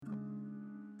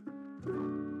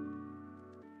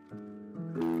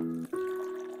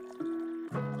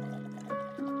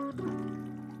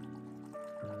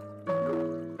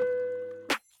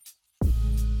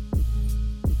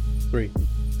3,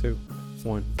 2,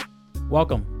 1.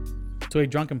 Welcome to A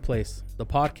Drunken Place, the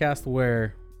podcast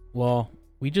where, well,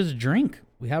 we just drink.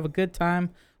 We have a good time.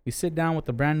 We sit down with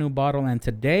a brand new bottle, and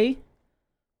today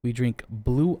we drink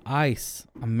Blue Ice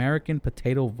American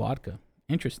Potato Vodka.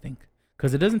 Interesting,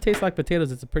 because it doesn't taste like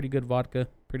potatoes. It's a pretty good vodka,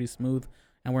 pretty smooth,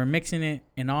 and we're mixing it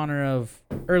in honor of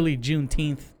early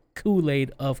Juneteenth.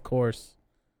 Kool-Aid, of course.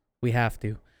 We have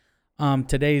to.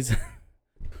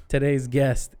 Today's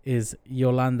guest is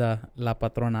Yolanda La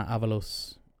Patrona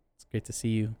Avalos. It's great to see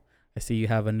you. I see you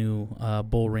have a new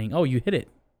bull ring. Oh, you hit it.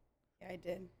 Yeah, I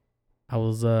did. That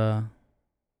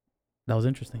was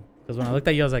interesting. Because when I looked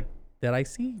at you, I was like, did I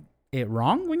see it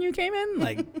wrong when you came in?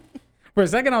 Like, for a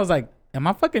second, I was like, am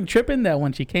I fucking tripping that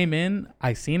when she came in,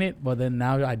 I seen it, but then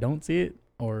now I don't see it?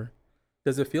 Or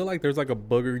Does it feel like there's like a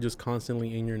booger just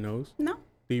constantly in your nose? No,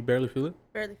 Do you barely feel it?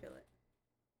 barely feel it.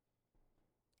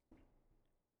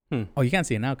 oh, you can't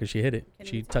see it now because she hit it. Can't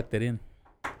She even see tucked it in.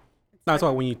 It's That's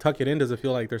like- why when you tuck it in, does it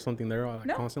feel like there's something there like,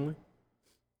 No. constantly?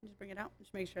 Just bring it out.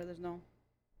 Just make sure there's no.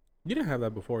 You didn't have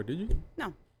that before, did you?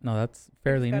 No, that's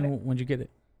fairly got new. it. When'd you get it?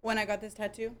 When I got this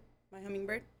tattoo, my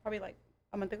hummingbird, probably like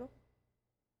a month ago.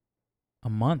 A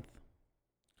month.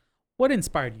 What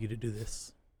inspired you to do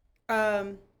this?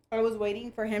 I was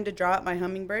waiting for him to draw up my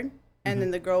hummingbird, and Mhm.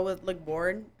 then the girl would look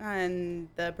bored, and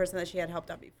the person that she had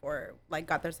helped out before like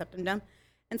got their septum done,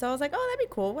 and so I was like, oh, that'd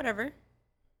be cool. Whatever.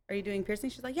 Are you doing piercing?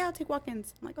 She's like, yeah, I'll take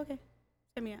walk-ins. I'm like, okay,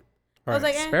 send me up. I was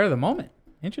like, Spare the moment.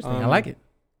 Interesting. I like it.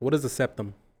 What is a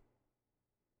septum?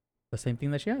 The same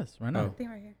thing that she has right now. Oh. thing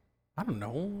right here. I don't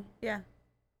know. Yeah,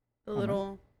 the Uh-huh.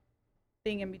 little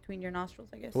thing in between your nostrils,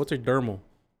 I guess. So what's your dermal?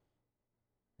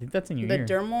 I think that's in your The ear.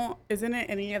 dermal, isn't it?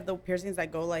 And then you have the piercings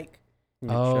that go like, In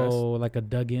your chest? Oh, like a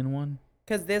dug in one?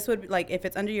 because this would be like, if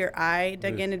it's under your eye,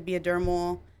 dug Yeah. in, it'd be a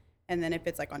dermal. And then if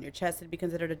it's like on your chest, it'd be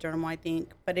considered a dermal, I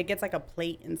think. But it gets like a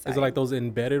plate inside. Is it like those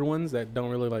embedded ones that don't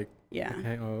really like Yeah.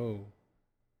 hang? Oh.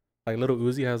 Like little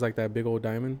Uzi has like that big old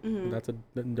diamond. Mhm. That's a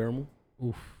dermal.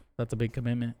 Oof. That's a big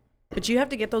commitment. But you have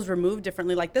to get those removed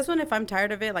differently. Like this one, if I'm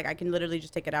tired of it, like I can literally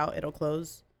just take it out. It'll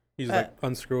close. You just like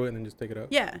unscrew it and then just take it out.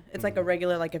 Yeah. It's like a Mhm.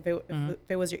 regular, like if it, Mhm. if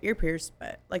it was your ear pierce.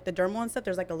 But like the dermal and stuff,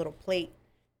 there's like a little plate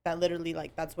that literally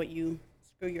like that's what you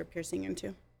screw your piercing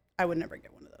into. I would never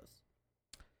get one of those.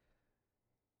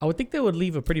 I would think they would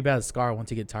leave a pretty bad scar once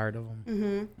you get tired of them.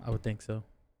 Mm-hmm. I would think so.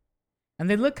 And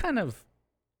they look kind of,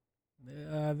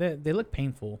 they look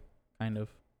painful, kind of.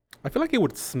 I feel like it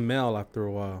would smell after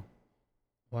a while.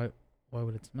 Why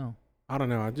would it smell? I don't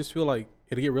know. I just feel like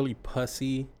it'd get really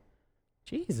pussy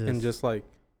Jesus. and just like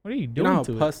what are you you doing know how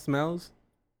to pus smells?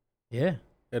 it? Yeah.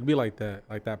 It'd be like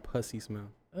that pussy smell.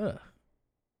 Ugh.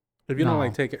 If you don't No.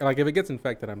 like take it, like if it gets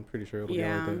infected, I'm pretty sure it'll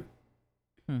Yeah. get like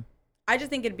that. I just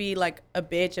think it'd be like a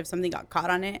bitch if something got caught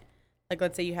on it. Like,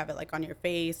 let's say you have it like on your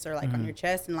face or like on Mhm. your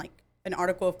chest, and like an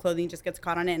article of clothing just gets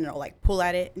caught on it and it'll like pull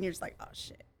at it, and you're just like, oh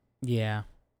shit. Yeah.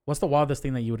 What's the wildest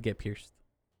thing that you would get pierced?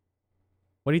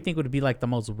 What do you think would be like the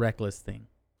most reckless thing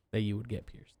that you would get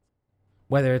pierced?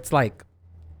 Whether it's like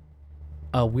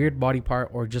a weird body part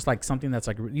or just like something that's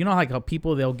like, you know, like how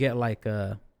people they'll get like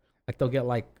they'll get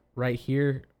like right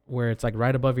here where it's like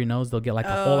right above your nose, they'll get like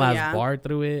a whole ass yeah. bar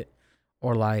through it,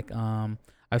 or like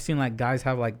I've seen like guys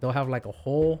have like they'll have like a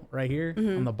hole right here on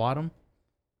Mhm. the bottom.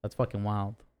 That's fucking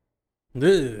wild. Ugh. I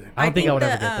don't I think I think would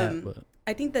ever the, get that, um, but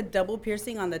I think the double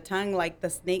piercing on the tongue, like the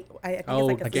snake. I think Oh, it's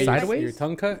like a like snake. sideways? your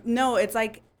tongue cut? No, it's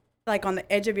like on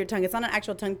the edge of your tongue. It's not an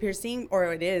actual tongue piercing,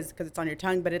 or it is because it's on your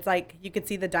tongue. But it's like you could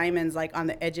see the diamonds like on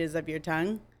the edges of your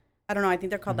tongue. I don't know. I think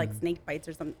they're called like snake bites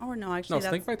or something. Oh no, actually No,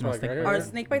 that's snake bites No, are like snake right or here.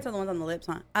 snake bites are the ones on the lips,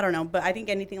 huh? I don't know, but I think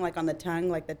anything like on the tongue,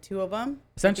 like the two of them.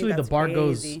 essentially the that's bar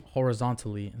crazy. goes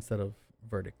horizontally instead of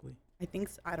vertically. I think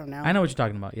so. I don't know. I know what you're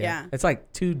talking about. Yeah. Yeah. It's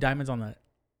like two diamonds on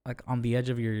the edge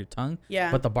of your tongue,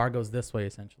 Yeah. but the bar goes this way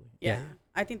essentially. yeah.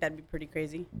 I think that'd be pretty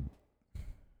crazy.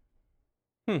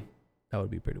 That would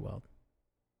be pretty wild.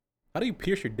 How do you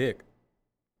pierce your dick?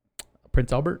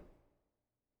 Prince Albert.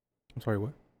 I'm sorry,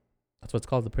 what? That's what it's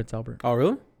called, the Prince Albert. Oh,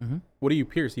 really? Mm-hmm. What do you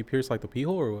pierce? You pierce like the pee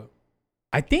hole or what?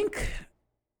 I think,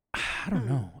 I don't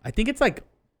know. I think it's like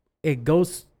it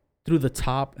goes through the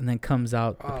top and then comes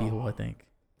out the pee hole, I think.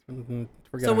 Mm-hmm.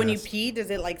 So when you pee, does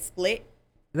it like split?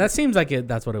 That seems like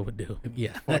that's what it would do.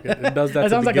 Yeah. It does that. That to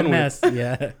sounds like a begin with. mess.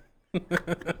 Yeah.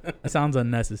 That sounds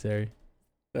unnecessary.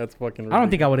 That's fucking. I don't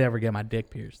think I would ever get my dick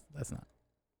pierced. That's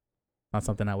not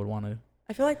something I would want to.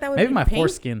 I feel like that would Maybe be my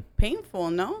foreskin.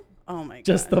 painful. No. Oh my god.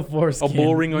 Just the foreskin. A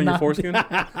bull ring on your Not- foreskin? Look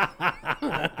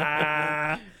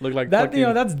like That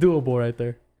fucking, that's doable right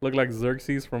there. look like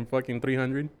Xerxes from fucking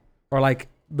 300. Or like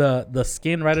the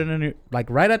skin right under, like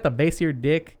right at the base of your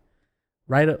dick,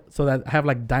 right up so that I have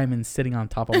like diamonds sitting on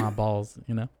top of my balls.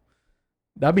 You know,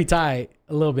 that'd be tight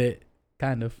a little bit,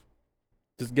 kind of.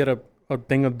 Just get a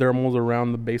thing of dermals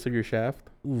around the base of your shaft.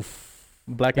 Oof.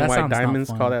 Black and That white sounds not diamonds.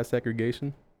 fun. Call that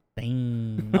segregation.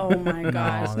 Dang. Oh my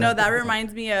gosh. No, that- that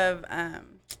reminds me of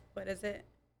what is it?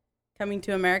 Coming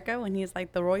to America when he's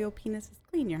like, the royal penis is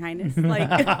clean, Your Highness. Like,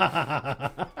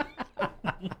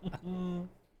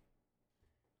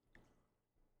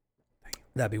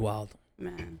 That'd be wild.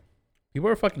 man. People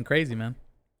are fucking crazy, man.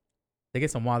 They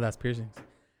get some wild ass piercings.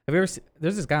 Have you ever seen,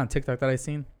 there's this guy on TikTok that I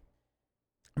seen.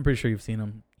 I'm pretty sure you've seen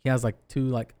him. He has like two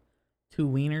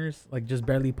wieners, like just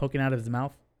barely poking out of his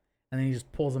mouth. And then he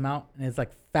just pulls them out and it's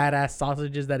like fat ass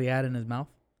sausages that he had in his mouth.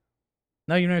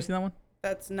 No, you've never seen that one?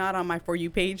 That's not on my For You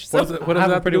page. So. What does I have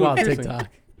that a pretty do with wild piercing? TikTok.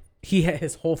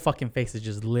 His whole fucking face is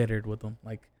just littered with them.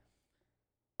 Like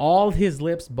all his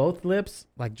lips, both lips,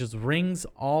 like just rings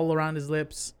all around his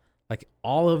lips. Like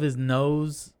all of his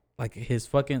nose, like his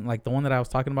fucking, like the one that I was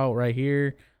talking about right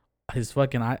here, his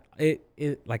fucking eye,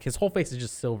 it like his whole face is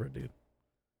just silver, dude.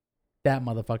 That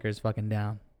motherfucker is fucking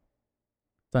down.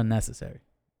 It's unnecessary.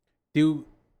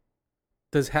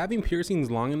 Does having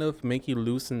piercings long enough make you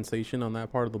lose sensation on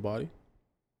that part of the body?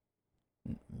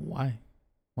 Why?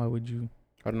 Why would you?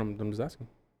 I don't know. I'm just asking.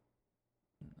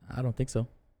 I don't think so.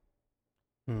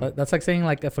 Hmm. But that's like saying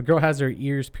like if a girl has her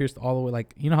ears pierced all the way,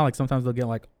 like you know how like sometimes they'll get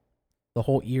like the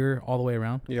whole ear all the way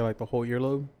around. Yeah, like the whole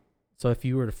earlobe. So if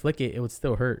you were to flick it, it would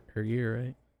still hurt her ear,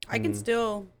 right? I can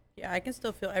still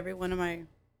feel every one of my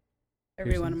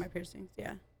piercings.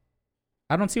 Yeah.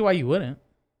 I don't see why you wouldn't.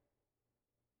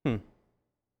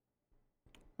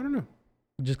 I don't know.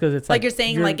 Just because it's Like you're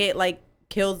saying, like it like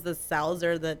kills the cells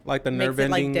or the Like the makes nerve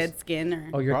it like endings. dead skin or.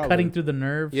 oh, you're Probably. cutting through the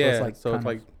nerve. Yeah, so it's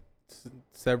like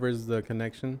severs the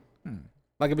connection. Hmm.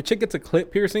 Like if a chick gets a clit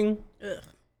piercing, Ugh.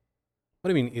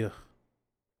 what do you mean? Ugh.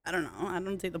 I don't know. I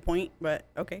don't see the point, but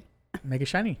okay. make it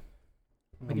shiny,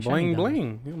 Make it Bling shiny down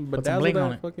bling. You know, Put some bedazzle bling on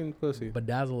that it. fucking pussy.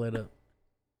 bedazzle it up.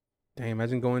 Damn,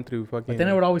 imagine going through fucking. But then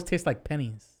it would always taste like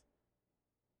pennies.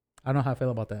 I don't know how I feel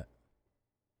about that.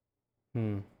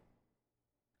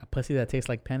 A pussy that tastes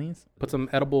like pennies. Put some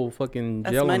edible fucking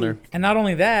That's gel money. on there. And not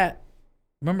only that,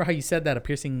 remember how you said that a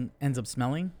piercing ends up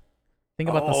smelling? Think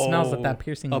about the smells that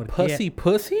piercing A would pussy hit.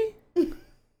 pussy?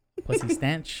 Pussy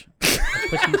stench.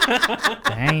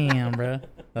 Damn, bro.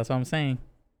 That's what I'm saying.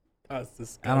 That's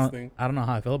disgusting. I don't know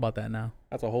how I feel about that now.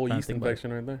 That's a whole Trying to yeast think about it.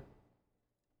 infection right there.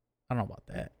 I don't know about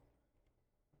that.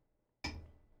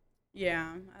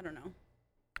 Yeah, I don't know.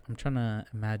 I'm trying to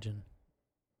imagine.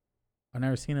 I've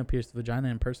never seen a pierced vagina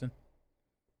in person.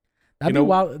 That'd be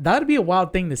wild. That'd be a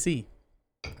wild thing to see.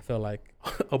 I feel like.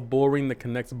 A bull ring that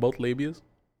connects both labias?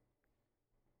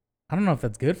 I don't know if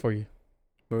that's good for you.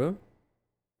 Really?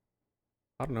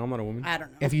 I don't know. I'm not a woman. I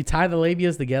don't know. If you tie the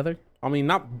labias together. I mean,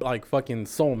 not like fucking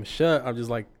sew them shut. I'm just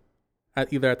like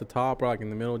either at the top or like in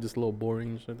the middle, just a little boring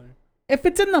and shit there. If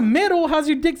it's in the middle, how's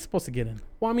your dick supposed to get in?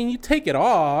 Well, I mean, you take it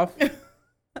off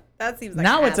That seems like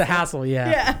Now a it's a hassle,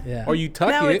 yeah. Yeah. or you tuck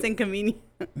now it. it's inconvenient.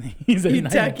 He said, You "Now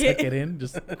tuck tuck it." it in.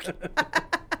 Just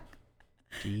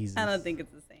Jesus. I don't think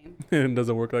it's the same. It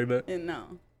doesn't work like that.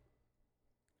 No,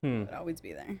 Hmm. it would always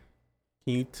be there.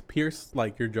 Can you pierce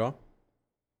like your jaw?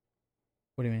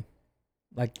 What do you mean?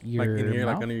 Like your Like in here,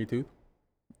 mouth? like under your tooth?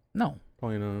 No.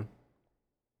 Probably not.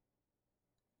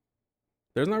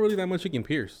 There's not really that much you can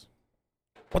pierce.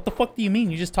 What the fuck do you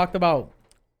mean? You just talked about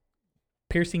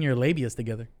piercing your labias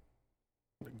together.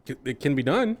 It can be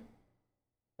done.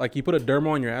 Like you put a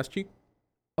dermal on your ass cheek.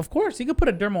 Of course, you could put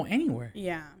a dermal anywhere.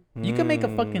 Yeah. You can make a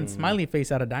fucking Mm. smiley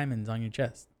face out of diamonds on your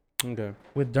chest Okay.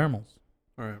 with dermals.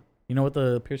 All right. You know what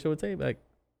the piercer would say? Like,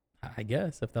 I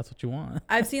guess if that's what you want.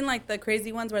 I've seen like the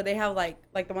crazy ones where they have like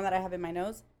the one that I have in my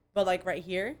nose, but like right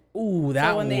here. Ooh,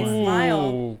 that So when they one. smile,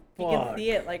 Ooh, you can fuck.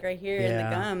 see it like right here in the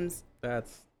Yeah. gums.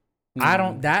 That's. I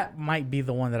don't. That might be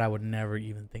the one that I would never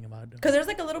even think about doing. Cause there's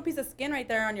like a little piece of skin right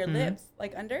there on your Mhm. lips,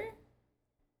 like under.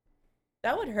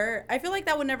 That would hurt. I feel like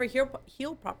that would never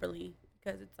heal properly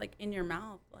because it's like in your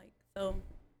mouth, like so,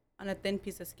 on a thin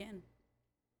piece of skin.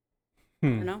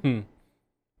 don't know.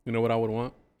 You know what I would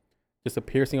want? Just a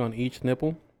piercing on each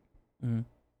nipple, Mm-hmm.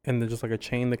 and then just like a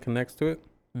chain that connects to it,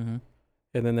 Mm-hmm.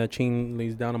 and then that chain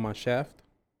leads down to my shaft,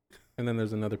 and then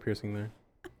there's another piercing there.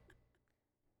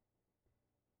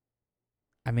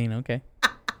 I mean, okay.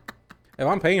 If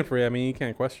I'm paying for it, I mean you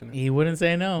can't question it. He wouldn't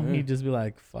say no. Yeah. He'd just be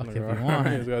like, "Fuck Like, if you "Alright, want.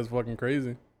 this guy's fucking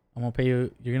crazy." I'm gonna pay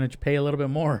you. You're gonna pay a little bit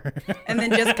more." And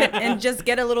then just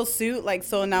get a little suit, like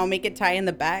so now make it tie in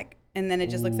the back, and then it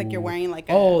just looks like you're wearing like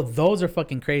a Oh, those are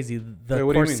fucking crazy. The Wait,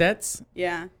 what do you mean? corsets.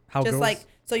 yeah. How just girls- like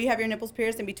So you have your nipples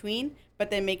pierced in between, but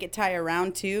then make it tie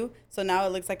around too. So now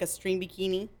it looks like a string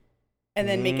bikini. And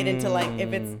then make it into like,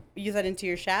 if it's, use that into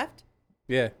your shaft.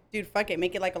 Yeah. Dude, fuck it.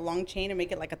 Make it like a long chain and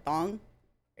make it like a thong.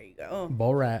 There you go.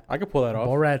 Bull rat. I could pull that off.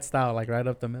 Bull rat style, like right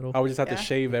up the middle. I would just have to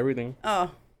shave everything.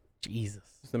 Oh. Jesus.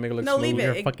 Just to make it look No, smooth. leave it.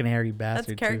 You're a fucking hairy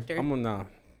bastard. That's character. I'm gonna, nah.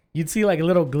 You'd see like a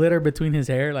little glitter between his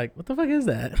hair. Like, what the fuck is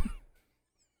that?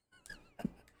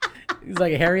 He's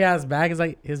like a hairy ass back. It's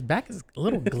like his back is a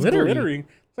little glittery. Glittering.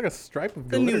 It's like a stripe of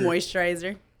The glitter. new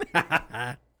moisturizer.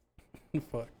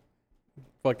 Fuck.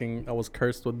 Fucking, I was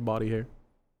cursed with body hair.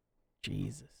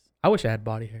 Jesus. I wish I had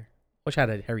body hair. I wish I had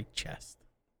a hairy chest.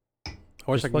 I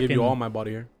wish I could give you all my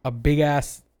body hair. A big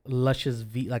ass, luscious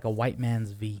V, like a white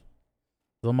man's V.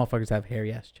 Those motherfuckers have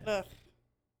hairy ass chest. Ugh.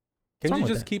 Can't you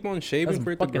just keep on shaving That's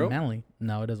for it to fucking grow? manly.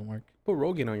 No, it doesn't work. Put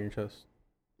Rogaine on your chest.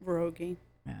 Rogaine.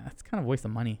 Yeah, that's kind of a waste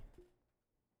of money.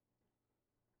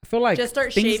 I feel like just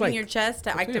start things shaving like, your chest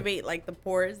to activate like the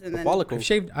pores and then follicles.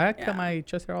 I cut my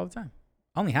chest hair all the time.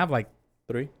 I only have like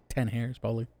 10 hairs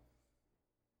probably.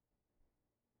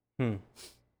 Hmm.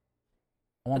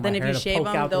 But then if you shave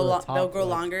them, they'll grow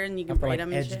longer and you can braid them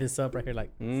and edge shit. this up right here, like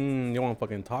you want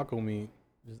fucking taco meat?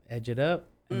 just edge it up,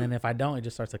 and then if I don't, it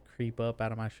just starts to creep up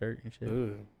out of my shirt and shit.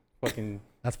 Ugh. Fucking.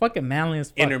 That's fucking manly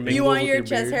as fuck. You want your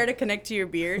chest hair to connect to your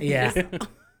beard? Yeah.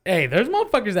 Hey, there's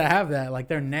motherfuckers that have that, like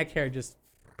their neck hair just.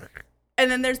 And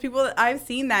then there's people that I've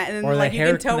seen that, and then Or like the you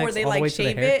hair can tell where connects they all the way like to the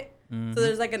shave hair. it. So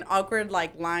there's like an awkward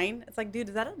like line. It's like, dude,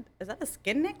 is that a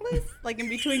skin necklace? Like in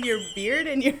between your beard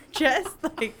and your chest?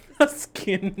 Like a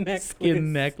skin necklace.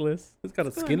 Skin necklace. It's got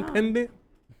a skin pendant.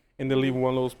 And they leave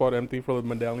one little spot empty for the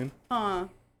medallion. Huh.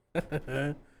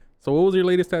 So what was your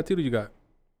latest tattoo that you got?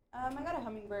 I got a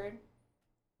hummingbird.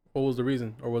 What was the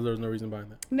reason? Or was there no reason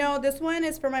behind that? No, this one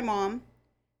is for my mom.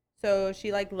 So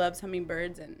she like loves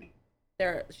hummingbirds, and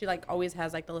she like always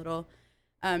has like the little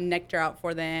nectar out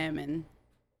for them, and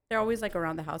they're always like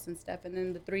around the house and stuff. And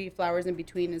then the 3 flowers in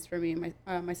between is for me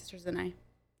and my sisters and I.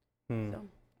 So take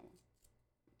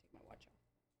my watch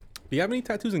off. Do you have any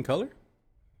tattoos in color?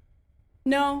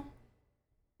 No,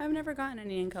 I've never gotten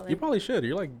any in color. You probably should.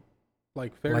 You're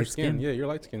like fair Light skin. skin. Yeah, you're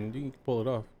light skinned. You can pull it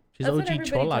off. She's That's what OG everybody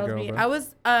Chola tells girl, me. bro. I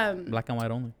was Black and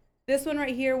white only. This one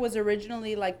right here was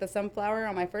originally like the sunflower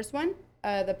on my first one.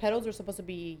 The petals were supposed to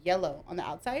be yellow on the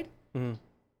outside,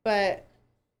 but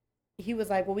he was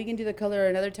like, well, we can do the color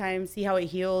another time, see how it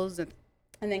heals, and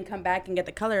then come back and get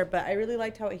the color. But I really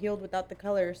liked how it healed without the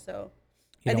color, so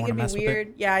I think it'd be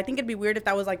weird. Yeah, I think it'd be weird if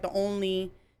that was like the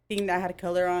only thing that had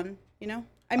color on, you know?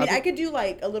 I mean, I could do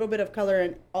like a little bit of color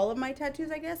in all of my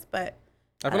tattoos, I guess, but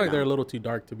I feel like they're a little too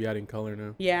dark to be adding color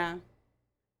now. Yeah.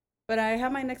 But I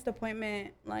have my next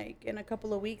appointment like in a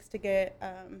couple of weeks to get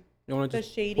You want to the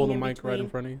just shading pull the in mic between. right in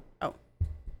front of you? Oh.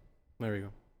 There we go.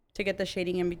 To get the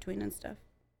shading in between and stuff.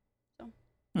 So,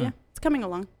 yeah, it's coming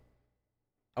along.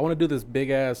 I want to do this big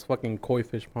ass fucking koi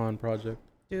fish pond project.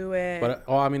 Do it. But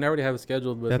I mean, I already have it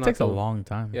scheduled. But That it's takes not a till, long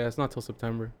time. Yeah, it's not till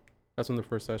September. That's when the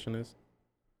first session is.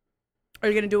 Are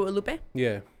you going to do it with Lupe?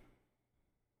 Yeah.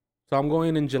 So I'm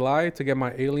going in July to get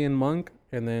my alien monk,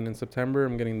 and then in September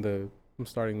I'm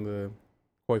starting the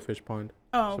koi fish pond.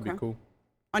 Oh, Should okay. be cool.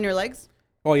 On your legs?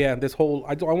 Oh yeah,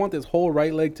 I want this whole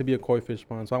right leg to be a koi fish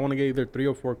pond. So I want to get either 3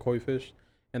 or 4 koi fish,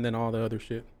 and then all the other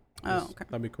shit. Oh, okay.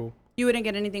 That'd be cool. You wouldn't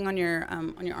get anything on your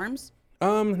arms?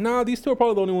 Nah, these 2 are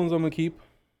probably the only ones I'm gonna keep.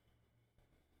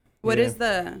 What Yeah. is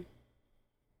that?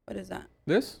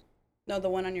 This? No, the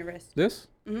one on your wrist. This?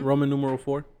 Mhm. Roman numeral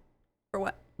 4. For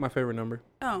what? My favorite number.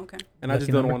 Oh, okay. And I Lucky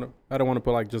just don't number? want to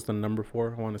put like just a number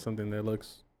 4. I wanted something that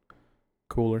looks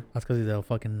cooler. That's because he's a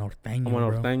fucking norteño, I'm a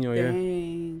bro. norteño, yeah.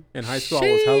 Dang. In high school,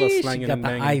 I was hella Sheesh, slanging you got and the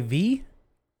banging. IV?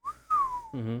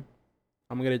 Mm-hmm.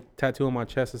 I'm gonna get a tattoo on my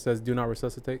chest that says "Do not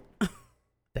resuscitate."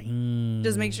 Dang.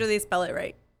 Just make sure they spell it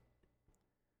right.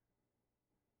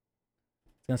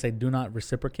 It's going to say, do not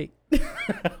reciprocate.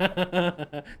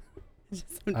 That'd Just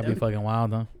so That'd be dumb. fucking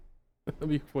wild, huh?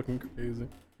 be fucking crazy.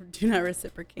 Do not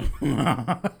reciprocate.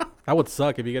 That would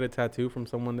suck if you get a tattoo from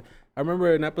someone. I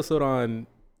remember an episode on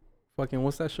fucking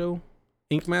what's that show?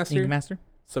 Ink Master. Ink Master?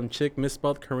 Some chick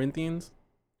misspelled Corinthians.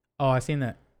 Oh, I seen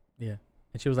that. Yeah.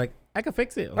 And she was like, I can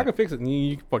fix it. I can fix it.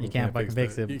 You fucking You can't fucking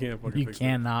fix that. it. You can't fucking You fix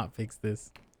cannot fix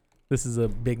this. This is a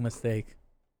big mistake.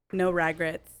 No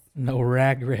regrets. No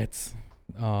regrets.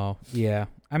 Oh, yeah.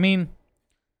 I mean,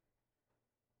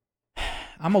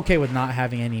 I'm okay with not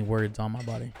having any words on my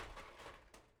body.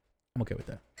 I'm okay with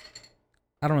that.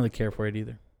 I don't really care for it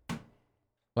either.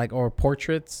 Like, or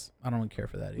portraits. I don't really care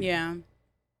for that either. Yeah.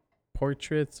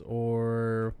 Portraits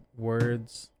or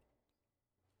words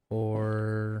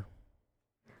or...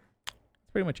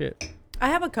 That's pretty much it. I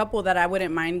have a couple that I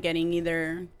wouldn't mind getting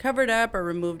either covered up or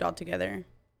removed altogether.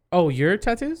 Oh, your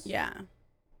tattoos? Yeah.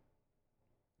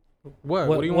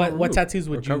 What do you want? What tattoos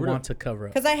would you covered want up? to cover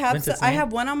up? Because I have Vincent I Saint?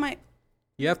 have one on my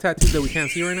You have tattoos that we can't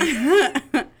see right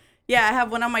now? yeah, I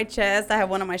have one on my chest, I have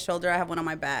one on my shoulder, I have one on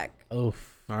my back.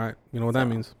 Oof. All right. You know what that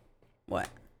means. What?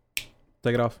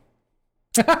 Take it off.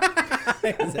 Take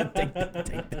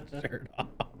the shirt off.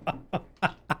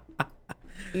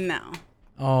 No.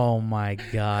 Oh my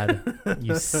god,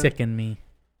 you sicken me.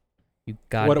 You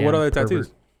goddamn What other pervert.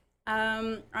 tattoos?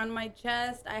 On my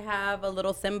chest I have a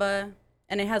little Simba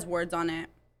and it has words on it.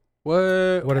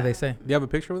 What? What do they say? Do you have a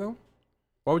picture of them?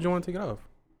 Why would you want to take it off?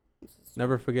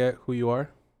 Never forget who you are.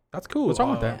 That's cool. What's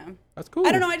wrong with that? Yeah. That's cool.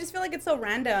 I don't know, I just feel like it's so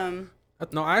random.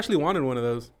 No, I actually wanted one of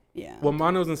those. Yeah. Well,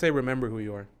 mine doesn't say remember who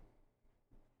you are.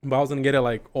 But I was gonna get it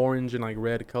like orange and like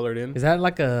red colored in. Is that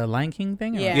like a Lion King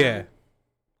thing? or- Yeah. Yeah.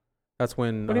 That's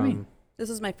when. What do you mean? This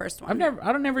is my first one.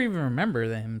 I don't never even remember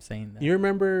him saying that. You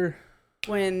remember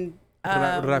when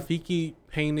Rafiki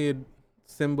painted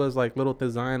Simba's like little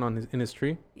design on in his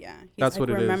tree? yeah, he's That's like, what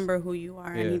it is. remember who you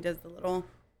are, Yeah. and he does the little.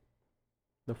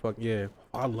 The fuck yeah!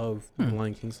 I love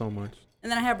Lion King so much.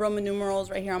 And then I have Roman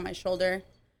numerals right here on my shoulder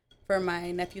for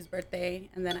my nephew's birthday,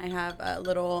 and then I have a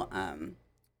little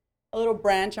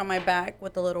branch on my back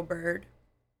with a little bird.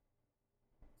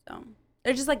 So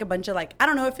there's just like a bunch of like I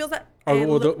don't know. It feels like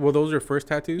Were those your first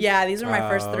tattoos? yeah, these are my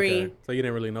first three. Okay. So you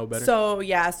didn't really know better.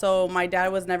 So my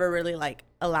dad was never really like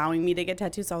allowing me to get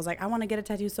tattoos. So I was like, I want to get a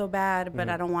tattoo so bad, but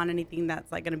I don't want anything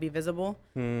that's like gonna be visible.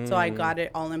 So I got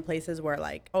it all in places where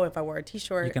like, oh, if I wore a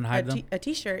t-shirt, You can hide them? a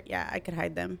t-shirt, yeah, I could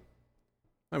hide them.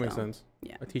 That makes So, sense.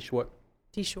 yeah. A t-shirt.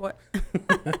 T-shirt.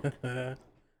 What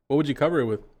would you cover it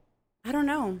with? I don't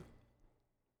know.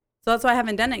 So that's why I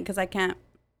haven't done it because I can't.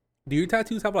 Do your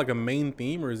tattoos have like a main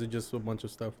theme, or is it just a bunch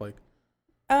of stuff like?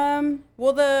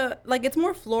 Well, it's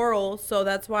more floral, so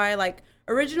that's why like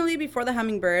originally before the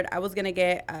hummingbird, I was gonna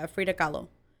get Frida Kahlo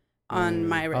on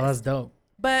my wrist. Oh, that's dope.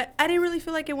 But I didn't really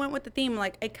feel like it went with the theme.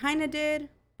 Like it kind of did,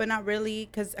 but not really,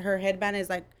 because her headband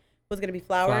was gonna be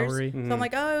flowers. Flowery. So I'm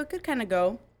like, oh, it could kind of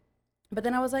go. But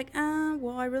then I was like,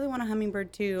 well, I really want a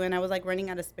hummingbird too, and I was like running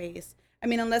out of space. I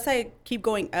mean, unless I keep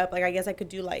going up, like I guess I could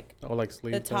do like Like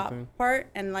sleeve the type top thing? part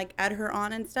and like add her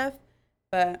on and stuff.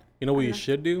 But You know what you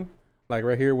should do? Like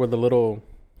right here where the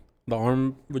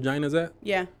arm vagina's at.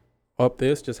 yeah, Up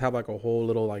this, just have like a whole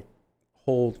little like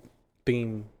whole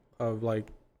theme of like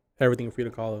everything Frida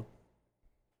Kahlo.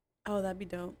 oh, that'd be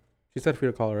dope. She said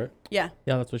Frida Kahlo, right? Yeah,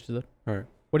 Yeah, that's what she said. All right.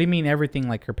 What do you mean everything,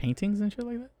 like her paintings and shit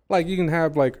like that? Like you can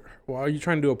have like, well, are you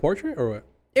trying to do a portrait or what?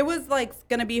 it was like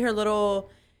gonna be her little.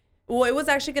 Well, it was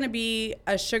actually gonna be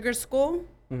a sugar skull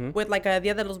with like a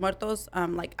Dia de los Muertos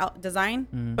like out design,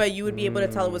 but you would be able to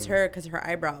tell it was her because her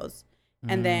eyebrows,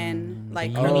 and then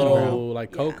like her Oh, little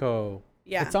like yeah. Coco.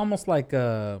 Yeah, It's almost like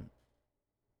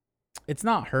it's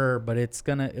not her, but it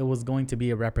was going to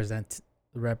be a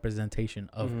representation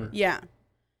of her. yeah.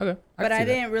 Okay. But I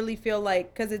didn't really feel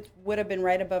like, because it would have been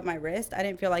right above my wrist, I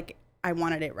didn't feel like I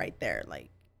wanted it right there. Like,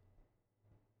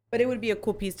 but it would be a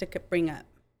cool piece to bring up.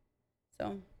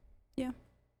 So, yeah.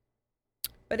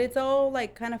 But it's all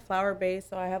like kind of flower based.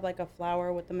 So I have like a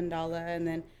flower with the mandala, and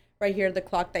then right here the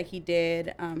clock that he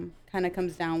did kind of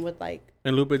comes down with like.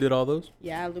 And Lupe did all those?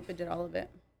 Yeah, Lupe did all of it.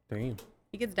 Damn.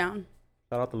 He gets down.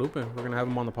 Shout out to Lupe. We're gonna have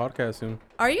him on the podcast soon.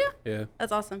 Are you? Yeah.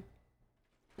 That's awesome.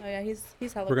 Oh yeah, he's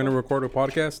hella We're gonna cool. record a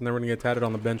podcast and then we're gonna get tatted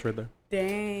on the bench right there.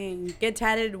 Dang. Get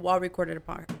tatted while recording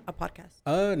a podcast.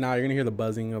 Nah, you're gonna hear the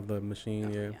buzzing of the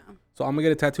machine, yeah. Yeah. So I'm gonna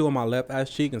get a tattoo on my left ass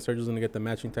cheek and Sergio's gonna get the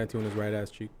matching tattoo on his right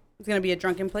ass cheek. It's gonna be a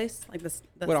drunken place, like the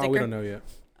We sticker. don't know yet.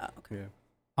 Oh, okay. Yeah.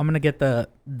 I'm gonna get the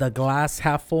glass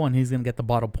half full, and he's gonna get the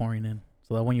bottle pouring in,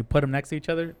 so that when you put them next to each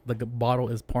other, the bottle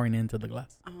is pouring into the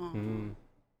glass. Oh.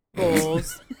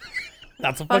 Goals.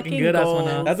 That's a Fucking fucking good ass goals.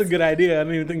 one. That's a good idea. I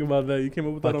didn't even think about that. You came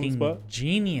up with that on the Fucking spot.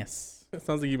 genius. It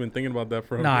sounds like you've been thinking about that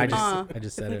for a No, I minute.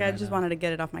 just said I it. think I right just now. wanted to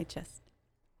get it off my chest.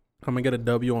 I'm gonna get a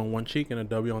W on one cheek and a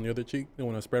W on the other cheek. I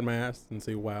want to spread my ass and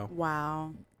say, "Wow."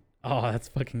 Wow. Oh, that's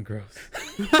fucking gross.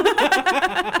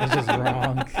 That's just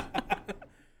wrong.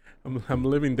 I'm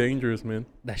living dangerous, man.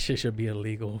 That shit should be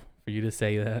illegal for you to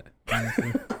say that.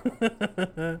 Honestly.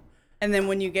 And then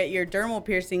when you get your dermal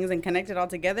piercings and connect it all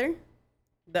together,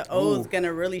 the O's Ooh.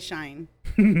 gonna really shine.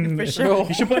 For sure.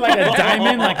 You should put like a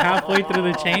diamond like halfway through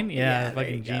the chain. Yeah, Yeah, there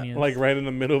fucking you go. genius. Like right in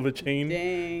the middle of the chain,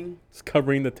 Dang. it's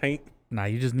covering the taint. Nah,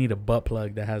 you just need a butt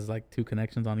plug that has like 2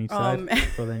 connections on each side. Man.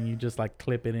 So then you just like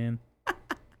clip it in.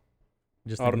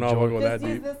 Just I don't know if I'll go that Just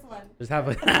use deep. this one. Just have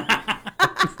a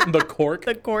The cork.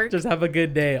 The cork. just have a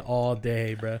good day all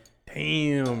day, bro.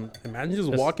 Damn. Imagine just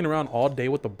walking around all day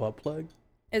with a butt plug.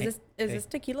 Is this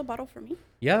tequila bottle for me?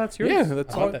 Yeah, that's yours. Yeah,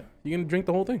 that's How all. about that? You can drink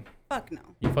the whole thing. Fuck no.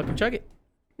 You fucking chug it.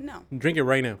 No. Drink it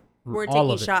right now. We're All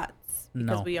taking of it. shots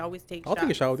because No. we always take I'll shots.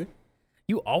 take a shot with you.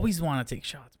 You always want to take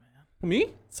shots, man. Me?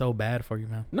 So bad for you,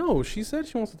 man. No, she said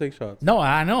she wants to take shots. No,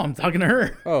 I know. I'm talking to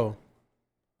her. Oh,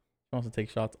 She wants to take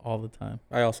shots all the time.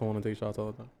 I also want to take shots all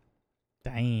the time.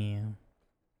 Damn.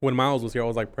 When Miles was here, I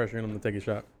was like pressuring him to take a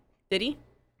shot. Did he?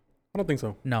 I don't think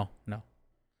so. No.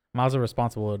 Miles a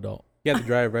responsible adult. You had to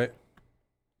drive, right?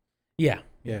 Yeah.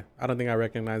 Yeah. I don't think I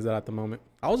recognize that at the moment.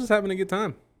 I was just having a good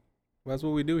time. That's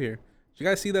what we do here. Did you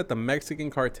guys see that the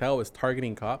Mexican cartel is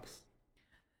targeting cops?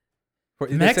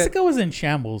 Mexico is in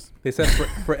shambles. They said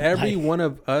for every one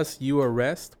of us you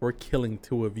arrest, we're killing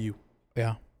 2 of you.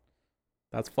 Yeah.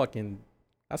 That's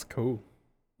cool.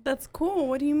 That's cool.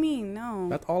 What do you mean? No.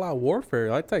 That's all out warfare.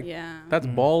 That's like, yeah. that's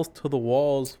balls to the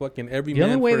walls, fucking every The man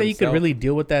only way for that you could himself. really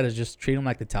deal with that is just treat them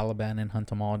like the Taliban and hunt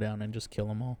them all down and just kill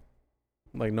them all.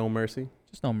 Like no mercy.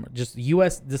 Just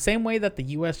U.S. the same way that the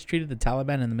U.S. treated the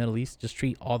Taliban in the Middle East. Just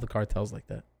treat all the cartels like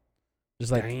that.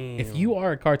 Just like if you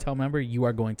are a cartel member, you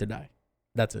are going to die.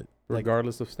 That's it. Like,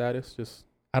 Regardless of status, just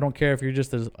I don't care if you're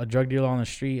just a drug dealer on the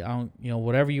street. I don't,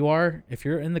 whatever you are. If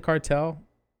you're in the cartel,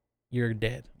 you're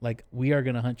dead. Like we are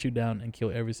gonna hunt you down and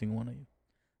kill every single one of you.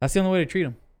 That's the only way to treat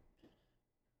them.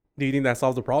 do you think that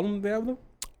solves the problem they have though?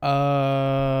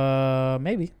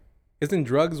 Maybe. Isn't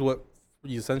drugs what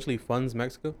essentially funds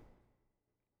Mexico?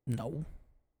 No.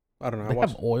 I don't know. They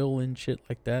have oil and shit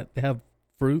like that. They have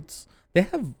fruits. They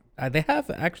have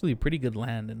actually pretty good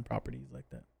land and properties like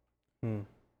that.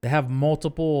 They have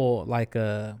multiple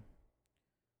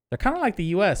they're kind of like the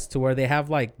U.S. to where they have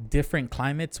like different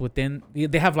climates within.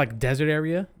 They have like desert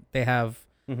area. They have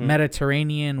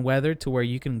Mediterranean weather to where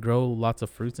you can grow lots of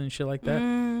fruits and shit like that.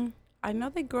 I know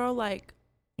they grow like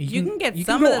You can get you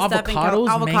some can of grow the stuff in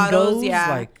avocados, mangoes, yeah.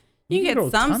 like you can grow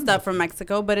get some tons stuff of from fruit.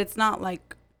 Mexico, but it's not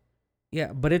like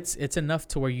Yeah, but it's enough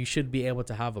to where you should be able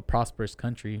to have a prosperous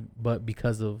country, but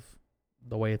because of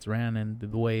the way it's ran and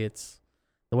the way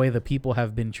the people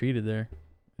have been treated there,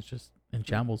 it's just in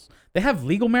shambles. They have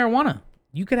legal marijuana.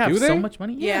 You could have so much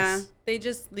money. yeah. Yes.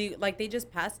 They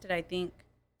just passed it, I think.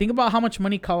 Think about how much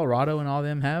money Colorado and all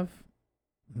them have.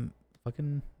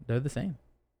 Fucking, they're the same.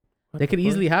 They could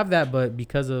easily have that, but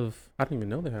because of I didn't even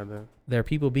know they had that. their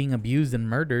people being abused and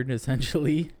murdered,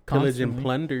 essentially, Pillaged and constantly,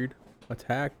 plundered,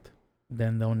 attacked.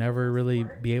 then they'll never really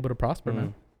be able to prosper,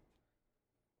 man.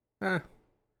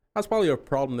 That's probably a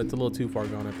problem that's a little too far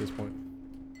gone at this point.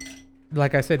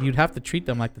 Like I said, you'd have to treat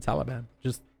them like the Taliban.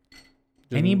 Just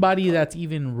anybody that's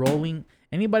even rolling,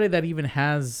 anybody that even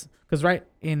has, because right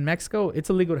in Mexico, it's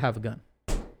illegal to have a gun.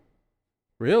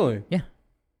 Really? You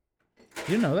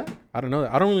didn't know that? I don't know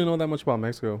that. I don't really know that much about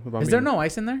Mexico. Is there no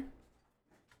ice in there?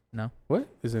 No. What?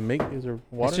 Is there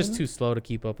water? It's just in too slow to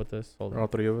keep up with this. Hold there? on. All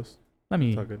 3 of us. Let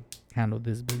It's me all good. handle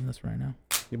this business right now.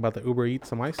 You about to Uber Eat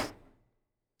some ice?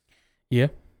 Yeah.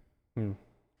 Hmm.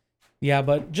 Yeah,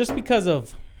 but just because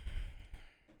of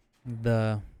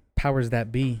the powers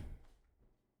that be,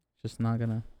 just not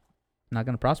gonna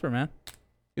prosper, man.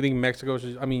 You think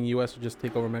U.S. should just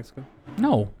take over Mexico?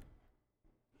 No.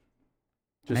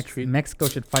 Just treat. Mexico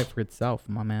should fight for itself,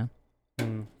 my man.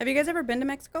 Have you guys ever been to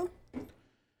Mexico?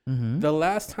 Mm-hmm. The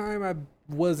last time I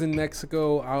was in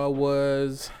Mexico, I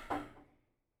was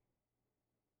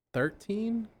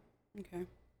 13. Okay.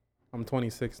 I'm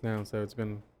 26 now, so it's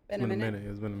been Been a minute.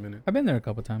 It's been a minute. I've been there a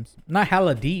couple times. Not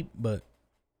hella deep, but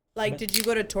Like, did you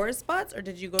go to tourist spots or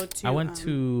did you go to? I went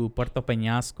to Puerto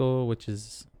Peñasco, which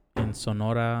is in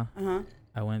Sonora.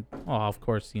 I went. Oh, of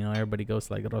course, everybody goes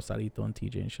to like Rosarito and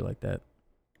TJ and shit like that.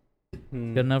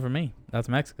 Good enough for me. That's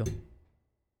Mexico.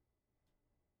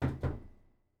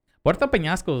 Puerto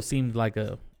Peñasco seemed like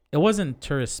it wasn't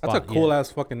tourist spot. That's a cool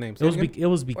ass fucking name. It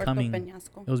was becoming. Puerto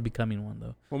Peñasco. It was becoming one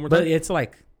though. One more But time. it's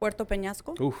like Puerto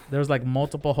Peñasco. Oof. there's like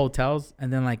multiple hotels,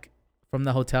 and then like from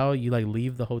the hotel you like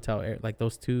leave the hotel like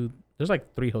those two. There's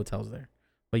like 3 hotels there,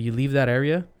 but you leave that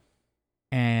area,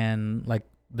 and like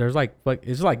there's like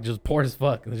it's like just poor as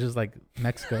fuck. It's just like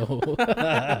Mexico.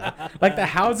 Like the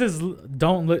houses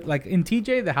don't look like in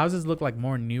TJ. The houses look like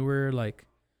more newer, like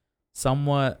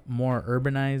somewhat more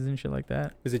urbanized and shit like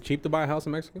that. Is it cheap to buy a house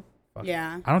in Mexico? Fuck.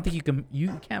 Yeah. I don't think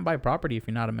you can't buy property if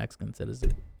you're not a Mexican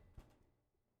citizen.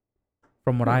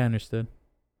 From what I understood.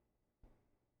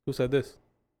 Who said this?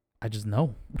 I just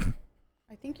know.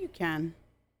 I think you can.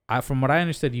 From what I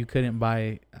understood, you couldn't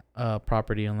buy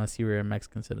property unless you were a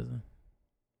Mexican citizen.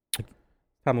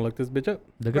 Time to look this bitch up.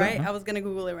 Look it Right? up, huh? I was gonna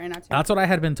Google it right now too. That's what I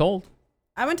had been told.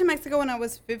 I went to Mexico when I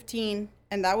was 15,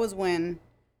 and that was when,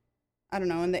 I don't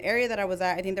know, in the area that I was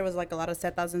at, I think there was like a lot of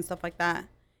setas and stuff like that.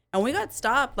 And we got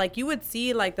stopped. Like, you would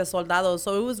see, like, the soldados.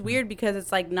 So it was weird because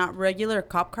it's, like, not regular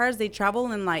cop cars. They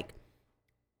travel in, like,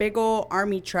 big old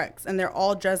army trucks. And they're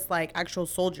all dressed like actual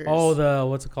soldiers. Oh,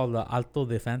 what's it called? The Alto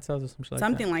Defensas or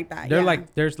something like that. They're They're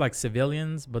like, there's like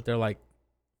civilians, but they're like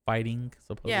fighting,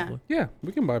 supposedly. Yeah,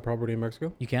 we can buy property in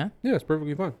Mexico. You can? Yeah, it's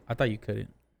perfectly fine. I thought you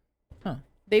couldn't.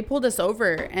 They pulled us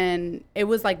over, and it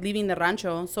was, like, leaving the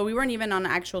rancho. So we weren't even on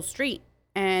an actual street.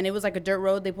 And it was, like, a dirt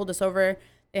road. They pulled us over.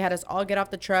 They had us all get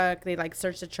off the truck. They, like,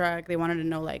 searched the truck. They wanted to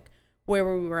know, like, where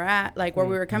we were at, like, where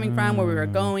we were coming from, where we were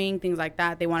going, things like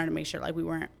that. They wanted to make sure, like, we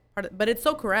weren't part of. But it's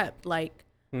so corrupt. Like,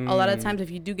 a lot of times if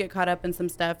you do get caught up in some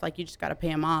stuff, like, you just got to pay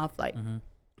them off. Like,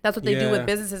 that's what they do with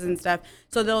businesses and stuff.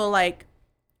 So they'll, like,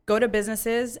 go to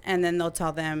businesses, and then they'll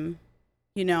tell them,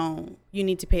 you know, you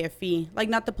need to pay a fee. Like,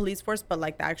 not the police force, but,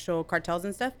 like, the actual cartels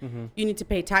and stuff. You need to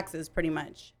pay taxes, pretty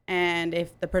much. And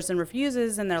if the person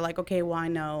refuses, and they're like, okay, well, I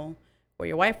know where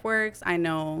your wife works, I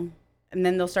know. And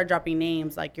then they'll start dropping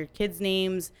names, like your kids'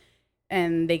 names,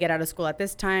 and they get out of school at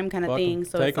this time kind of thing.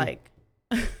 So it's like...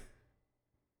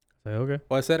 Okay.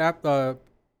 Well, I said after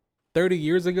 30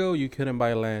 years ago, you couldn't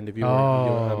buy land if you were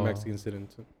a Mexican citizen.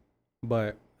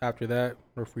 But after that,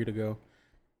 we're free to go.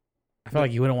 I feel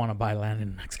like you wouldn't want to buy land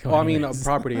in Mexico. Well, anyways. I mean,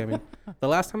 property. I mean, the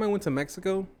last time I went to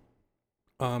Mexico,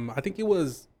 I think it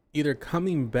was either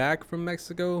coming back from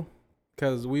Mexico,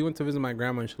 because we went to visit my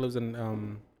grandma and she lives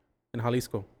in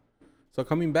Jalisco. So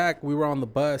coming back, we were on the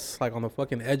bus, like on the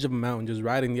fucking edge of a mountain, just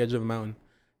riding the edge of a mountain.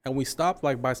 And we stopped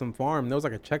like by some farm. There was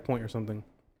like a checkpoint or something.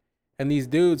 And these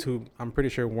dudes, who I'm pretty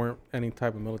sure weren't any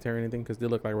type of military or anything, because they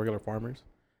looked like regular farmers,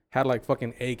 had like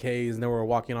fucking AKs, and they were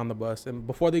walking on the bus. And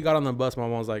before they got on the bus, my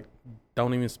mom was like,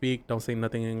 don't even speak. Don't say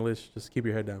nothing in English. Just keep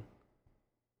your head down.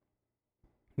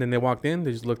 And then they walked in.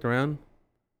 They just looked around.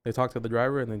 They talked to the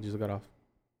driver, and then just got off.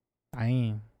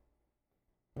 Damn.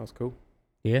 That was cool.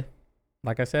 Yeah.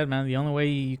 Like I said, man, the only way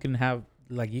you can have,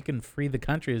 like, you can free the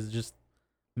country is just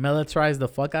militarize the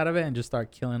fuck out of it and just start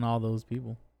killing all those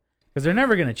people. Because they're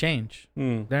never going to change.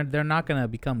 They're not going to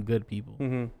become good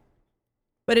people.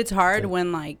 But it's hard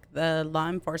when, like, the law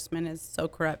enforcement is so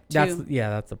corrupt, too.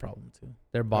 That's the problem, too.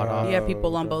 They're bought off. You have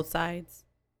people on both sides.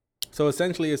 So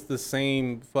essentially, it's the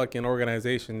same fucking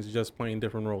organizations just playing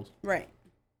different roles. Right.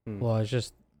 Well, it's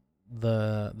just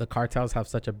the cartels have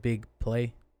such a big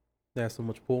play. They have so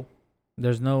much pull.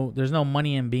 There's no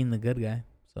money in being the good guy.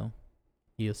 So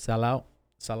you sell out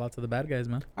to the bad guys,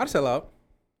 man. I'd sell out.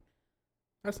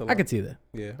 I could see that.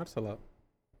 Yeah, I'd sell out.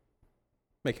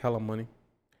 Make hella money.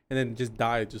 And then just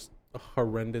die just a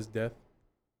horrendous death.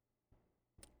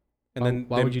 And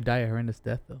why would you die a horrendous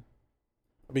death, though?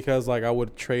 Because, like, I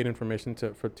would trade information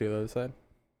to the other side.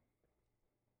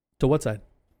 To what side?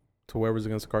 To whoever's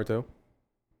against the cartel.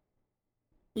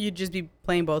 You'd just be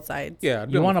playing both sides. Yeah.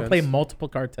 You want to play multiple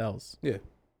cartels. Yeah.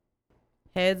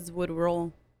 Heads would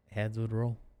roll. Heads would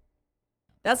roll.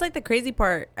 That's, like, the crazy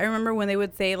part. I remember when they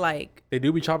would say, like... They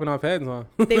do be chopping off heads, huh?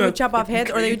 They would chop off heads,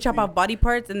 or they would chop off body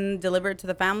parts and deliver it to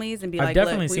the families and be I've like,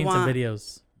 definitely seen some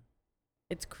videos.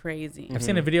 It's crazy. I've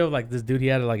seen a video of, like, this dude, he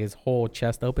had, like, his whole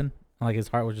chest open. And, like, his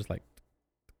heart was just, like...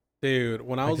 Dude,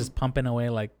 when I was... just pumping away,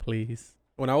 like, please.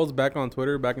 When I was back on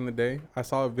Twitter back in the day, I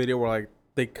saw a video where, like,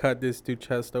 they cut this dude's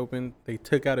chest open. They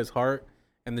took out his heart,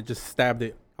 and they just stabbed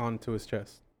it onto his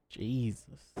chest.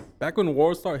 Jesus. Back when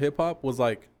World Star Hip Hop was,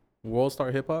 like... World Star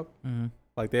Hip Hop,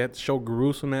 like they had to show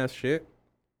gruesome ass shit.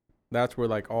 That's where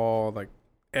like all like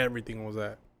everything was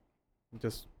at.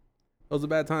 Just it was a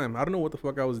bad time. I don't know what the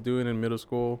fuck I was doing in middle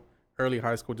school, early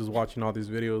high school, just watching all these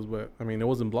videos. But I mean, it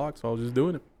wasn't blocked, so I was just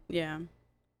doing it. Yeah.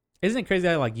 Isn't it crazy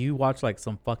that like you watch like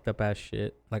some fucked up ass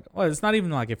shit? Like, well, it's not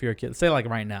even like if you're a kid. Say like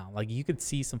right now, like you could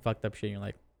see some fucked up shit. And you're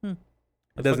like,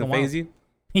 it doesn't faze you.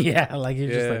 Yeah, like you're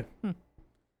just like.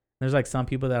 There's like some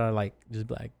people that are like just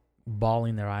like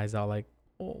bawling their eyes out, like,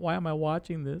 oh, why am I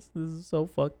watching this? This is so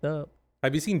fucked up.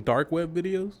 Have you seen dark web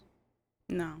videos?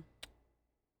 No.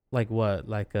 Like what?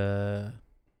 Like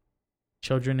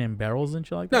children in barrels and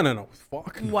shit like that? No.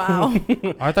 Fuck. Wow.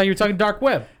 I thought you were talking dark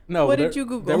web. No. What did you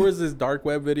Google? There was this dark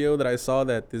web video that I saw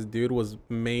that this dude was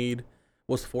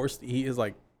forced to eat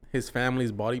his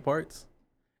family's body parts,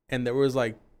 and there was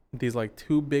like these like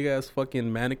two big ass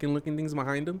fucking mannequin looking things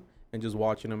behind him, and just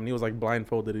watching him, and he was like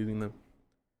blindfolded eating them.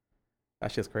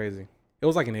 That's just crazy. It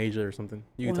was like in Asia or something.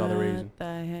 You can tell they were Asian. What the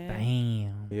heck?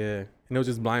 Damn. Yeah. And it was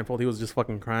just blindfold. He was just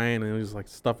fucking crying, and it was just like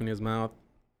stuffing his mouth.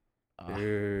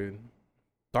 Dude.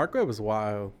 Dark web is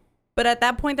wild. But at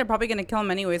that point, they're probably going to kill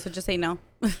him anyway, so just say no.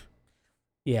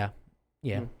 Yeah.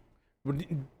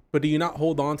 But do you not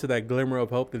hold on to that glimmer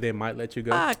of hope that they might let you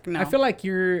go? Fuck no. I feel like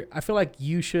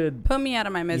you should put me out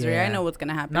of my misery. Yeah. I know what's going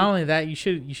to happen. Not only that, you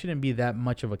shouldn't be that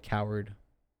much of a coward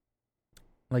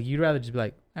Like you'd rather just be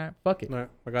like, fuck it. All right,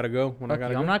 I gotta go when I Fuck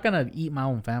gotta it. go. I'm not gonna eat my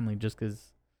own family just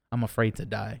because I'm afraid to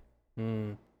die.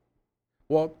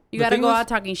 Well, You gotta go out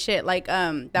talking shit, like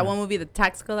that one movie, The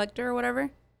Tax Collector or whatever.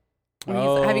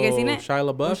 Have you guys seen it?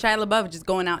 Shia LaBeouf. When Shia LaBeouf just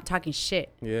going out talking shit.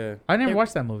 Yeah. I never They're-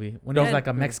 watched that movie when he was like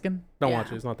a Mexican. Don't Yeah.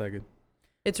 watch it. It's not that good.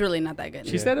 It's really not that good.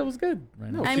 She said it was good.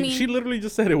 Right No, now. I she, mean- she literally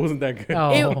just said it wasn't that good.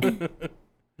 Oh.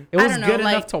 It I was don't know, good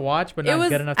like, enough to watch, but It not was.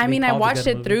 good enough to I be mean, I called a watched good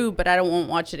it movie. through, but I won't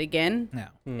watch it again. No.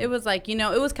 It was like, it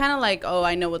was kind of like, oh,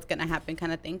 I know what's gonna happen,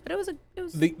 kind of thing. But it was.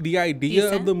 The idea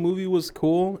Decent. of the movie was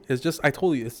cool. It's just I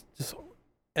told you it's just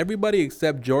everybody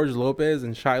except George Lopez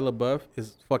and Shia LaBeouf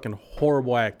is fucking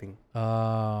horrible acting.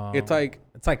 Oh. It's like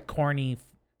corny.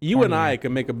 you and I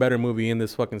could make a better movie in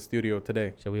this fucking studio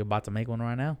today. So we about to make one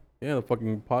right now. Yeah,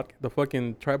 the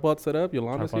fucking tripod set up.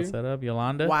 Yolanda's Tripod here. set up.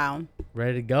 Yolanda. Wow.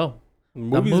 Ready to go.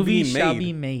 Movie's the movie being shall made.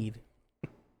 be made.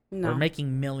 No, We're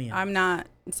making millions. I'm not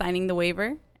signing the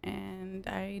waiver, and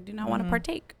I do not want to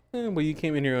partake. But you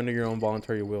came in here under your own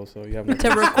voluntary will, so you have no. To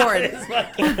record.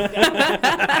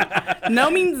 No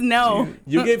means no.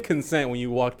 You gave consent when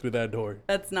you walked through that door.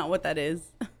 That's not what that is.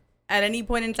 At any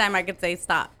point in time, I could say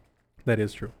stop. That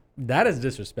is true. That is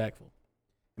disrespectful.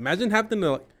 Imagine having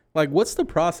to like what's the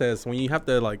process when you have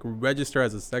to like register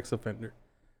as a sex offender?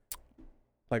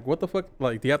 Like what the fuck?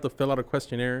 Like do you have to fill out a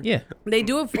questionnaire? Yeah. They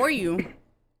do it for you.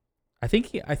 I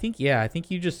think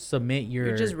you just submit your.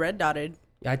 You're just red dotted.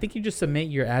 I think you just submit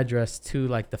your address to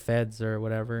like the feds or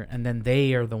whatever, and then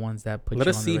they are the ones that put. Let you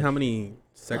us on see the how many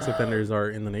sex offenders are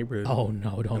in the neighborhood. Oh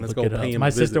no! Don't let's look go it pay up. him My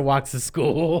a sister visit. walks to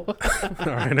school. All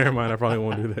right, never mind. I probably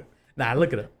won't do that. Nah,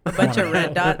 look it up. A bunch of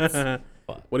red dots.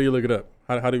 What do you look it up?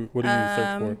 What do you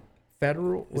search for?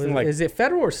 Federal? Isn't like- Is it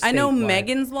federal or state? I know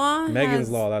Megan's Law. Megan's has-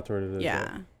 Law. That's what it is.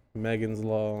 Yeah. Megan's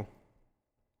Law.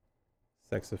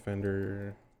 Sex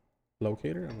offender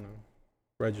locator. I don't know.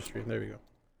 Registry. There we go.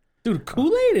 Dude,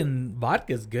 Kool-Aid and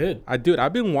vodka is good.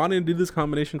 I've been wanting to do this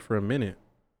combination for a minute.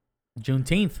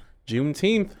 Juneteenth.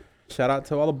 Shout out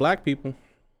to all the black people.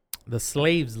 The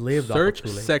slaves lived Search off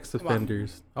of Kool-Aid. sex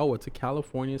offenders. Oh, it's a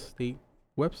California state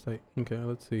website. Okay,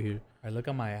 let's see here. I look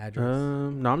at my address.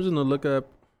 No, I'm just gonna look up.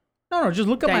 No, just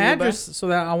look at my Daniel, address so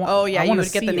that I want. Oh, yeah, I you want to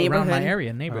would get see the around my neighborhood.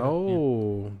 area, neighborhood.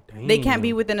 Oh, They can't be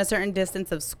damn. within a certain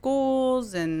distance of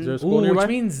schools and. Is there a Yeah. school Ooh, nearby? which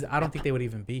means I don't think they would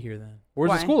even be here then. Where's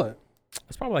Why? the school at?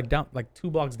 It's probably like 2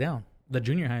 blocks down. The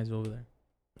junior high is over there.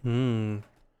 Hmm.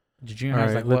 The junior All high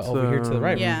is right, like let's, over here to the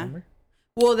right. Yeah. Remember?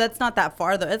 Well, that's not that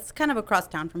far though. It's kind of across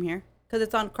town from here because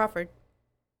it's on Crawford.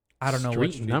 I don't know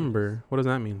what Street number. What does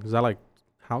that mean? Is that like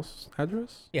house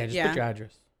address? Yeah, just Yeah. put your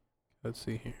address. Let's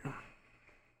see here.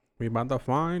 We about to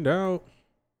find out.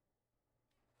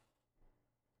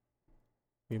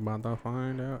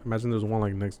 Imagine there's one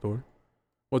like next door.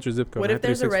 What's your zip code? What if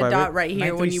there's a red dot right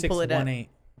here when you pull it up? 93618.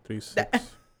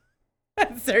 36.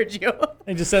 Sergio.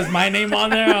 It just says my name on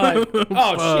there. I'm like,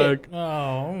 oh shit. Fuck.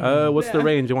 Oh. What's the Yeah.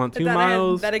 range? You want 2 I thought I had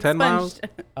miles? that 10 miles?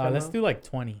 expunged. Let's do like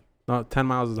 20. No, 10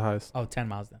 miles is the highest. Oh, 10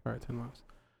 miles then. All right, 10 miles.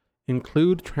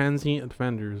 Include transient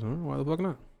offenders. Why the fuck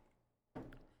not?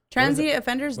 Transient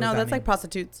offenders? what does No, that that's like mean?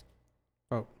 prostitutes.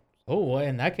 Oh, well,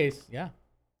 in that case, yeah.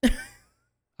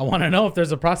 I want to know if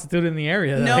there's a prostitute in the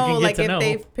area that I No, can get like to if know.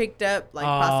 they've picked up like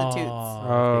prostitutes.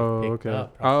 Oh, okay.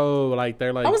 Oh, like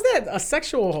they're like. How was that a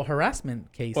sexual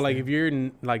harassment case? Well, like then? if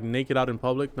you're like naked out in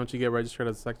public, don't you get registered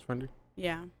as a sex offender?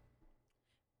 Yeah.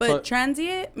 But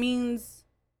transient means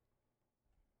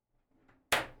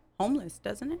homeless,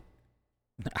 doesn't it?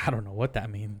 I don't know what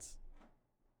that means.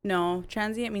 No,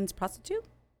 transient means prostitute.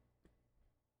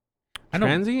 I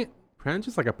know.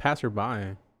 Transient's like a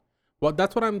passerby. Well,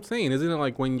 that's what I'm saying, isn't it?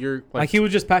 Like when you're Like he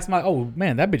was just passing by. Oh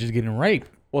man, that bitch is getting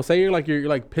raped. Well, say you're like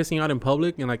pissing out in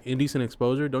public and like indecent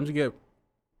exposure. Don't you get,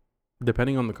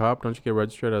 depending on the cop, don't you get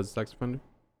registered as a sex offender?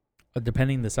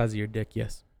 Depending the size of your dick,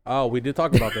 yes. Oh, we did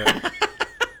talk about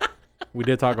that. We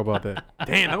did talk about that.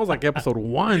 Damn, that was like episode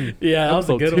 1. Yeah, that was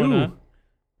a Episode good one. 2. Huh?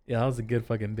 Yeah, that was a good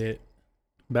fucking bit.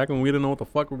 Back when we didn't know what the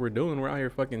fuck we were doing, we're out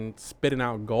here fucking spitting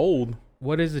out gold.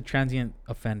 What is a transient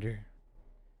offender?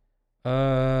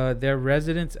 Their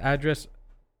residence address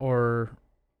or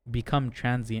become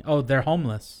transient. Oh, they're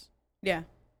homeless. Yeah.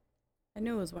 I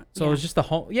knew it was one. So yeah. it's just a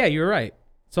home. Yeah, you're right.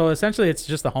 So essentially, it's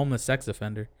just a homeless sex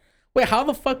offender. Wait, how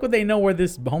the fuck would they know where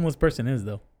this homeless person is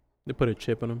though? They put a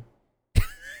chip in them.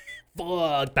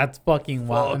 Fuck, that's fucking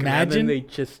wild. And Imagine then they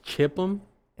just chip them.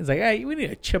 it's like, hey, we need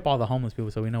to chip all the homeless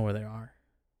people so we know where they are.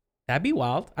 That'd be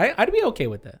wild. I'd be okay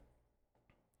with that.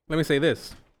 Let me say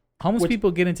this. Homeless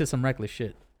people get into some reckless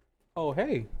shit. Oh,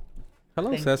 hey.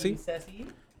 Hello, Thank Sassy. you, Sassy.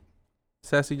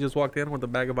 Sassy just walked in with a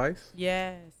bag of ice.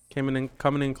 Yes. Coming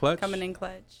in clutch. Coming in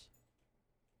clutch.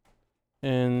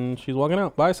 And she's walking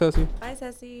out. Bye, Ceci. Bye,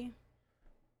 Ceci.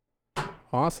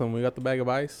 Awesome. We got the bag of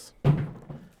ice.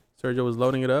 Sergio was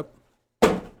loading it up.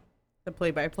 The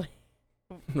play-by-play.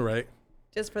 Right.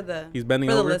 Just for the He's bending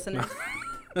for over. the listeners.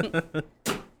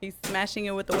 He's smashing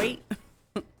it with the weight.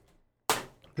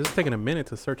 This is taking a minute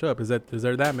to search up. Is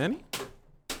there that many?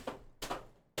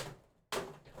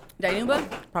 Danuba?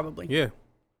 Probably. Yeah.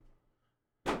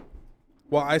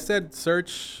 Well, I said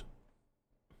search,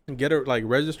 get it, like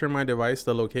register my device,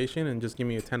 the location, and just give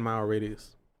me a 10-mile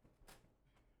radius.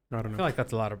 I don't I know. feel like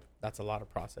that's a lot of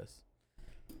process.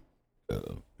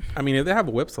 I mean, if they have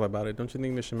a website about it, don't you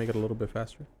think they should make it a little bit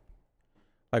faster?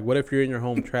 Like, what if you're in your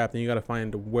home trapped and you got to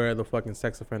find where the fucking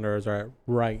sex offenders are at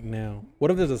right now?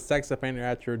 What if there's a sex offender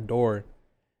at your door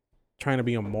trying to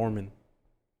be a Mormon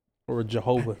or a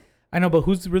Jehovah? I know, but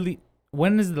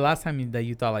when is the last time that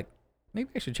you thought, like, maybe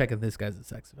I should check if this guy's a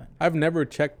sex offender? I've never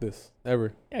checked this,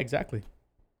 ever. Yeah, exactly.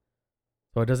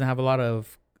 So it doesn't have a lot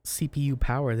of CPU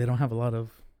power. They don't have a lot of...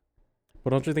 But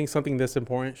don't you think something this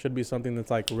important should be something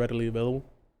that's, like, readily available?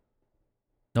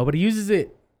 Nobody uses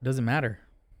it. Doesn't matter.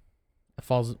 It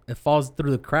falls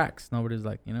through the cracks. Nobody's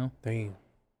like, you know. Damn.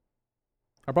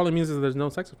 That probably means that there's no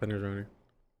sex offenders around here.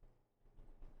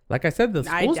 Like I said, the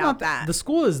I school's doubt not that. The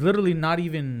school is literally not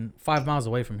even 5 miles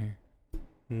away from here.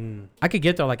 I could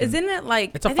get there like Isn't it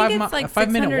like it's a I think 5 it's like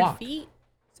 5-minute walk. feet?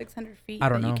 600 feet. I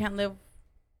don't know. You can't live.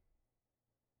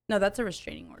 No, that's a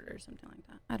restraining order or something like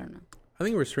that. I don't know. I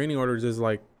think restraining orders is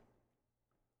like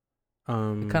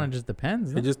It kind of just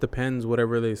depends. it just depends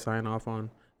whatever they sign off on.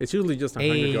 It's usually just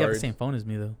 100 Hey, you got the yards. same phone as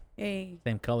me though. Hey.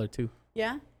 Same color too.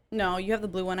 Yeah. No, you have the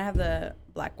blue one. I have the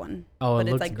black one. Oh, but it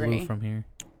it's looks like blue gray. from here.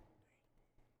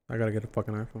 I gotta get a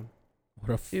fucking iPhone.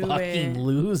 What a Do fucking it.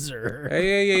 loser.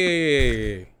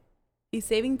 Hey. He's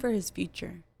saving for his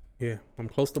future. Yeah, I'm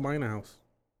close to buying a house.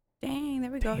 Dang,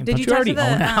 there we go. Damn, Did don't you talk already to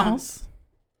the own a house?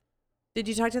 Did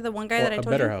you talk to the one guy Well, that I a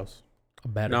told better you? house. A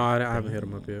better. No, I haven't hit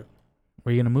him up yet.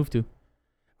 Where are you gonna move to?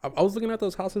 I was looking at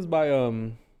those houses by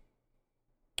the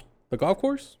golf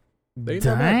course. They ain't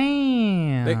that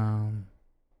bad. Damn.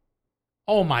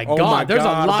 Oh my Oh god, my there's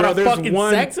God, a lot bro, of there's fucking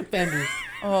one- sex offenders.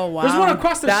 Oh wow. There's one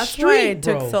across the That's street, why it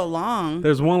bro. took so long.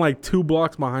 There's one like 2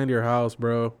 blocks behind your house,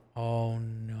 bro. Oh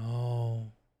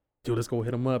no. Dude, let's go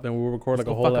hit him up and we'll record Let's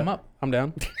like a go whole. fuck him up. I'm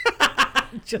down.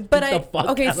 Just But beat the fuck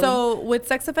okay, out of so with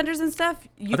sex offenders and stuff,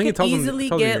 you I think it can tells them- easily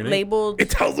tells you your get name. labeled. It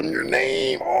tells them your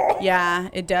name. Oh. Yeah,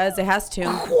 it does. It has to.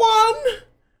 Juan.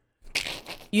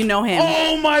 You know him.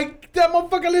 Oh my, that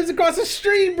motherfucker lives across the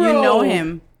street, bro. You know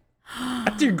him.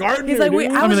 That's your gardener. He's like,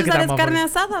 dude. I Let me was look just at at his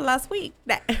that carne asada last week.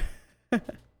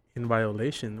 In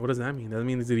violation. What does that mean? Does that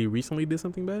mean that he recently did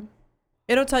something bad?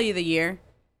 It'll tell you the year.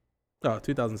 Oh,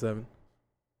 2007.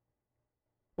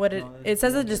 What it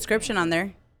says a description on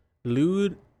there.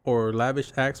 Lewd or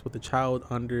lavish acts with a child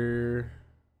under.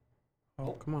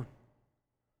 Oh, come on.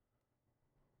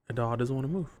 The dog doesn't want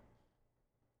to move.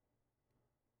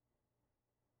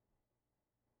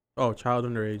 Oh, child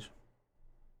underage.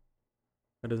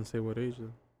 That doesn't say what age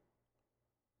though.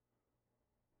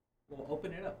 Well,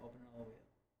 open it up. Open it all the way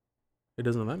up. It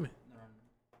doesn't let me.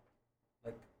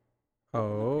 Like,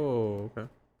 Oh, okay.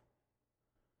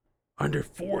 Under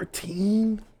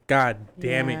 14? God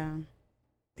damn it. Yeah.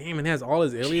 Damn, it has all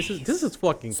his aliases. This is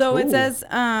fucking So cool. it says,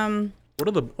 What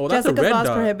are the? Oh, that's Jessica's a red laws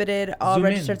dot. prohibited all Zoom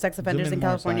in. registered sex Zoom offenders in in more so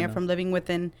I California know. from living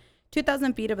within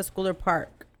 2,000 feet of a school or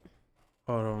park.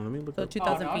 Hold on, let me look. So Up.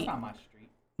 2,000 feet. my street.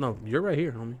 No, you're right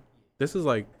here, homie. This is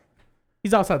like.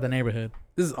 He's outside the neighborhood.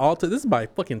 This is all. This is by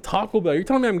fucking Taco Bell. You're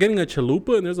telling me I'm getting a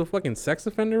chalupa and there's a fucking sex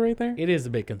offender right there? It is a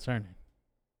bit concerning.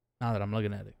 Now that I'm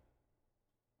looking at it,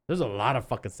 there's a lot of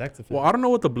fucking sex offenders. Well, I don't know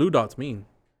what the blue dots mean,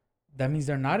 That means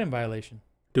they're not in violation.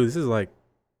 dude. This is like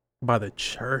by the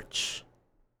church.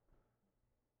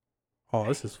 Oh,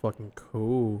 this is fucking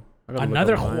cool. I gotta look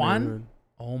Another up mine, Juan? man.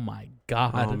 Oh my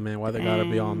god, Oh man, why they gotta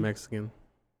be all Dang. Mexican?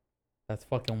 that's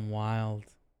fucking wild.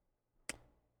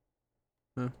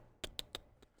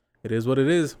 It is what it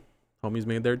is. Homies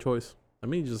made their choice. Let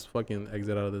me just fucking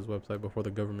exit out of this website before the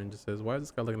government just says, "Why is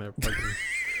this guy looking at fucking?"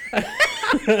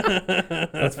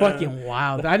 That's fucking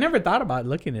wild. I never thought about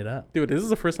looking it up. Dude, this is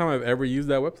the first time I've ever used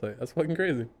that website. That's fucking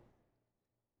crazy.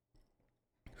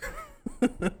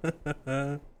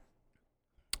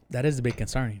 That is a bit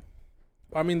concerning.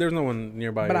 I mean, there's no one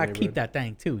nearby. But your I keep neighborhood. that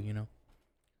thing too, you know.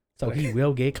 So he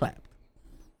will get clapped.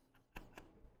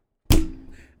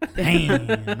 Damn,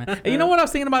 man. You know what I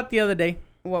was thinking about the other day?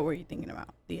 What were you thinking about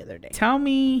the other day? Tell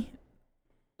me,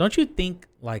 don't you think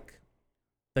like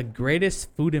the greatest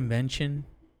food invention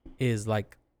is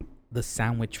like the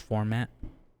sandwich format?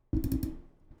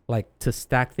 Like to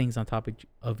stack things on top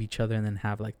of each other and then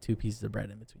have like 2 pieces of bread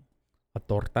in between. a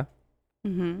torta,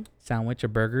 Mm-hmm. sandwich, a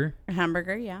burger, A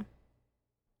hamburger, yeah.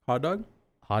 Hot dog?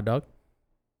 hot dog.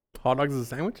 Hot dog is a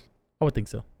sandwich? I would think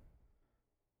so.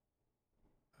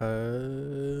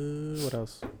 What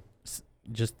else?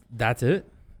 Just that's it.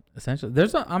 Essentially,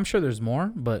 I'm sure there's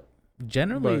more, but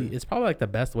generally, But- it's probably like the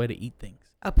best way to eat things.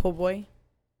 A po' boy.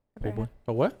 Po' boy?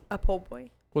 A what? A po' boy.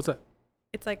 What's that?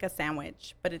 It's like a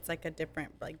sandwich, but it's like a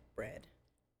different like bread.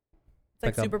 It's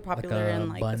Like like a- super like popular a in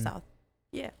like bun. the South.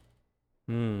 Yeah.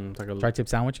 It's like a. Tri-tip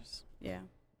sandwiches, Yeah.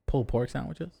 pulled pork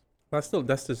sandwiches. That's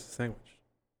just a sandwich.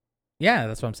 Yeah,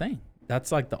 that's what I'm saying.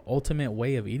 That's like the ultimate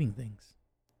way of eating things.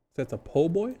 So that's a po'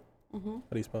 boy? Mm-hmm. How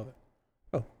do you spell that?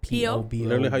 Oh, P.O.?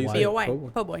 Literally how you say it. P.O.Y. Po' boy.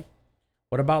 Po' boy.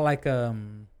 What about like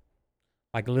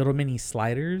little mini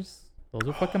sliders? Those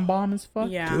are fucking bomb as fuck.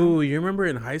 Yeah. Dude, you remember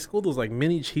in high school those like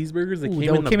mini cheeseburgers that Ooh,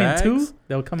 came in the bags? in two.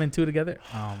 They'll come in two together.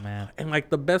 Oh man. And like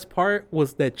the best part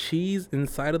was that cheese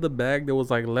inside of the bag that was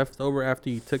like left over after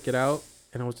you took it out,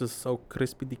 and it was just so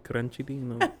crispy, crunchy.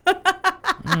 You know?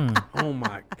 Oh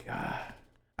my god,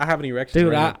 I have an erection.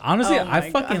 Dude, right now. honestly, Oh I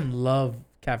my fucking love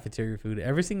cafeteria food.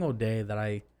 Every single day that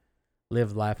I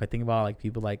live life, I think about like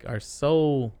people like are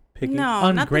so Picky. No,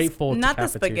 ungrateful to not the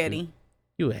cafeteria spaghetti. food.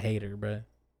 You a hater, bro.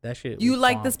 That shit. You was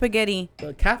like bomb. the spaghetti.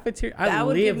 The cafeteria? I That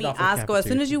would give lived me off of asco. As soon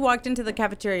cafeteria as you food. walked into the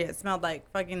cafeteria, it smelled like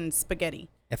fucking spaghetti.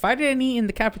 If I didn't eat in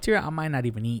the cafeteria, I might not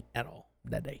even eat at all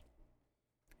that day.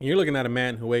 You're looking at a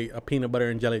man who ate a peanut butter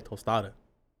and jelly tostada.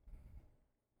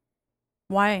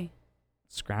 Why?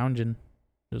 Scrounging,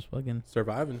 just fucking.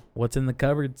 Surviving. What's in the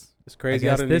cupboards? It's I crazy.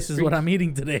 guess out in this these is what streets. I'm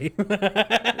eating today.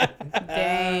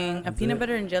 Dang. A That's peanut it.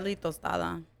 butter and jelly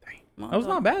tostada. That was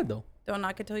not bad though. Don't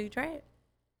knock it till you try it.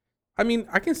 I mean,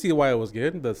 I can see why it was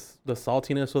good. The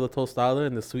saltiness of the tostada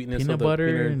and the sweetness Peanut of the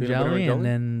butter and peanut jelly, butter and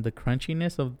then the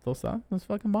crunchiness of tostada was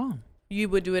fucking bomb. You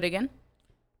would do it again?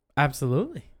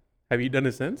 Absolutely. Have you done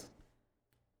it since?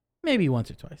 Maybe once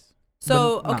or twice.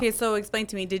 So, But not- okay, so explain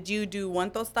to me. Did you do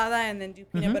one tostada and then do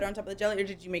peanut Mhm. butter on top of the jelly, or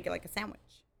did you make it like a sandwich?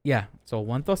 Yeah. So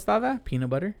one tostada, peanut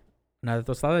butter, another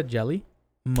tostada, jelly,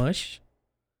 mush,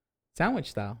 sandwich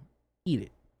style. Eat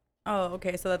it. Oh,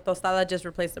 okay. So the tostada just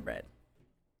replaced the bread.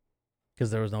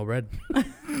 Because there was no bread.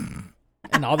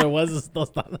 And all there was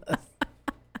tostadas.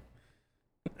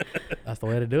 That's the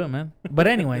way to do it, man. But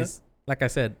anyways, like I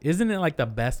said, isn't it like the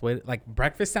best way? Like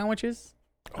breakfast sandwiches?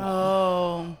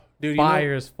 Oh. Dude, you know,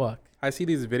 Fire as fuck. I see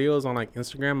these videos on like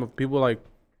Instagram of people like,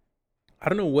 I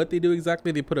don't know what they do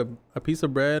exactly. They put a piece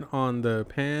of bread on the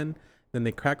pan, then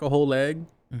they crack a whole egg,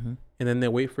 Mm-hmm. and then they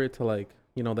wait for it to like,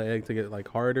 you know, the egg to get like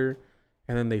harder,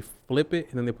 and then they flip it,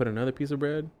 and then they put another piece of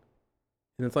bread,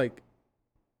 and it's like,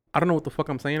 I don't know what the fuck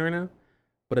I'm saying right now,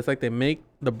 but it's like they make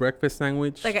the breakfast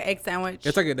sandwich. It's like an egg sandwich.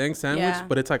 It's like an egg sandwich, Yeah.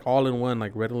 but it's like all in one,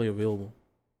 like readily available.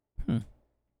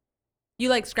 You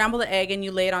like scramble the egg and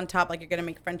you lay it on top like you're gonna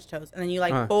make French toast, and then you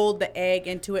like fold the egg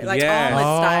into it like Yes. omelet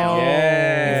style.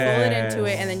 Yes. You fold it into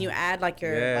it, and then you add like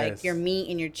your Yes.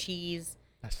 meat and your cheese,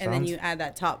 That and then sounds you add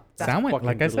that top. Sandwich, Fucking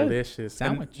like I said. delicious.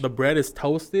 Sandwich. And the bread is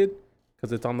toasted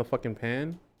because it's on the fucking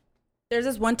pan. There's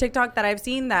this one TikTok that I've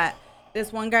seen that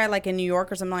this one guy like in New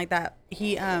York or something like that.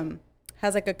 He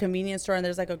has like a convenience store and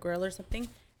there's like a grill or something,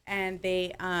 and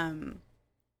they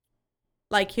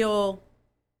like he'll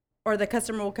or the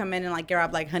customer will come in and like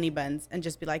grab like honey buns and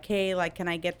just be like, hey, like can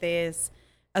I get this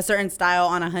a certain style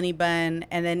on a honey bun,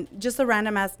 and then just a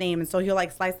random ass name, and so he'll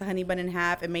like slice the honey bun in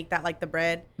half and make that like the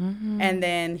bread, and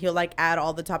then he'll like add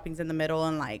all the toppings in the middle,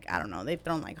 and like I don't know, they've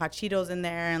thrown like hot Cheetos in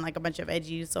there and like a bunch of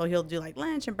veggies, so he'll do like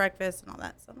lunch and breakfast and all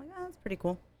that. So I'm like, oh, that's pretty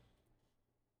cool.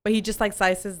 But he just like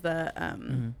slices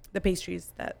the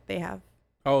pastries that they have.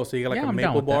 Oh, so you got like Yeah, a I'm down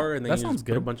maple with that. bar, and then That you sounds just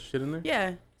put a good. bunch of shit in there.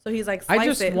 Yeah. So he's like I slice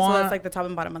just it, so want- that's like the top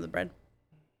and bottom of the bread.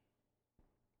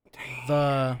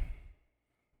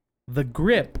 The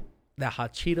grip that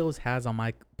hot Cheetos has on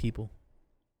my people.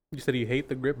 You said you hate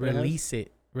the grip. it has? Release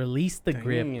it. Release the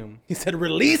grip. Damn. He said,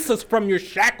 "Release us from your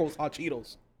shackles, hot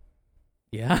Cheetos."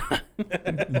 Yeah.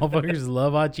 Motherfuckers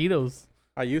love hot Cheetos.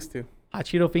 I used to. Hot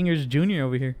Cheeto Fingers Jr.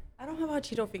 over here. I don't have hot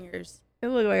Cheeto fingers. They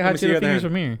look like Let hot me see your Cheeto Fingers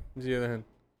hand. from here. What's the other hand?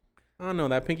 I don't know.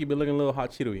 That pinky be looking a little hot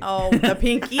Cheeto-y. Oh, the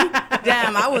pinky.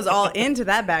 Damn, I was all into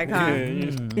that bag, huh?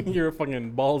 Yeah, you're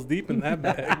fucking balls deep in that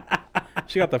bag.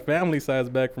 She got the family size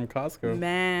bag from Costco.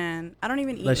 Man, I don't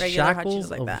even eat The regular hot shackles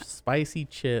Cheetos like of that. spicy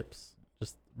chips.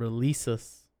 Just release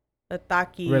us. The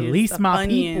Takis. Release the my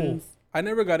onions. I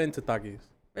never got into Takis.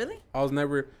 Really? I was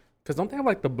never, because don't they have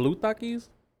like the blue Takis?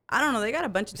 I don't know. They got a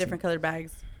bunch of different colored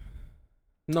bags.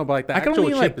 No, but like the I can actual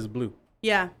only, chip like- is blue.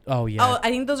 Yeah. Oh, yeah. Oh,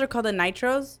 I think those are called the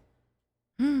nitros.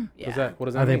 Yeah. What's that? What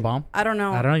does that Are they mean? bomb? I don't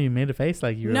know. I don't know. You made a face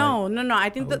like you were No, like, no.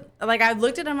 I think that like I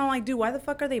looked at them. I'm like, dude, why the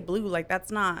fuck are they blue? Like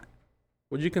that's not.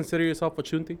 Would you consider yourself a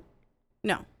chunti?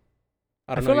 No.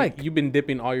 I don't feel know. like- You've been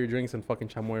dipping all your drinks in fucking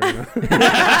chamoy right now.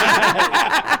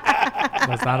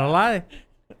 That's not a lie.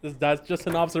 That's just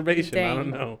an observation. I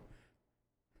don't Dang. know.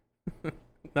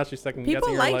 That's your second People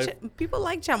guessing your like life. people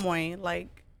like chamoy.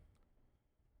 Like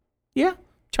Yeah,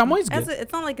 chamoy's good.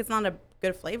 it's not like it's not a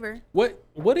good flavor.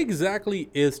 What exactly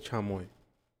is chamoy?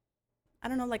 I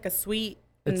don't know, like a sweet.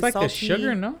 It's and like salty, a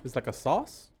sugar, no? It's like a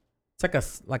sauce.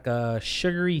 It's like a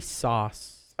sugary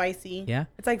sauce. spicy. Yeah.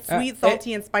 It's like sweet,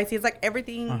 salty, and spicy. It's like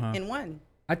everything Uh-huh. in one.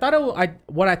 I thought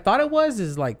what I thought it was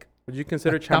is like Would you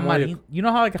consider like chamoy? You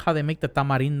know how they make the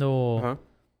tamarindo, Uh-huh.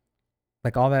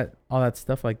 like all that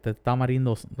stuff, like the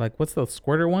tamarindo, like what's the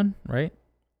squirter one, right?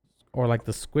 Or like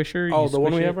the squisher. Oh, you the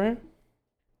one squish we it. have right here?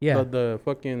 Yeah. The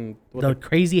fucking... The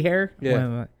crazy hair.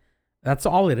 Yeah. That's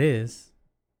all it is.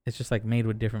 It's just like made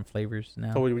with different flavors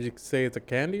now. So would you say it's a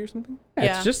candy or something? Yeah,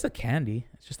 Yeah. it's just a candy.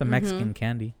 It's just a Mexican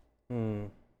candy. Hmm.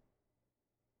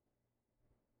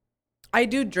 I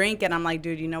do drink, and I'm like,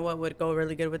 dude, you know what would go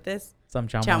really good with this? Some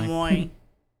chamoy. Chamoy.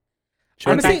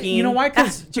 Honestly, you know why?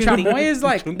 Because Chunti. chamoy is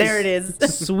like There it is.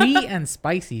 sweet and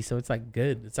spicy, so it's like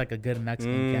good. It's like a good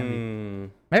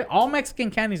Mexican candy. All Mexican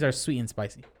candies are sweet and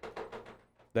spicy.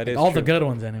 That Like is all true. the good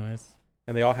ones, anyways.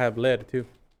 And they all have lead too.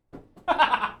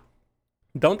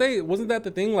 Don't they? Wasn't that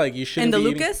the thing? Like you shouldn't And the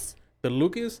be eating- Lucas? The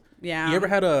Lucas? Yeah. You ever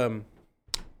had a...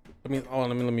 let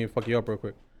me fuck you up real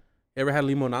quick. You ever had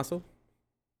limonazo?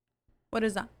 What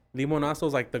is that? Limonazo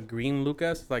is like the green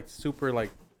Lucas. It's like super like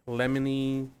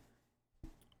lemony.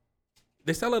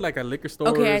 They sell it like at liquor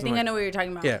stores. Okay, I and, think like, I know what you're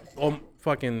talking about. Yeah.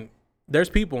 Fucking... There's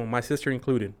people, my sister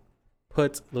included,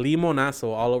 puts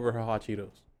limonazo all over her hot Cheetos.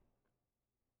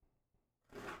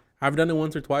 I've done it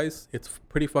once or twice. It's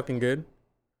pretty fucking good.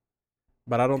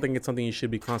 But I don't think it's something you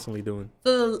should be constantly doing.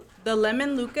 So the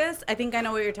lemon Lucas, I think I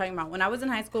know what you're talking about. When I was in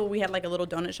high school, we had like a little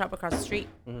donut shop across the street,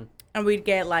 and we'd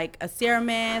get like a Sierra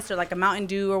Mist or like a Mountain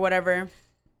Dew or whatever,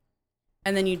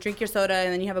 and then you drink your soda,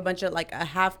 and then you have a bunch of like a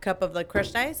half cup of the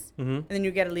crushed ice, and then you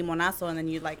get a limonazo, and then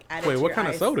you like add it. Wait, to what your kind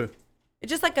ice. of soda? It's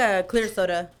just like a clear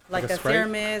soda, like a a Sierra Sprite?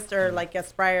 Mist or like a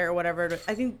Sprite or whatever.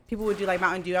 I think people would do like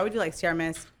Mountain Dew. I would do like Sierra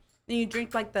Mist. Then you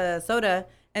drink like the soda,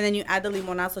 and then you add the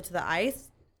limonazo to the ice,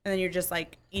 and then you're just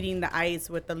like eating the ice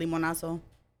with the limonazo.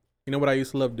 You know what I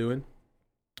used to love doing?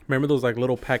 Remember those like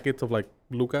little packets of like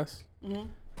Lucas?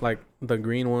 Like the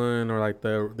green one or like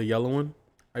the yellow one?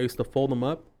 I used to fold them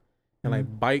up and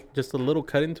like bite just a little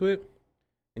cut into it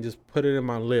and just put it in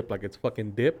my lip like it's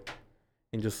fucking dip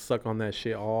and just suck on that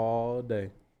shit all day.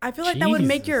 I feel like that would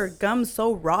make your Jesus. gums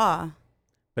so raw.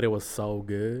 But it was so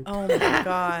good. Oh my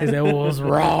god. It was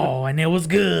raw and it was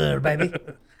good, baby.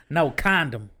 No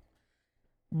condom.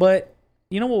 But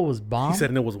you know what was bomb? He said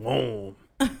and it was warm.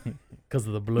 Because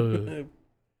of the blood.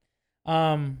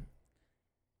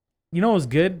 You know what was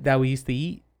good that we used to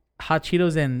eat? Hot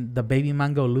Cheetos and the baby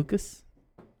mango Lucas.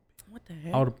 What the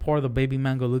heck? I would pour the baby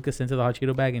mango Lucas into the hot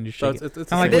Cheeto bag and just So shake it. it's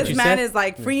Kinda like the what This you man said. is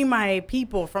like, free my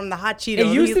people from the hot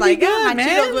Cheetos. used He's to be like, good, hot man.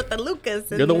 Cheetos with the Lucas.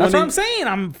 You're the and- That's one what I'm saying.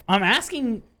 I'm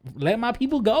asking, let my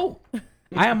people go.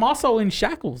 I am also in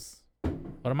shackles.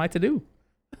 What am I to do?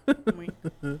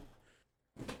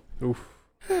 Oof.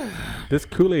 This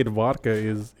Kool-Aid vodka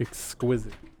is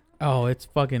exquisite. Oh, it's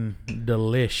fucking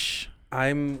delish.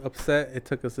 I'm upset it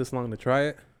took us this long to try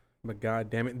it. But god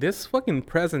damn it. This fucking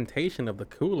presentation of the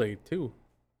Kool-Aid too.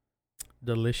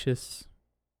 Delicious.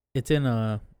 It's in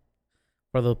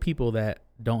for the people that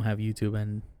don't have YouTube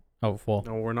and No,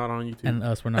 we're not on YouTube. and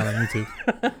us, we're not on YouTube.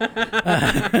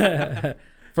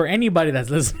 For anybody that's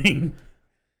listening,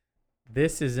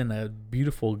 this is in a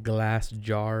beautiful glass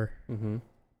jar. Mm-hmm.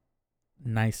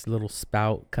 Nice little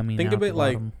spout coming Think out. of it the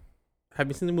like- bottom. Have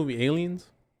you seen the movie Aliens?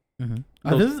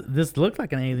 This looked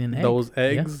like an alien egg. Those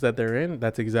eggs that they're in,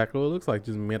 that's exactly what it looks like.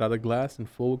 Just made out of glass and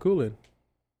full of Kool-Aid.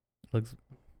 Looks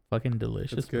fucking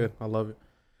delicious. It's good. I love it.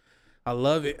 I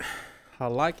love it. I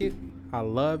like it. I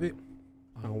love it.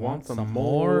 I want some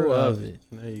more of it.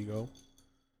 There you go.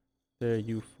 There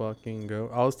you fucking go.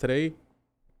 I was today.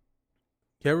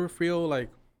 You ever feel like,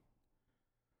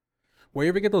 where you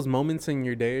ever get those moments in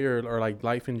your day or like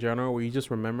life in general where you just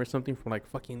remember something from like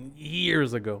fucking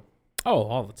years ago? Oh,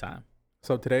 all the time.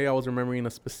 So today I was remembering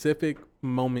a specific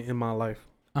moment in my life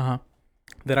Uh-huh.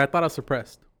 that I thought I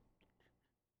suppressed,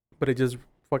 but it just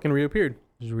fucking reappeared.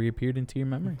 Just reappeared into your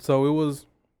memory. So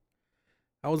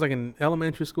I was like in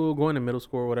elementary school, going to middle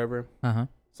school or whatever. Uh-huh.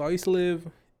 So I used to live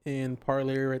in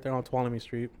Parley right there on Tuolumne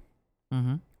Street.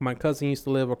 Mm-hmm. My cousin used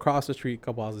to live across the street, a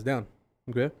couple houses down.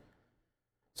 Okay.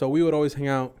 So we would always hang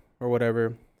out or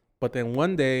whatever. But then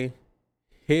one day,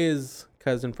 his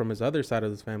cousin from his other side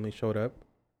of his family showed up.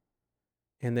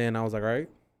 And then I was like, all right,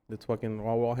 let's fucking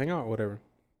all hang out or whatever.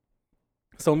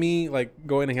 So me like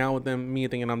going to hang out with them, me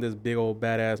thinking I'm this big old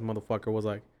badass motherfucker was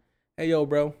like, hey yo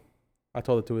bro, I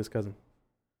told it to his cousin.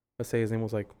 Let's say his name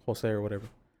was like Jose or whatever.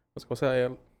 Let's go say,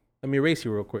 let me race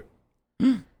you real quick.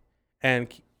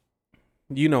 And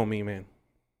you know me, man.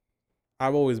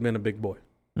 I've always been a big boy.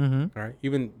 Mm-hmm. All right.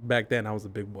 Even back then, I was a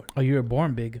big boy. Oh, you were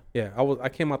born big. Yeah, I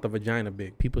came out the vagina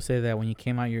big. People say that when you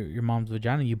came out your mom's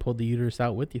vagina, you pulled the uterus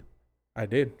out with you. I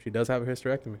did. She does have a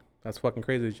hysterectomy. That's fucking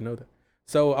crazy that you know that.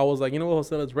 So I was like, you know what,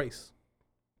 Jose, let's race.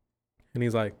 And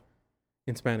he's like,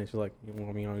 in Spanish, he's like,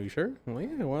 are you sure? I'm like,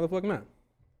 yeah, why the fuck not?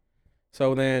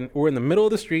 So then we're in the middle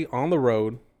of the street on the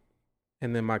road.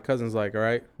 And then my cousin's like, all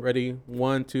right, ready?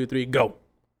 1, 2, 3, go.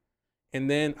 And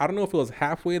then I don't know if it was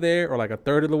halfway there or like a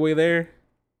third of the way there.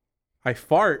 I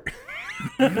fart.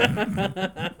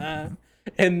 And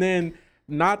then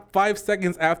not 5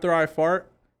 seconds after I fart,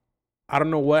 I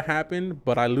don't know what happened,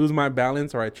 but I lose my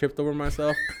balance or I tripped over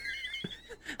myself.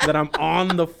 That I'm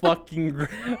on the fucking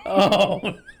ground.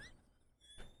 Oh.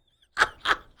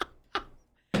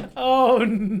 Oh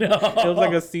no. It was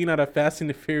like a scene out of Fast and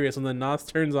the Furious when the NOS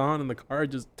turns on and the car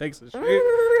just takes a shit.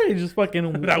 You just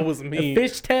fucking That was me.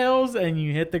 Fishtails and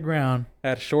you hit the ground.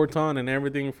 Had shorts on and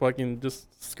everything fucking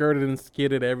just skirted and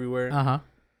skidded everywhere. Uh-huh.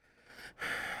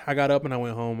 I got up and I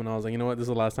went home and I was like, you know what? This is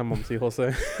the last time I'm going to see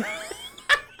Jose.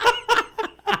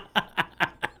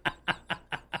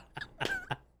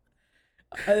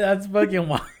 That's fucking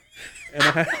wild.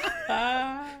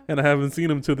 And I haven't seen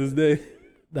him to this day.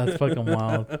 That's fucking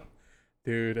wild.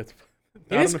 Dude,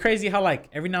 It is crazy how like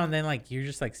every now and then like you're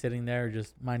just like sitting there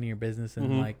just minding your business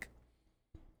and like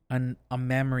a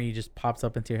memory just pops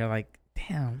up into your head like,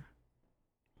 damn,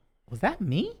 was that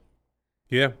me?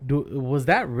 Yeah. Was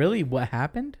that really what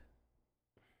happened?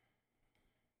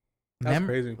 That's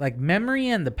crazy. Like memory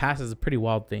and the past is a pretty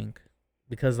wild thing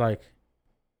because like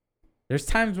there's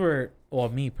times where, well,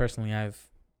 me personally, I've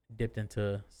dipped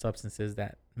into substances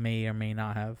that may or may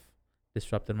not have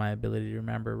disrupted my ability to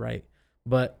remember, right?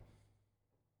 But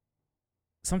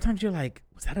sometimes you're like,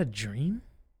 was that a dream?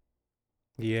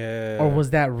 Yeah. Or was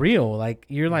that real? Like,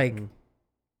 you're like,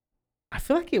 I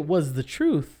feel like it was the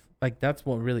truth. Like, that's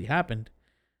what really happened.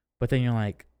 But then you're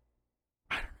like,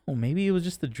 I don't know. Maybe it was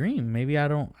just a dream. Maybe I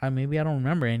don't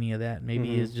remember any of that.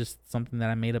 Maybe it's just something that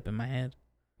I made up in my head.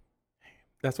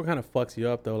 That's what kind of fucks you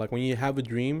up, though. Like, when you have a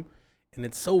dream and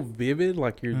it's so vivid,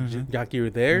 like you're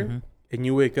there, and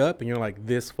you wake up and you're like,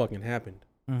 this fucking happened.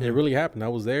 It really happened. I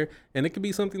was there. And it could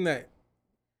be something that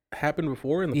happened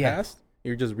before in the past.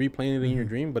 You're just replaying it in your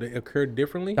dream, but it occurred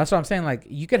differently. That's what I'm saying. Like,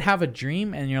 you could have a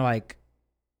dream and you're like,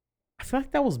 I feel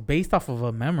like that was based off of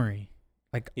a memory.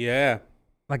 Like, yeah.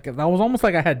 Like, that was almost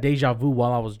like I had deja vu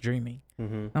while I was dreaming.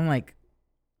 I'm like,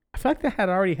 I feel like that had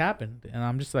already happened. And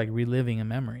I'm just like reliving a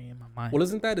memory in my mind. Well,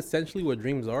 isn't that essentially what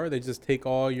dreams are? They just take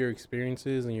all your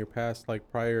experiences and your past, like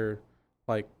prior,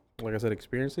 like I said,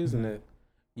 experiences, and that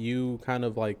you kind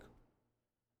of like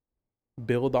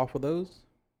build off of those.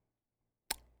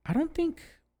 I don't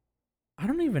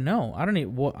even know. I don't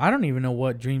even know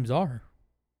what dreams are.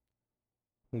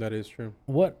 That is true.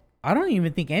 I don't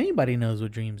even think anybody knows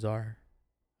what dreams are.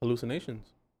 Hallucinations.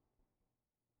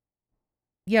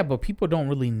 Yeah, but people don't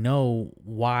really know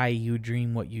why you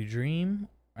dream what you dream,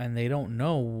 and they don't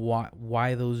know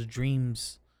why those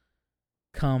dreams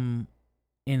come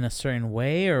in a certain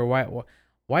way, or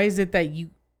why is it that you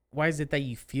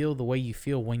feel the way you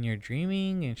feel when you're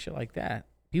dreaming and shit like that.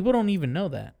 People don't even know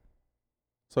that.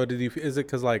 So is it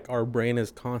because like our brain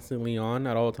is constantly on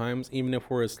at all times, even if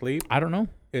we're asleep? I don't know.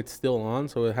 It's still on,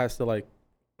 so it has to like.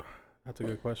 That's a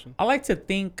good question. I like to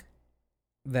think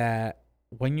that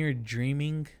when you're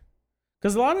dreaming,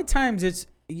 because a lot of times it's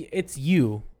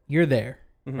you're there,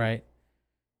 right?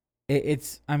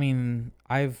 I mean,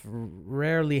 I've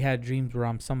rarely had dreams where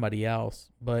I'm somebody else,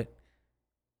 but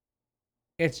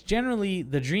it's generally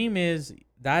the dream is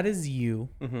that is you,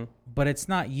 but it's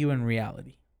not you in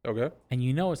reality. Okay. And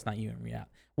you know it's not you in reality.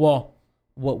 Well,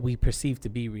 what we perceive to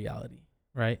be reality,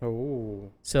 right? Oh.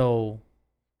 So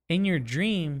in your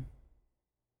dream,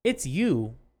 it's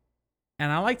you.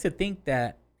 And I like to think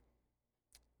that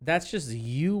that's just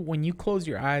you when you close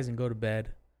your eyes and go to bed.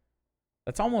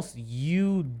 That's almost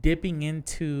you dipping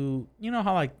into, you know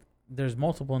how like there's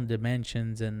multiple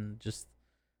dimensions and just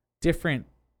different,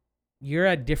 you're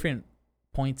at different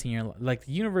points in your life. Like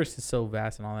the universe is so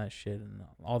vast and all that shit and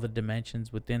all the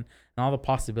dimensions within and all the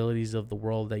possibilities of the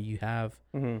world that you have.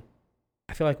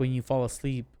 I feel like when you fall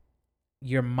asleep,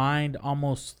 your mind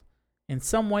almost in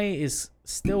some way is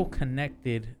still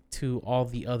connected to all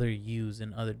the other yous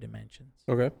in other dimensions.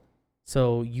 Okay.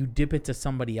 So you dip into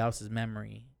somebody else's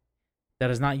memory that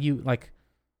is not you. Like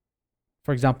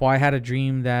for example, I had a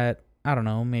dream that, I don't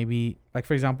know, maybe, like,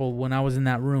 for example, when I was in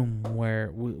that room where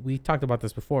we talked about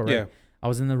this before, right? Yeah. I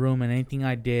was in the room and anything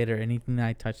I did or anything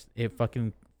I touched, it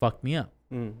fucking fucked me up.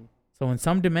 Mm-hmm. So in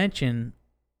some dimension,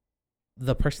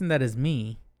 the person that is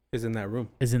me Is in that room.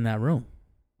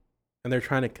 And they're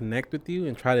trying to connect with you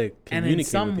and try to communicate And in with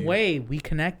some you. way, we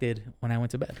connected when I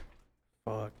went to bed.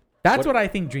 Fuck. That's what I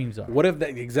think dreams are. What if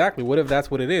that exactly? What if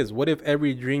that's what it is? What if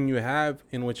every dream you have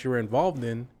in which you're involved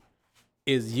in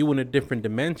is you in a different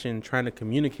dimension trying to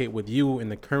communicate with you in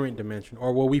the current dimension,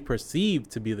 or what we perceive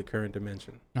to be the current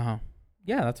dimension? Uh-huh.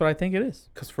 Yeah, that's what I think it is.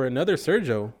 Because for another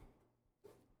Sergio,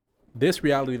 this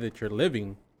reality that you're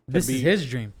living, This is his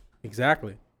dream.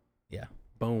 Exactly. Yeah.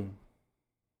 Boom.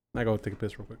 I go take a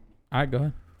piss real quick. All right,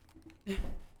 go ahead.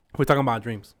 We're talking about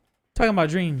dreams. Talking about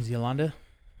dreams, Yolanda.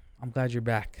 I'm glad you're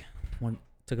back.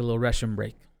 Took a little restroom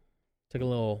break. Took a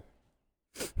little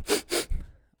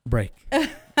break.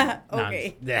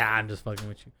 Okay. I'm just fucking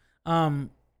with you.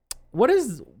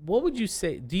 What would you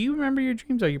say? Do you remember your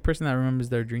dreams? Are you a person that remembers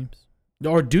their dreams?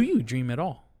 Or do you dream at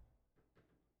all?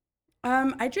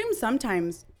 I dream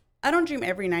sometimes. I don't dream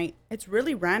every night. It's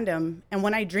really random. And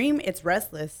when I dream, it's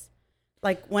restless.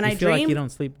 Like when I feel dream, like you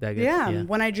don't sleep that good. Yeah.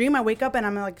 When I dream, I wake up and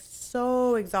I'm like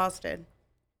so exhausted.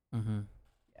 Mm-hmm.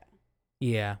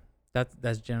 Yeah.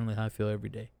 That's generally how I feel every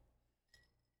day.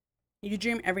 You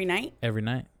dream every night? Every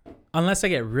night. Unless I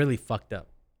get really fucked up.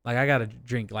 Like I gotta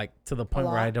drink like to the point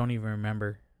where lot? I don't even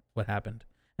remember what happened.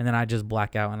 And then I just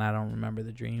black out and I don't remember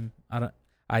the dream.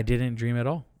 I didn't dream at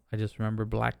all. I just remember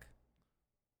black.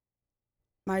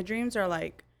 My dreams are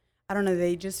like, I don't know,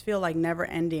 they just feel like never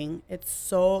ending. They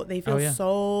feel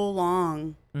so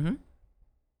long. Mm-hmm.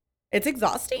 It's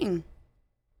exhausting.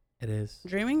 It is.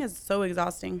 Dreaming is so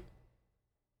exhausting.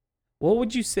 What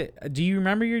would you say? Do you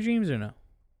remember your dreams or no?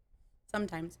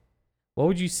 Sometimes. What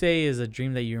would you say is a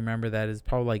dream that you remember that is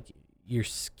probably like your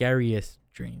scariest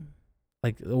dream?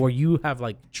 Like, or you have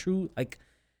like true, like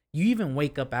you even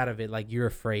wake up out of it like you're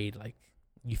afraid, like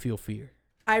you feel fear.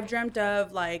 I've dreamt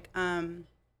of like the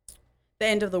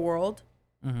end of the world.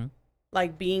 Mm-hmm.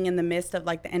 Like being in the midst of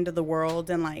like the end of the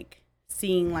world and like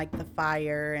seeing like the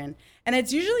fire and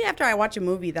it's usually after I watch a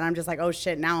movie that I'm just like, oh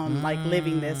shit, now I'm like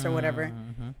living this or whatever.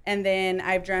 Mm-hmm. And then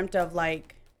I've dreamt of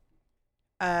like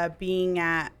being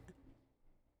at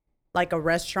like a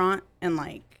restaurant and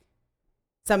like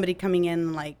somebody coming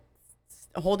in like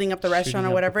holding up the restaurant or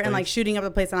whatever and like shooting up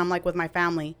the place and I'm like with my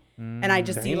family and I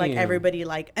just see like everybody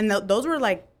like and those were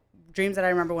like dreams that I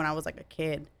remember when I was like a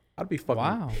kid. I'd be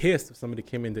fucking pissed if somebody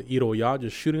came in to eat y'all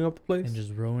just shooting up the place and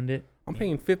just ruined it. I'm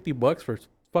paying $50 for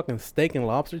fucking steak and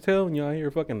lobster tail, and you're out here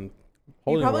fucking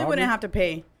holding. You probably wouldn't have to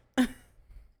pay. The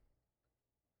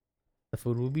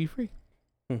food would be free.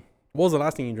 What was the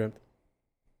last thing you dreamt?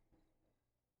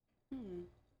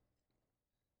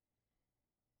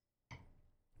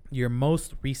 Your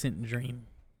most recent dream.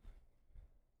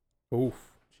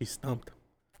 Oof, she's stumped.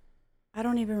 I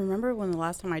don't even remember when the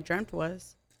last time I dreamt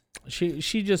was.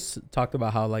 She just talked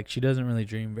about how like she doesn't really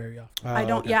dream very often. I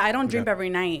don't. Okay. Yeah, I don't dream every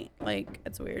night. Like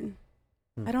it's weird.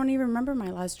 I don't even remember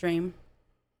my last dream.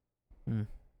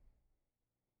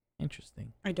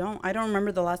 Interesting. I don't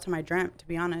remember the last time I dreamt, to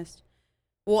be honest.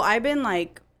 Well, I've been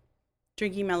like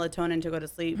drinking melatonin to go to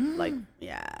sleep. Like,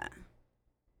 yeah.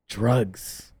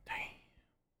 Drugs.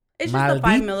 It's just the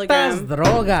 5 milligram.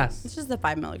 Drogas. It's just the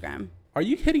 5 milligram. Are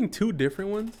you hitting two different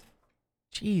ones?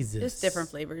 Jesus. Just different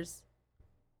flavors.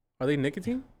 Are they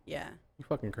nicotine? Yeah. You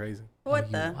fucking crazy.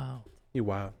 What the? Wow. You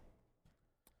wild.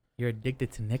 You're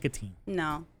addicted to nicotine.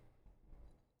 No.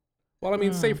 Well, I mean,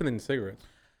 it's safer than cigarettes.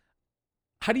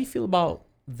 How do you feel about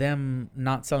them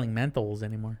not selling menthols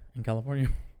anymore in California?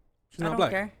 She's not I don't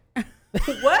black. care.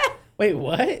 What? Wait,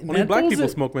 what? Only black people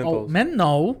smoke menthols.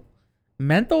 No.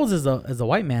 Menthols is a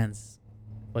white man's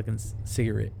fucking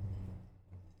cigarette.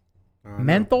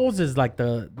 Menthols is like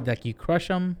like you crush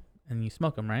them and you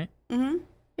smoke them, right? Mm-hmm.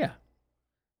 Yeah.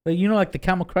 But you know, like the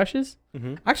Camel Crushes?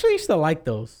 Mm-hmm. Actually, I used to like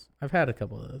those. I've had a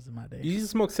couple of those in my day. You used to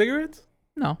smoke cigarettes?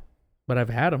 No, but I've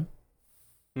had them.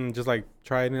 Just like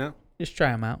trying it out? Just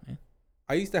try them out. Yeah.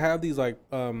 I used to have these like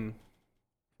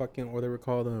fucking what they were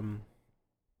called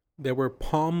they were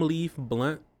palm leaf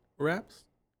blunt wraps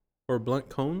or blunt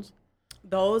cones.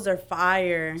 Those are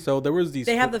fire. So there was these.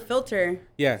 They have the filter.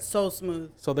 Yeah. So smooth.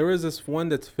 So there was this one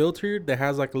that's filtered that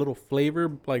has like a little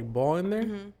flavor like ball in there.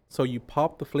 Mm-hmm. So you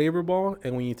pop the flavor ball,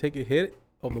 and when you take a hit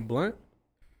of the blunt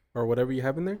or whatever you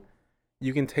have in there,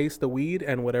 you can taste the weed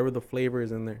and whatever the flavor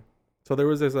is in there. So there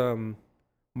was this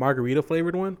margarita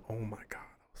flavored one. Oh my god,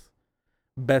 that was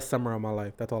best summer of my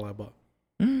life. That's all I bought.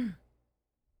 And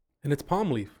it's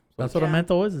palm leaf. So That's what a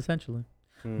menthol is essentially.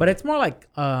 But it's more like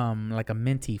a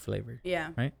minty flavor. Yeah.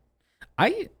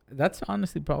 That's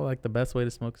honestly probably like the best way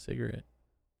to smoke a cigarette.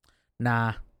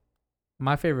 Nah,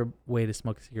 my favorite way to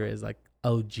smoke a cigarette is like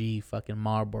OG fucking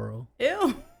Marlboro.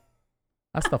 Ew.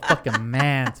 That's the fucking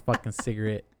man's fucking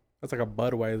cigarette. That's like a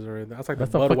Budweiser. That's like the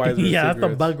That's the Budweiser. fucking, yeah,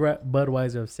 cigarettes. that's the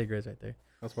Budweiser of cigarettes right there.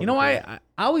 That's You know fucking why?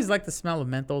 I always like the smell of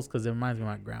menthols because it reminds me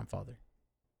of my grandfather.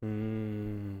 cool.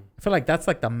 I feel like that's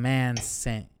like the man's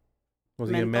scent. Was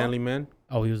he a Menthol? manly man?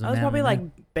 Oh, he was a I was manly probably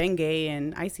man? like Bengay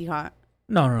and Icy Hot.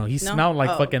 No. He No? smelled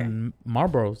like Oh, fucking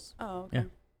Marlboros. Oh, okay. Yeah.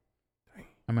 I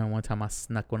remember one time I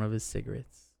snuck one of his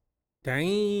cigarettes.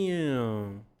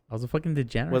 Damn. I was a fucking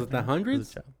degenerate. Was it the man.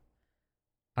 hundreds?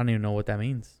 I don't even know what that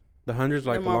means. The hundreds,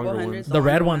 like The the Marlboro longer hundreds. ones. The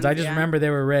red longer ones. I ones, just yeah. remember they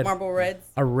were red. Marble Reds.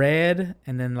 A red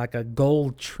and then like a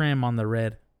gold trim on the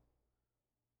red.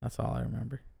 That's all I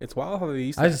remember. It's wild how they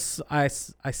used I to. just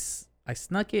I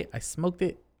snuck it. I smoked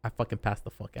it. I fucking passed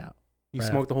the fuck out. You right.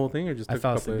 smoked the whole thing or just I took a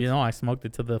fell couple asleep. You know, I smoked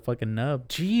it to the fucking nub.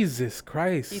 Jesus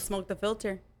Christ. He smoked the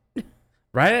filter.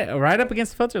 Right up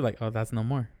against the filter. Like, oh, that's no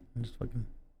more. I'm just fucking.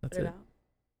 That's Put it. out.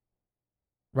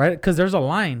 Right, because there's a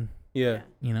line. Yeah.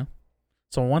 You know.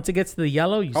 So once it gets to the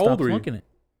yellow, you How stop old were you? smoking it.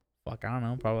 Fuck, I don't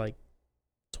know. Probably like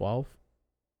 12,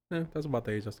 Yeah, that's about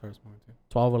the age I started smoking too.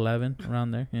 12, 11,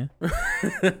 around there.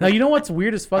 Yeah. Now, you know what's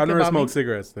weird as fuck I never about me? smoked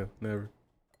cigarettes though. Never.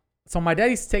 So my dad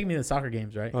used to take me to soccer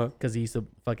games, right? Uh-huh. Because he used to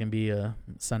fucking be a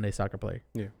Sunday soccer player.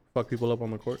 Yeah. Fuck people up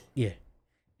on the court. Yeah.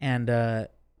 And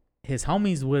his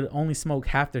homies would only smoke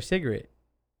half their cigarette.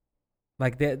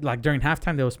 Like during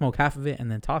halftime, they would smoke half of it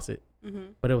and then toss it,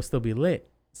 Mm-hmm. but it would still be lit.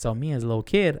 So me as a little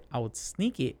kid, I would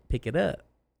sneak it, pick it up,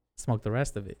 smoke the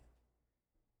rest of it.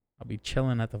 I'll be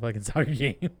chilling at the fucking soccer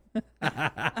game.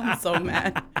 I'm so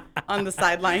mad. On the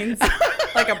sidelines.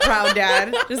 Like a proud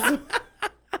dad.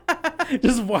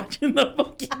 Just watching the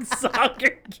fucking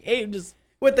soccer game. Just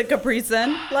With the Capri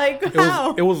Sun. Like, It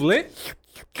how? was lit.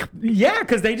 yeah,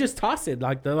 because they just toss it.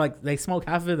 Like they smoke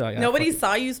half of it. Like, Nobody fuck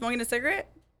saw you smoking a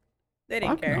cigarette? They it.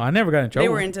 didn't Fuck care. no, I never got in trouble.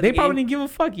 were into They the probably game. didn't give a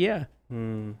fuck. Yeah.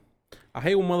 I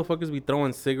hate when motherfuckers be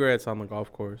throwing cigarettes on the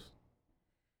golf course.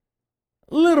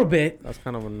 A little bit. That's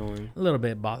kind of annoying. A little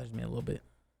bit bothers me a little bit.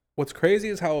 What's crazy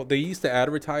is how they used to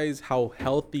advertise how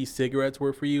healthy cigarettes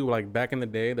were for you. Like back in the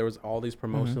day, there was all these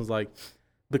promotions like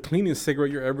the cleanest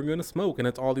cigarette you're ever gonna smoke, and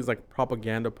it's all these like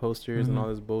propaganda posters and all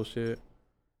this bullshit.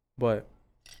 But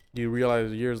you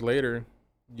realize years later,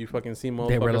 you fucking see motherfuckers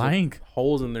They were with lying.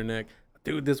 holes in their neck.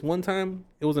 Dude, this one time,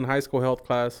 it was in high school health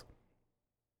class,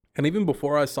 and even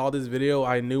before I saw this video,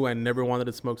 I knew I never wanted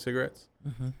to smoke cigarettes.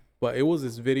 But it was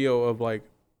this video of like,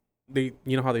 you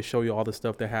know how they show you all the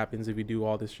stuff that happens if you do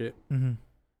all this shit.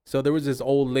 So there was this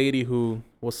old lady who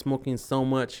was smoking so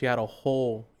much she had a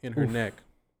hole in her neck.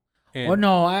 And Oh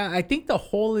no, I think the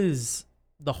hole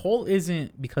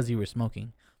isn't because you were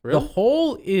smoking. really? The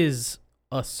hole is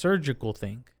a surgical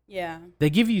thing. Yeah. They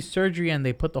give you surgery and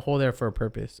they put the hole there for a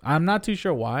purpose. I'm not too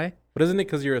sure why. But isn't it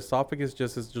because your esophagus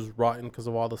is just rotten because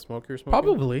of all the smoke you're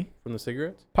smoking? From the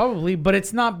cigarettes? Probably, but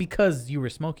it's not because you were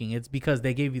smoking. It's because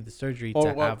they gave you the surgery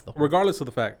to have the hole. Regardless of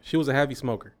the fact, she was a heavy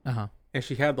smoker. Uh-huh. And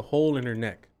she had the hole in her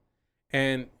neck.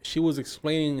 And she was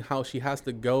explaining how she has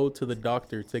to go to the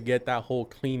doctor to get that hole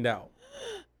cleaned out.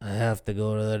 I have to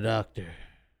go to the doctor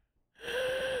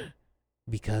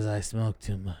because I smoke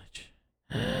too much.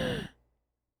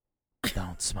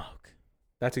 Don't smoke.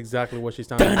 That's exactly what she's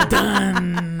sounding like.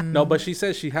 Dun. No, but she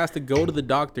says she has to go to the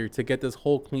doctor to get this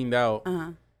hole cleaned out.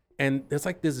 Uh-huh. And there's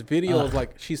like this video of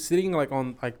like she's sitting like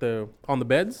on the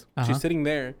beds. She's sitting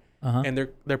there and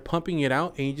they're pumping it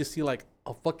out, and you just see like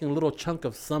a fucking little chunk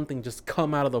of something just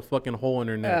come out of the fucking hole in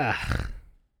her neck.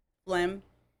 Phlegm.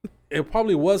 It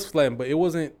probably was phlegm, but it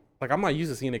wasn't like, I'm not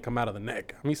used to seeing it come out of the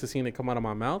neck. I'm used to seeing it come out of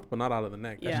my mouth, but not out of the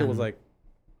neck. That Yeah. shit was like,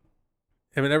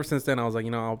 I mean, ever since then I was like,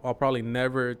 you know, I'll probably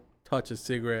never touch a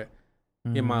cigarette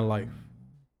in my life.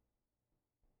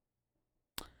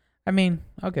 I mean,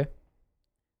 okay.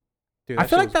 Dude, I that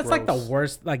feel shit like that's was like the gross.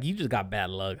 worst. Like, you just got bad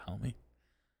luck, homie.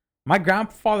 My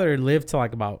grandfather lived to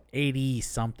like about 80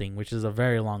 something, which is a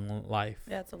very long life.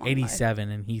 Yeah, it's a long 87,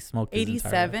 and he smoked his entire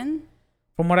life. 87?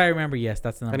 From what I remember, yes,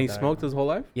 that's the number. And he that I smoked his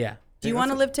remember. whole life? Yeah. Do you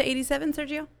want to live to 87,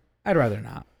 Sergio? I'd rather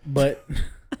not, but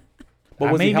But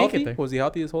I was he may make it healthy? there. Was he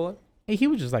healthy his whole life? hey, he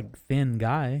was just like thin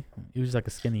guy. He was just like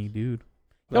a skinny dude. He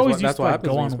That's always what- used that's to what like happens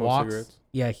go when you on smoke walks. cigarettes.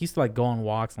 Yeah, he used to like go on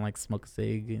walks and like smoke a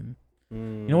cig. And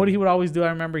Mm. you know what he would always do? I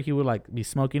remember he would like be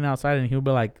smoking outside, and he would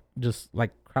be like just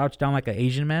like crouch down like an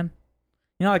Asian man.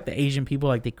 You know, like the Asian people,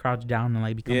 like they crouch down and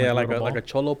like become Yeah, like like a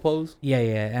cholo pose. yeah,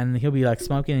 and he'll be like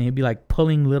smoking, and he'll be like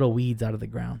pulling little weeds out of the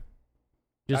ground,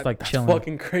 just like That's chilling.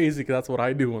 fucking crazy because that's what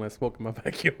I do when I smoke in my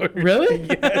backyard. Really?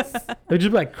 Yes. They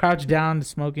just like crouch down,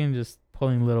 smoking, just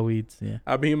pulling little weeds. Yeah.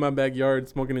 I'll be in my backyard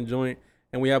smoking a joint,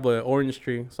 and we have an orange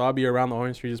tree, so I'll be around the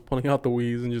orange tree just pulling out the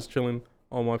weeds and just chilling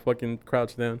on my fucking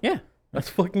crouch down. Yeah. That's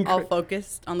fucking All crazy.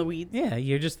 focused on the weeds. Yeah,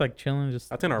 you're just like chilling, just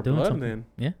That's in our doing blood, something. man.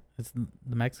 Yeah, it's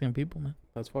the Mexican people, man.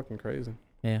 That's fucking crazy.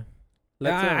 Yeah.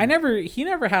 Let's, He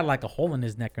never had like a hole in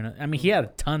his neck or nothing. I mean, he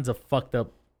had tons of fucked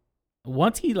up.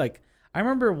 Once he like, I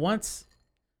remember once,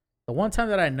 the one time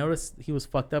that I noticed he was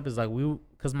fucked up is like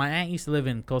because my aunt used to live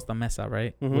in Costa Mesa,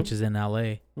 right, which is in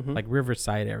LA, like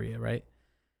Riverside area, right.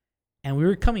 And we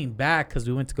were coming back because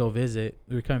we went to go visit.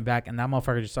 We were coming back, and that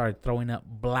motherfucker just started throwing up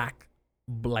black,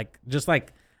 like just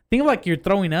like think of like you're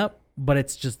throwing up, but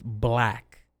it's just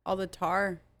black. All the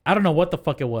tar. I don't know what the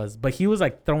fuck it was, but he was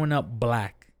like throwing up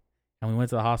black. And we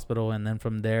went to the hospital, and then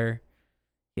from there,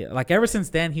 yeah, like ever since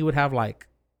then, he would have like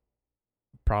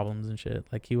problems and shit.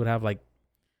 Like he would have like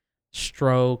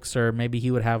strokes, or maybe he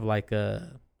would have like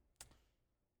a,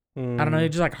 I don't know,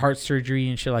 just like heart surgery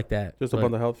and shit like that. Just a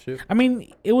bunch of health shit. I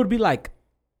mean, it would be like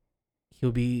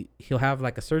he'll have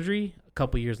like a surgery. A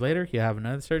couple years later, he'll have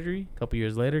another surgery. A couple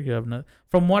years later, he'll have another.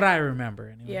 From what I remember,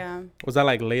 anyway. Yeah. Was that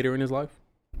like later in his life?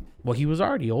 Well, he was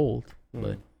already old,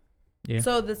 but. Yeah.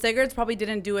 So the cigarettes probably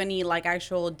didn't do any like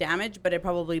actual damage, but it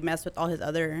probably messed with all his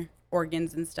other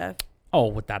organs and stuff. Oh,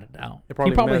 without a doubt. It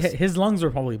probably messed. His lungs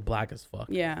were probably black as fuck.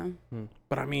 Yeah.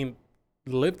 But I mean,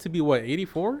 lived to be what,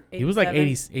 84? He was like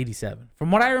 87.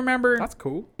 From what I remember, That's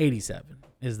cool. 87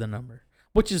 is the number,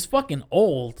 which is fucking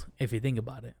old if you think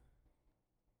about it.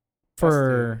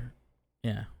 For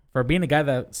being a guy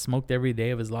that smoked every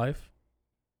day of his life.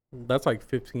 That's like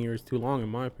 15 years too long, in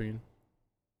my opinion.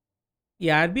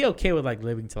 Yeah, I'd be okay with like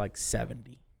living to like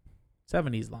 70.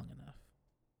 70 is long enough.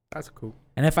 That's cool.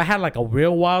 And if I had like a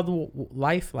real wild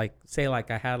life, like say I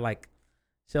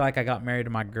got married to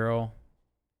my girl,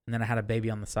 and then I had a baby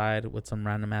on the side with some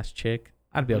random ass chick,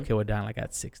 I'd be okay with dying like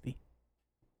at 60.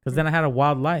 Because then I had a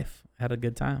wild life. I had a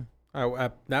good time.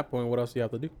 At that point, what else do you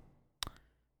have to do?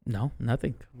 No,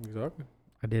 nothing. Exactly.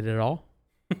 I did it all.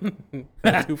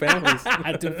 Had 2 families. I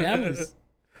had 2 families.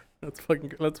 That's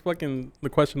fucking the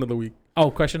question of the week. Oh,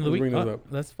 question of the Let's week. bring this up.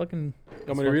 Let's fucking.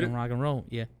 Want me to read it? Rock and roll.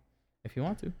 Yeah, if you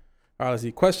want to. All right, let's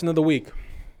see. Question of the week.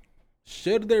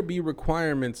 Should there be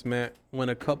requirements met when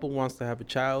a couple wants to have a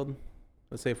child?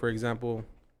 Let's say, for example,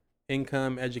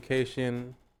 income,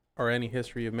 education, or any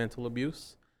history of mental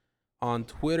abuse. On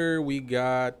Twitter, we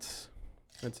got,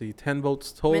 10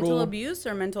 votes total. Mental abuse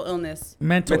or mental illness?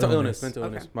 Mental illness. Mental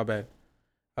Okay. illness. My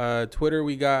bad. Twitter,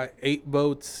 we got 8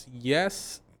 votes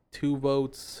yes, 2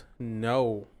 votes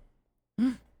no.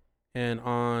 And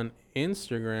on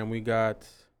Instagram, we got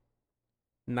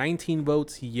 19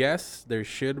 votes yes, there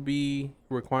should be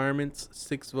requirements.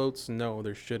 6 votes no,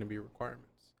 there shouldn't be requirements.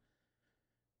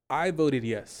 I voted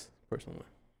yes, personally.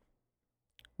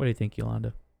 What do you think,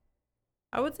 Yolanda?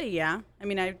 I would say yeah. I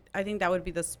mean, I think that would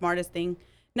be the smartest thing.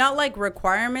 Not like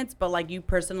requirements, but like you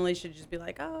personally should just be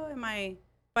like, oh, am I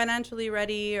financially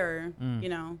ready, or you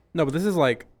know? No, but this is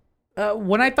like,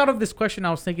 When I thought of this question,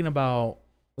 I was thinking about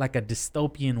like a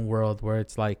dystopian world where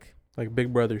it's like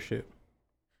Big Brother shit.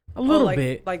 a little like,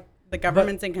 bit. like the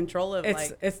government's in control of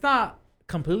It's not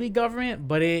completely government,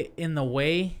 but it in the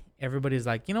way everybody's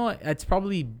like, you know what? It's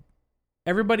probably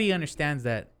everybody understands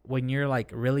that when you're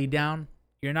like really down,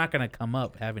 you're not gonna come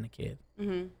up having a kid.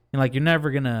 Mm-hmm. And like you're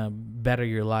never gonna better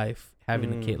your life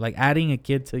having a kid. Like adding a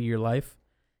kid to your life,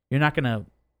 you're not gonna.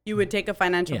 You would take a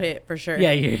financial hit for sure.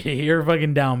 Yeah, you're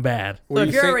fucking down bad. So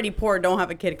if you're already poor, don't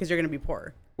have a kid because you're gonna be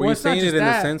poor. Were Well, you it's not saying it just in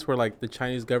that. the sense where like the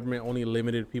Chinese government only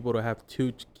limited people to have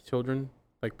 2 children,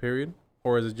 like period,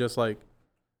 or is it just like,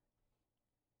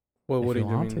 what do you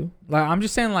mean? Like I'm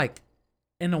just saying, like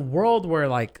in a world where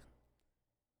like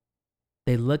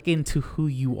they look into who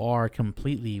you are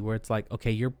completely, where it's like,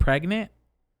 okay, you're pregnant,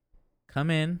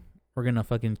 come in, we're gonna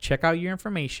fucking check out your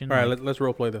information. All right, like, let's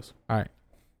role play this. all right.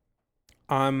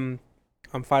 I'm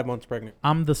 5 months pregnant.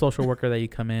 I'm the social worker that you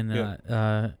come in,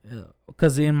 Yeah.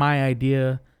 because in my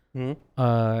idea,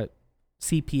 Mm-hmm.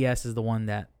 CPS is the one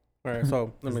that All right,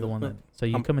 so is the one that. So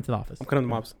you come into the office. I'm cutting the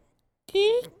mobs.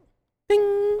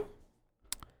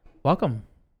 Welcome.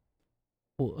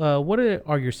 What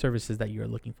are your services that you are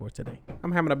looking for today?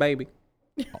 I'm having a baby.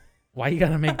 Why you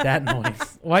gotta make that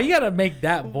noise? Why you gotta make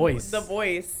that voice? The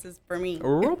voice is for me.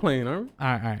 We're role playing, aren't we?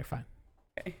 All right, fine.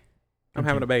 I'm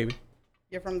having a baby.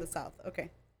 You're from the South.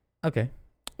 Okay. Okay.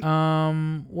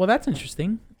 Well, that's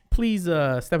interesting. Please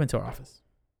step into our office.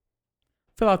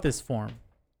 Fill out this form.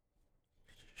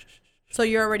 So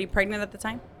you're already pregnant at the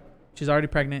time? She's already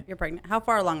pregnant. You're pregnant. How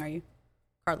far along are you,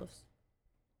 Carlos?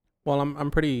 Well, I'm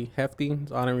pretty hefty,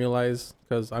 so I didn't realize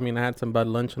because I mean I had some bad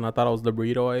lunch and I thought it was the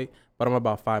burrito I ate, but I'm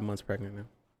about 5 months pregnant now.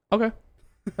 Okay.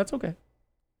 That's okay.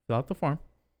 Fill out the form.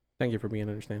 Thank you for being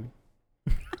understanding.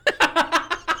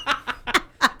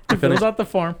 Fills out the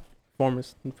form. Form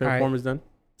is done.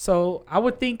 So I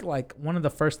would think like one of the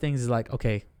first things is like,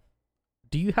 okay,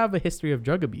 do you have a history of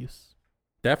drug abuse?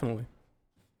 Definitely.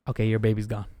 Okay, your baby's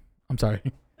gone. I'm sorry.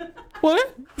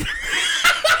 What?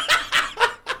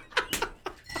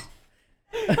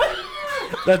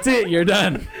 That's it. You're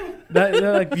done.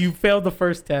 Like you failed the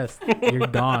first test. You're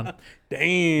gone.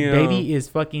 Damn. Baby is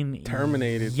fucking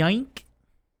terminated. Yank.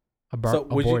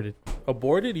 Aborted.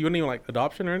 Aborted? You wouldn't even like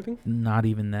adoption or anything? Not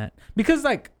even that. Because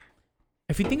like,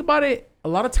 if you think about it, a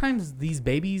lot of times these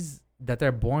babies that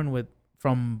they're born with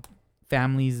from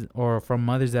families or from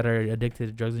mothers that are addicted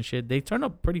to drugs and shit, they turn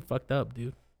up pretty fucked up,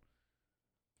 dude.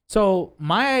 So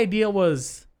my idea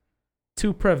was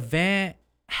to prevent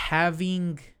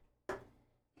having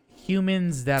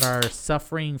humans that are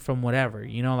suffering from whatever,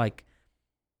 you know, like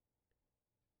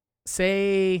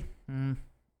say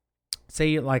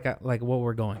like what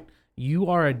we're going. You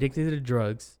are addicted to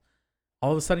drugs.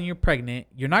 All of a sudden you're pregnant.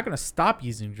 You're not going to stop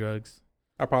using drugs.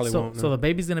 I probably won't. So the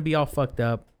baby's going to be all fucked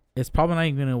up. It's probably not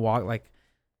even going to walk. Like,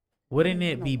 wouldn't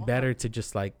it be better to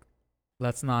just like,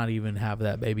 let's not even have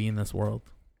that baby in this world?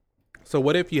 So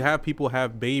what if you have people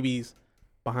have babies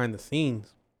behind the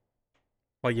scenes?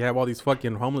 Like you have all these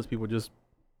fucking homeless people just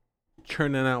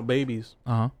churning out babies.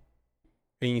 Uh-huh.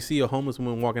 And you see a homeless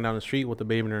woman walking down the street with a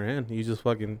baby in her hand. You just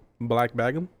fucking black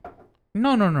bag them?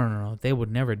 No. They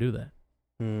would never do that.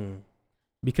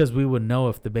 Because we would know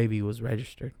if the baby was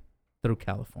registered through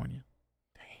California.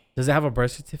 Does it have a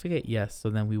birth certificate? Yes. So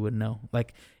then we would know.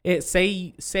 Like,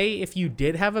 say if you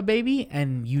did have a baby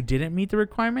and you didn't meet the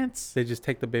requirements, they just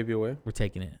take the baby away. We're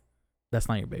taking it. That's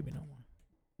not your baby no more.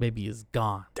 Baby is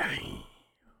gone. Dang.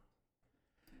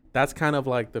 That's kind of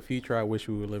like the future I wish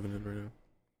we were living in right now.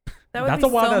 That's a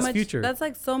wild ass future. That's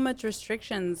like so much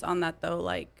restrictions on that though.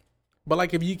 Like, but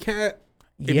like if you can't,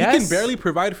 if you can barely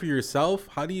provide for yourself,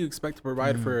 how do you expect to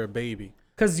provide for a baby?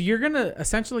 Because you're gonna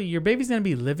essentially your baby's gonna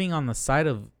be living on the side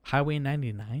of Highway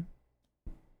 99.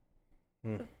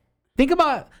 Think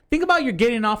about you're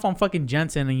getting off on fucking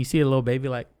Jensen and you see a little baby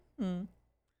like,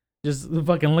 just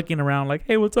fucking looking around like,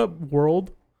 hey, what's up,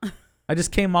 world? I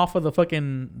just came off of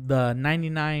the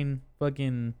 99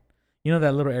 fucking, you know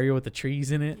that little area with the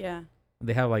trees in it? Yeah.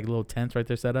 They have like little tents right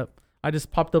there set up. I just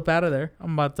popped up out of there.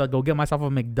 I'm about to go get myself a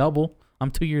McDouble.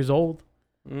 I'm 2 years old.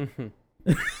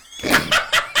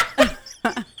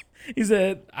 He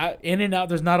said, In-N-Out,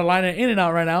 there's not a line at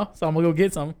In-N-Out right now, so I'm going to go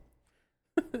get some.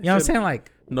 You know what I'm saying?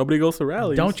 Like, nobody goes to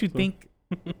rallies. Don't you think?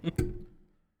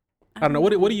 I don't know.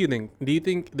 What do you think? Do you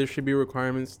think there should be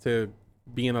requirements to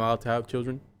being allowed to have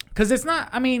children? Because it's not,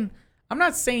 I mean, I'm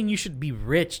not saying you should be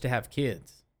rich to have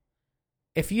kids.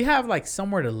 If you have like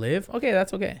somewhere to live, okay,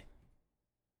 that's okay.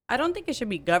 I don't think it should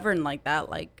be governed like that.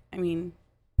 Like, I mean,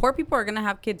 poor people are going to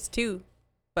have kids too.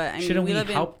 But I mean, shouldn't we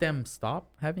help them stop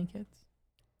having kids?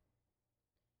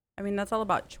 I mean, that's all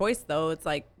about choice, though. It's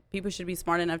like people should be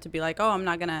smart enough to be like, oh, I'm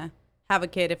not going to have a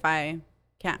kid if I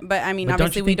can't. But I mean,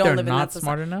 obviously, we don't live in that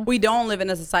society. We don't live in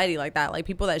a society like that. Like,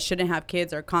 people that shouldn't have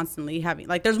kids are constantly having,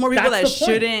 like, there's more people that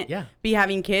shouldn't be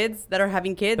having kids that are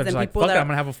having kids than people that I'm going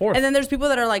to have a fourth. And then there's people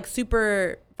that are like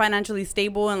super financially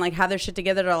stable and like have their shit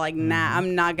together. They're like, nah,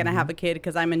 I'm not going to have a kid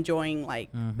because I'm enjoying like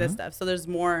this stuff. So there's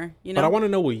more, you know. But I want to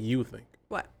know what you think.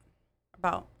 What?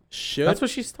 About? That's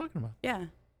what she's talking about. Yeah.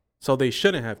 So they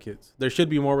shouldn't have kids. There should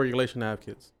be more regulation to have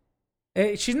kids.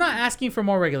 She's not asking for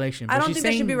more regulation. But I don't think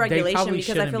there should be regulation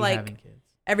because I feel like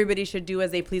everybody should do as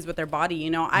they please with their body.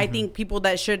 You know, I think people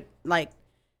that should like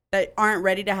that aren't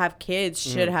ready to have kids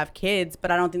should have kids, but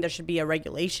I don't think there should be a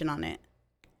regulation on it.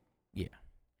 Yeah.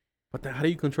 But then how do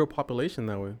you control population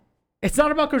that way? It's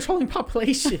not about controlling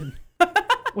population.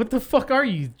 What the fuck are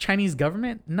you, Chinese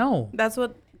government? No. That's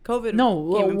what COVID. No.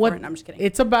 What? I'm just kidding.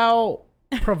 It's about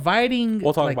providing.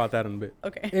 We'll talk about that in a bit.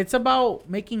 Okay. It's about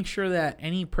making sure that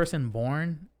any person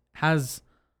born has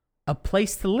a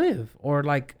place to live or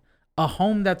like a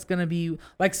home that's gonna be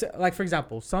like for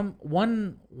example,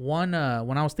 when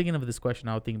I was thinking of this question,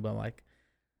 I was thinking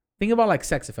about like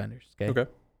sex offenders. Okay.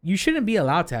 You shouldn't be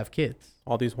allowed to have kids.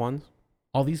 All these ones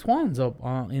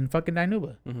in fucking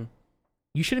Dinuba.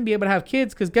 You shouldn't be able to have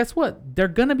kids because guess what? They're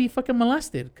gonna be fucking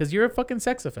molested because you're a fucking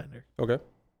sex offender. Okay.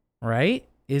 Right?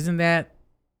 Isn't that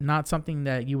not something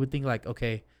that you would think like,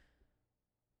 okay,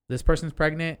 this person's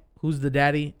pregnant. Who's the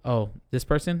daddy? Oh, this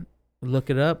person.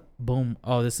 Look it up. Boom.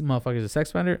 Oh, this motherfucker's a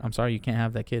sex offender. I'm sorry, you can't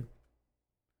have that kid.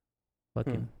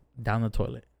 Fucking down the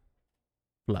toilet.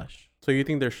 Flush. So you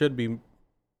think there should be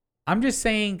I'm just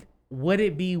saying, would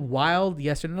it be wild?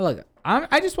 Yes or no? Look,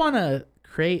 I just want to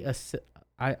create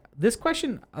this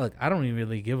question. Look, I don't even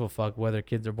really give a fuck whether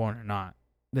kids are born or not.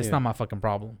 That's not my fucking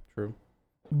problem. True.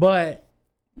 But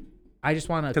I just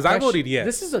want to. Because I voted yes.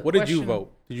 This is a what question. did you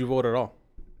vote? Did you vote at all?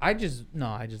 I just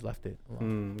left it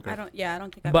alone. Okay. I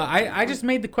don't think. But I just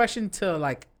made the question to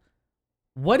like,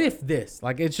 what if this?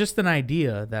 Like, it's just an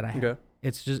idea that I have. Okay.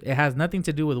 It's just, it has nothing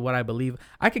to do with what I believe.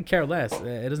 I could care less.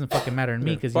 It doesn't fucking matter to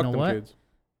me because you know what? Kids.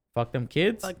 Fuck them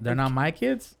kids. They're not my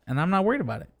kids, and I'm not worried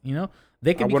about it. You know,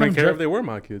 they can. I wouldn't care if they were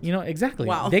my kids. You know exactly.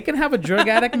 Wow. They can have a drug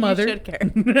addict mother. You should care.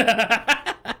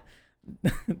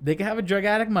 They can have a drug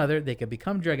addict mother. They could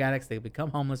become drug addicts. They could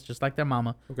become homeless just like their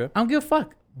mama. Okay. I don't give a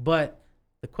fuck. But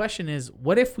the question is,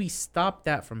 what if we stop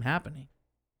that from happening?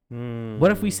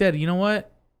 What if we said, you know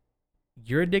what?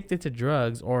 You're addicted to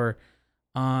drugs, or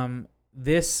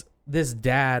this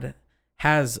dad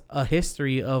has a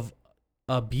history of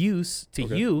abuse to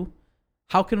you.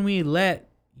 How can we let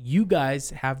you guys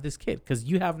have this kid? Because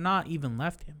you have not even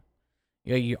left him.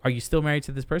 Are you still married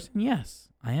to this person? Yes,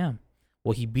 I am.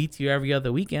 Well, he beats you every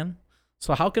other weekend.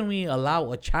 So how can we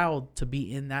allow a child to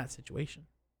be in that situation?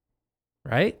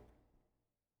 Right?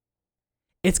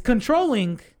 It's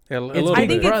controlling. I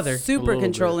think it's super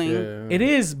controlling. Yeah. It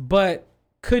is, but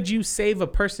could you save a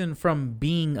person from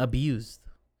being abused?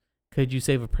 Could you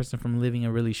save a person from living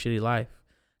a really shitty life?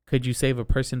 Could you save a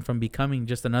person from becoming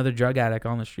just another drug addict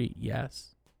on the street?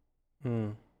 Yes.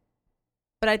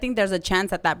 But I think there's a chance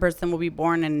that person will be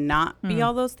born and not be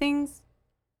all those things.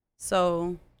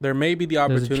 So there may be the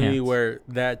opportunity where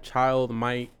that child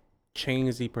might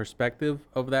change the perspective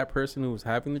of that person who was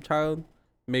having the child.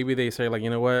 Maybe they say, like, you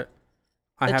know what?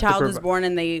 The child is born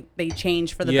and they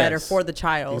change for the better for the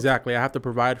child. Exactly. I have to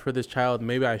provide for this child.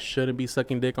 Maybe I shouldn't be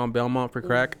sucking dick on Belmont for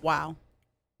crack. Wow.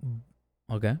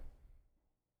 Okay.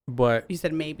 But you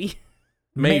said maybe.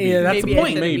 Maybe. Yeah, that's the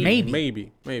point.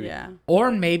 Maybe. Yeah.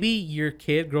 Or maybe your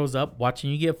kid grows up watching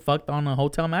you get fucked on a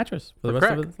hotel mattress for the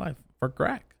rest of his life for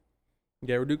crack.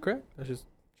 You ever do crack? That's just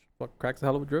crack's a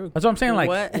hell of a drug. That's what I'm saying.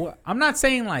 Like, I'm not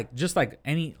saying like just like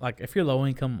any, like if you're low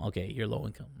income, okay, you're low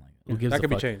income. Like, who gives that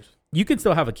could a fuck? Be changed. You can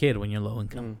still have a kid when you're low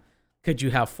income. Could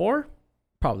you have 4?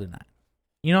 Probably not.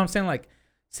 You know what I'm saying? Like,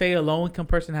 say a low income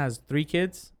person has 3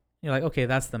 kids. You're like, okay,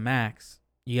 that's the max.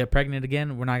 You get pregnant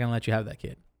again, we're not gonna let you have that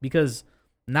kid because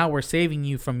now we're saving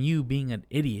you from you being an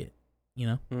idiot.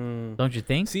 You know? Don't you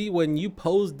think? See, when you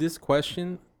posed this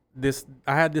question,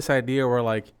 I had this idea where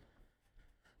like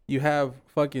you have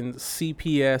fucking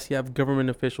CPS, you have government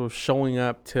officials showing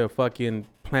up to fucking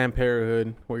Planned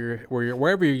Parenthood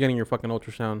wherever you're getting your fucking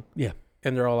ultrasound. Yeah.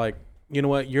 And they're all like, you know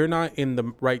what? You're not in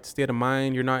the right state of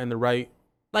mind. You're not in the right.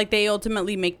 Like they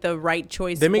ultimately make the right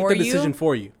choice. They make the decision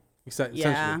for you.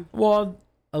 Yeah. Well,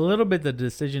 a little bit the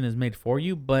decision is made for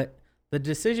you, but the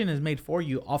decision is made for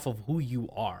you off of who you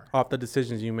are. Off the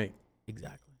decisions you make.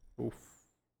 Exactly. Oof.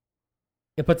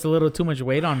 It puts a little too much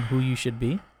weight on who you should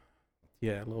be.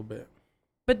 Yeah, a little bit.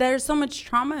 But there's so much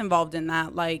trauma involved in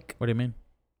that. Like, what do you mean?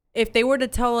 If they were to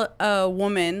tell a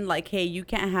woman, like, hey, you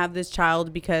can't have this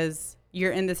child because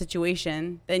you're in the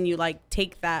situation, then you, like,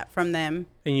 take that from them.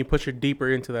 And you push her deeper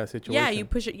into that situation. Yeah, you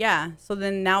push it. Yeah. So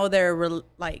then now they're,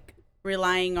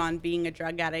 relying on being a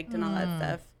drug addict and all that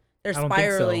stuff. They're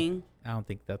spiraling. I don't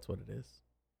think that's what it is.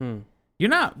 You're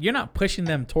not pushing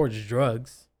them towards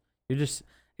drugs. You're just,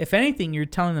 if anything, you're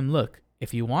telling them, look,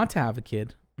 if you want to have a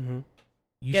kid,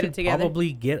 you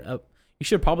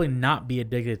should probably not be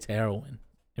addicted to heroin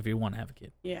if you want to have a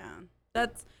kid. Yeah.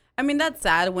 That's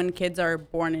sad when kids are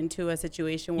born into a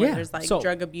situation where there's like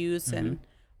drug abuse and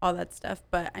all that stuff.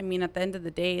 But I mean, at the end of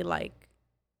the day, like,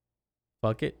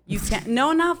 fuck it. You can't,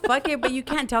 not fuck it, but you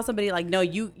can't tell somebody like, no,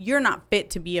 you're not fit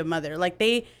to be a mother. Like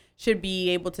they should be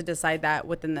able to decide that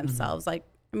within themselves. Like,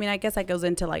 I mean, I guess that goes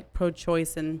into like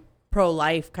pro-choice and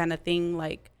pro-life kind of thing.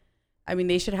 Like, I mean,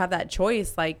 they should have that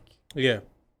choice. Like, yeah,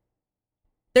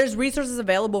 there's resources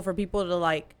available for people to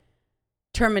like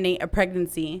terminate a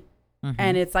pregnancy.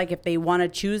 And it's like, if they want to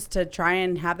choose to try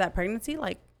and have that pregnancy,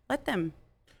 like let them.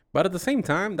 But at the same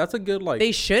time, that's a good, like,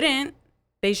 they shouldn't.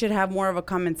 They should have more of a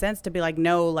common sense to be like,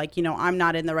 no, like, you know, I'm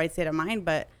not in the right state of mind,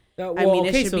 but I mean,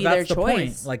 it should be their choice.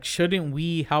 Point. Like, shouldn't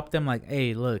we help them? Like,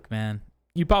 hey, look, man,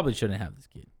 you probably shouldn't have this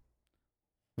kid.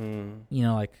 You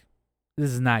know, like,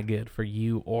 this is not good for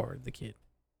you or the kid,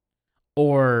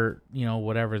 or you know,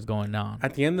 whatever's going on.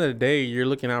 At the end of the day, you're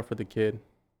looking out for the kid.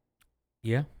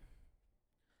 Yeah.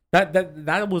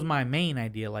 That was my main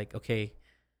idea. Like, okay,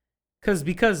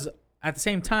 because at the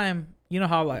same time, you know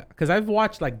how, like, because I've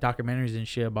watched like documentaries and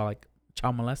shit about like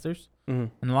child molesters,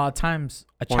 and a lot of times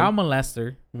a child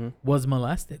molester was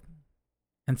molested,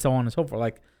 and so on and so forth.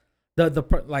 Like,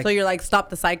 Like, so you're like, stop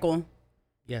the cycle,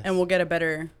 yes, and we'll get a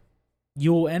better.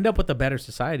 you'll end up with a better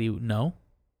society. No,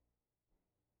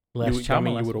 less child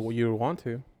molesters. You would want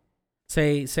to.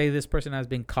 Say this person has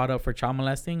been caught up for child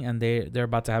molesting and they're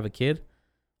about to have a kid.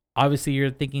 Obviously, you're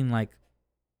thinking like,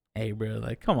 hey, bro,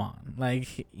 like, come on,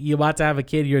 like, you about to have a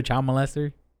kid, you're a child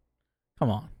molester. Come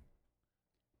on.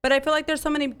 But I feel like there's so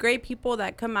many great people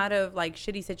that come out of like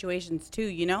shitty situations too,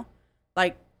 you know?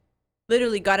 Like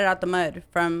literally got it out the mud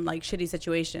from like shitty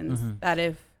situations that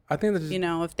if I think that's you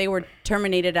know, if they were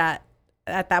terminated at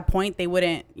that point, they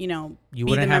wouldn't, you know, You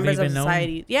be wouldn't the have members of even known?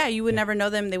 society. Yeah, you would never know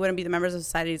them. They wouldn't be the members of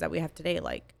societies that we have today.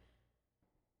 Like,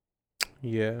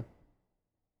 yeah.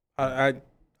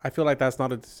 I feel like that's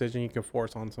not a decision you can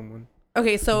force on someone.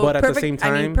 okay, so But at the perfect, same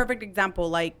time- perfect example.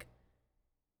 Like,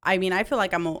 I mean, I feel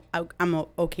like I'm a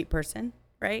okay person,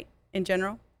 right? In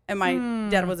general, and my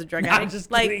dad was a drug I'm addict. just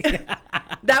Like, kidding.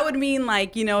 that would mean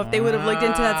like, you know, if they would have looked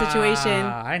into that situation.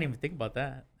 I didn't even think about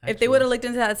that. If they would have looked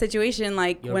into that situation,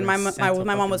 like You when my would've sent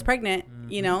my mom was fucking- pregnant,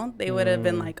 you know, they would have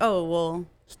been like, oh, well,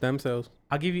 Stem cells.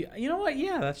 I'll give you. You know what?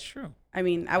 Yeah, that's true. I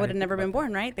mean, I would have didn't never think been about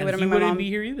born, right? They And would have he been my wouldn't mom. be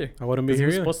here either. I wouldn't be 'Cause here.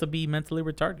 You're either. supposed to be mentally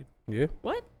retarded. Yeah.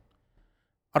 What?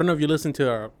 I don't know if you listened to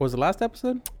our, was the last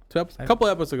episode? A couple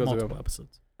episodes Multiple ago.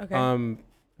 episodes. Okay.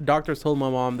 Doctors told my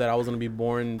mom that I was gonna be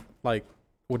born like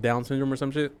with Down syndrome or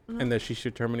some shit, and that she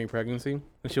should terminate pregnancy.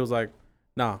 And she was like,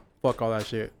 "Nah, fuck all that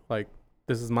shit. Like,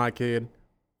 this is my kid.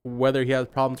 Whether he has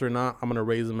problems or not, I'm gonna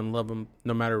raise him and love him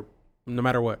no matter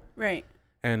what." Right.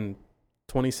 And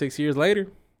 26 years later,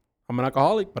 I'm an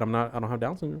alcoholic, but I don't have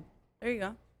Down syndrome. There you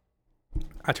go.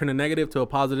 I turn a negative to a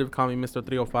positive. Call me Mr.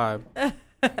 305.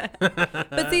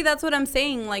 But see, that's what I'm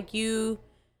saying. Like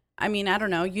I mean, I don't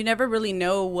know. You never really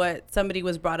know what somebody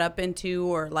was brought up into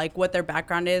or like what their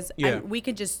background is. Yeah. And we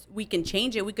can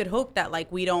change it. We could hope that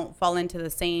like we don't fall into the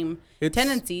same It's-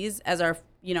 tendencies as our,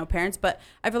 you know, parents. But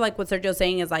I feel like what Sergio's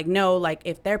saying is like, no, like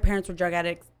if their parents were drug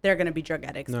addicts, they're going to be drug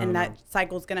addicts. No, and that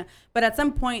cycle's going to, but at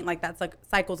some point, like that's like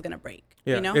cycle's going to break,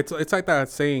 Yeah, you know? it's like that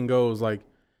saying goes, like,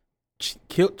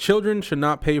 children should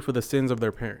not pay for the sins of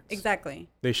their parents. Exactly.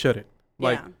 They shouldn't.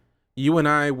 Like, Yeah. you and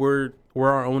I, we're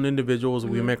our own individuals.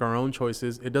 We make our own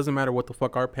choices. It doesn't matter what the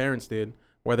fuck our parents did,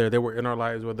 whether they were in our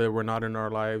lives, whether they were not in our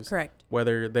lives. Correct.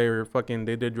 Whether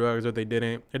they did drugs or they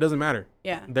didn't. It doesn't matter.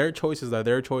 Yeah. Their choices are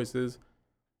their choices.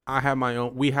 I have my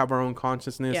own. We have our own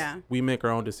consciousness. Yeah. We make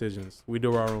our own decisions. We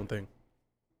do our own thing.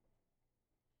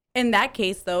 In that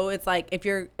case though, it's like if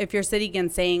you're sitting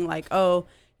and saying like, oh,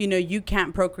 you know, you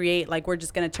can't procreate, like we're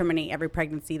just going to terminate every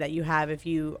pregnancy that you have if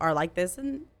you are like this,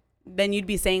 and then you'd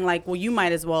be saying like, well, you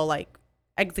might as well like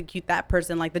execute that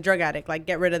person, like the drug addict, like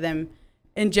get rid of them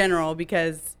in general,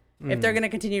 because if they're going to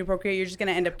continue to procreate, you're just going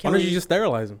to end up Why killing. don't you just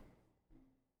sterilize them?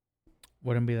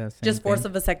 Wouldn't be that same just force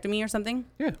thing. a vasectomy or something?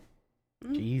 Yeah.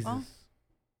 Jesus. Well,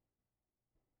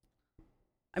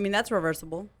 I mean, that's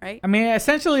reversible, right? I mean,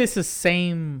 essentially, it's the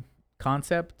same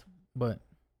concept, but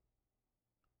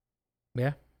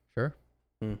yeah, sure.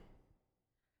 Hmm.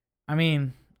 I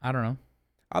mean, I don't know.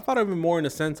 I thought of it more in the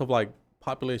sense of like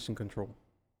population control.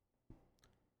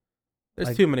 There's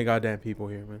Like- too many goddamn people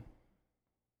here, man.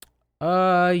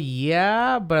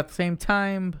 Yeah, but at the same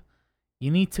time, you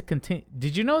need to continue.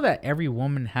 Did you know that every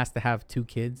woman has to have 2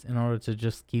 kids in order to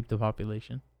just keep the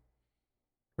population?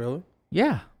 Really?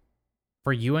 Yeah.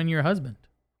 For you and your husband,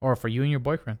 or for you and your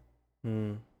boyfriend.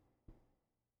 Hmm.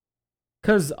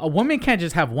 Because a woman can't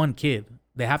just have 1 kid.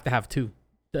 They have to have 2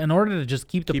 in order to just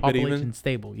keep the Keep it even? population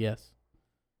stable. Yes.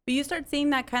 But you start seeing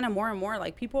that kind of more and more.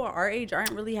 Like people our age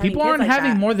aren't really having People kids aren't like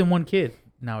having that. more than 1 kid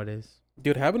nowadays.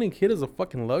 Dude, having a kid is a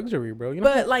fucking luxury, bro. You know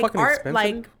But how like fucking our expensive?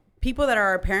 like people that are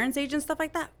our parents' age and stuff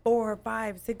like that, 4,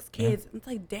 5, 6 kids. It's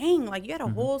like, dang, like you had a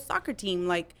whole soccer team,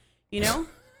 like, you know?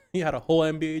 You had a whole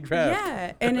NBA draft.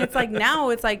 Yeah. And it's like now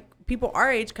it's like people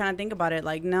our age kind of think about it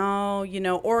like, no, you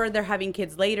know, or they're having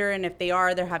kids later, and if they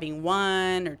are, they're having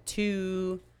 1 or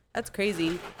 2. That's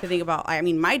crazy to think about. I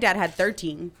mean, my dad had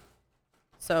 13.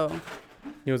 So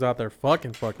He was out there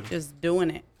fucking. just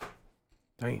doing it.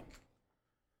 Damn.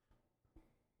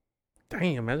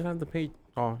 Damn, imagine having to pay.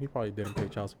 Oh, he probably didn't pay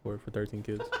child support for 13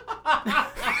 kids.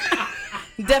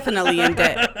 Definitely in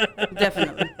debt.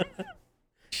 Definitely.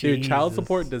 Dude, child Jesus.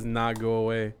 support does not go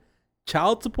away.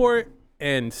 Child support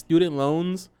and student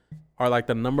loans are like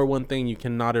the number one thing you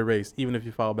cannot erase, even if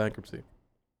you file bankruptcy.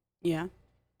 Yeah.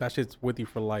 That shit's with you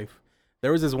for life.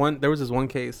 There was this one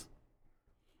case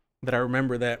that I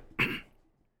remember that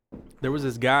there was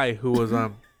this guy who was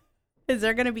Is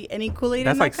there gonna be any Kool-Aid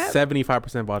that's in like that cup?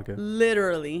 75% vodka.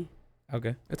 Literally.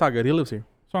 Okay. It's all good. He lives here.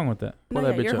 What's wrong with that? Pull No,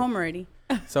 that yeah, bitch you're up. home already.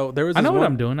 So there was I this know what one,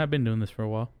 I'm doing. I've been doing this for a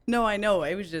while. No, I know.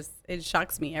 It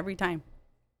shocks me every time.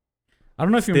 I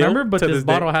don't know if you Still, remember, but to this this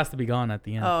day. bottle has to be gone at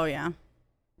the end. Oh yeah,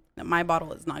 my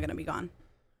bottle is not gonna be gone.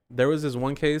 There was this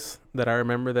one case that I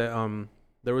remember that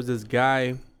there was this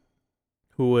guy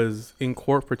who was in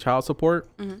court for child support,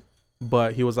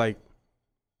 but he was like,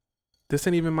 this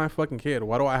ain't even my fucking kid.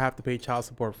 Why do I have to pay child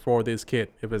support for this kid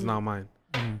if it's not mine?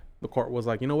 The court was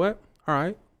like, you know what? All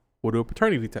right, we'll do a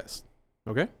paternity test.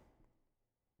 Okay.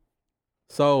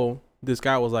 So this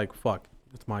guy was like, fuck,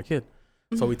 it's my kid.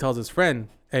 So he tells his friend,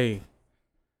 hey,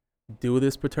 do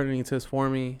this paternity test for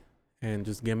me and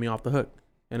just get me off the hook.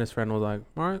 And his friend was like,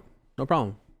 all right, no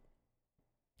problem.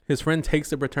 His friend takes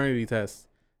the paternity test.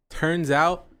 Turns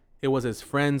out it was his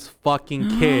friend's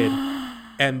fucking kid.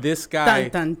 And this guy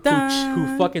Dun, dun, dun.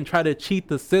 who fucking tried to cheat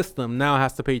the system now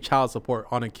has to pay child support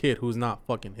on a kid who's not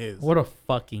fucking his. What a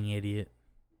fucking idiot.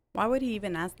 Why would he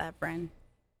even ask that friend?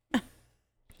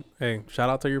 Hey, shout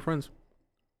out to your friends.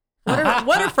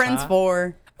 What are friends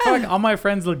for? I feel like all my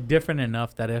friends look different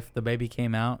enough that if the baby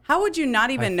came out, How would you not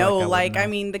even feel know? like I Like, wouldn't I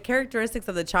know. mean, the characteristics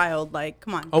of the child. Like,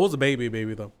 come on. I was a baby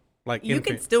though. Like You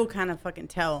infant. could still kind of fucking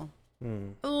tell.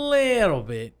 a little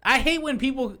bit. I hate when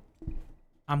people.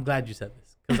 I'm glad you said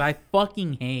this because I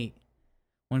fucking hate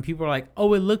when people are like,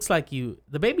 "Oh, it looks like you."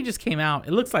 The baby just came out.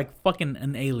 It looks like fucking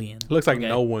an alien. Looks like Okay?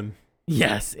 no one.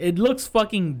 Yes, it looks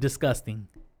fucking disgusting.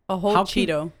 A whole How can-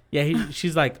 Cheeto. Yeah,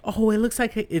 she's like, "Oh, it looks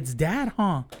like it's dad,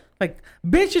 huh?" Like,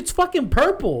 bitch, it's fucking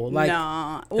purple. Like,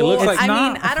 no. It looks like- it's I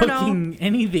not mean, I don't know. fucking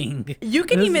anything. You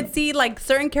can This- even see like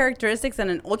certain characteristics in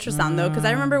an ultrasound though, because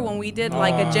I remember when we did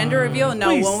like a gender reveal. No,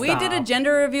 Please when we did a stop.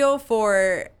 gender reveal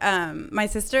for my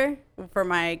sister, for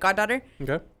my goddaughter,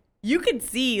 Okay. you could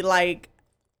see like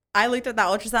I looked at that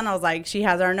ultrasound. I was like, she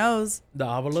has our nose. The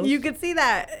Avalos. You could see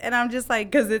that, and I'm just like,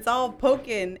 because it's all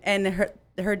poking, and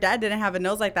her dad didn't have a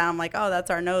nose like that. I'm like, oh, that's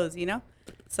our nose, you know.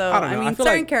 So I don't know. I I mean, feel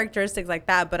certain like- characteristics like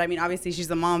that. But I mean, obviously, she's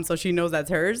a mom, so she knows that's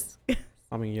hers.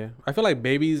 I mean, yeah. I feel like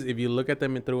babies, if you look at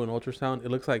them through an ultrasound, it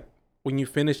looks like when you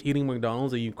finish eating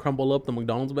McDonald's and you crumble up the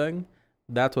McDonald's bag,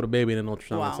 that's what a baby in an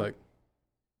ultrasound looks Wow. like.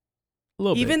 a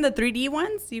little Even bit. the 3D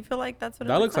ones, you feel like that's what it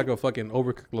That looks like a fucking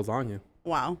overcooked lasagna.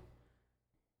 wow.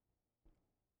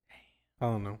 I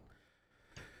don't know.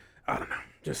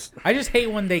 Just I just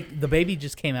hate when the baby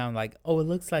just came out and like, oh, it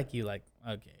looks like you. Like,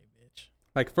 okay, bitch.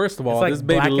 like, first of It's all, like this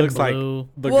baby black and looks like blue.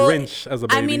 the Well, Grinch as a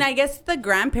baby. I mean, I guess the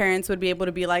grandparents would be able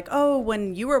to be like, "Oh,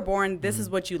 when you were born, this is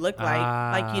what you look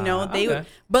like." You know, they. okay.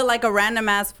 But like a random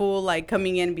ass fool, like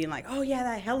coming in and being like, "Oh yeah,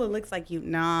 that hella looks like you."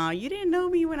 Nah, you didn't know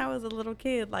me when I was a little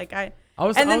kid. Like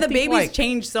and then the babies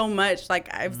change so much.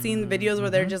 Like I've seen videos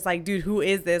where they're just like, "Dude, who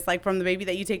is this?" Like from the baby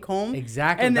that you take home.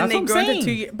 Exactly. And then That's they what grow I'm into saying.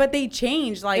 2 years, but they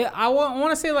change. Like I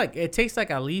want to say like it takes like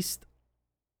at least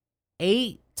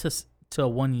 8 to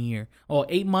 1 year or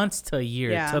 8 months to a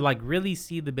year Yeah. to like really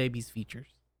see the baby's features.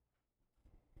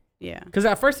 yeah. Because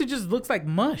at first it just looks like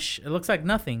mush. It looks like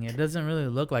nothing. It doesn't really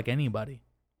look like anybody.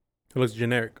 it looks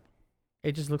generic.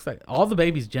 It just looks like all the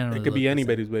babies generally. It could be look the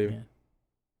anybody's same. baby.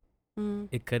 Yeah. Mm.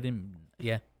 It couldn't.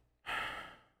 Yeah.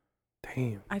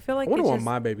 Damn. I feel like I wonder it's what just,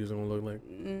 my baby's gonna look like.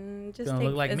 just Gonna take,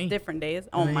 look like it's me. different days. And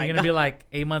Oh then my you're god. gonna be like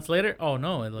 8 months later. Oh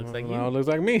no, it looks like Well, it you. looks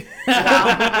like me.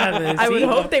 I would See?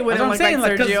 hope they That's wouldn't what look I'm like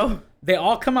saying, 'cause Sergio. They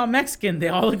all come out Mexican. They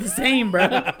all look the same, bro.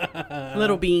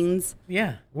 Little beans.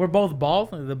 Yeah, we're both bald.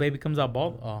 The baby comes out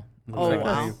bald. Oh, looks Oh like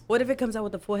wow. us. What if it comes out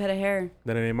with a full head of hair?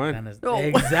 That ain't mine. That is Oh.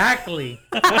 exactly.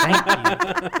 Thank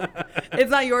you. It's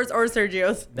not yours or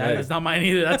Sergio's. That is not mine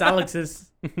either. That's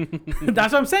Alex's.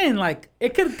 That's what I'm saying. Like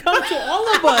it could come to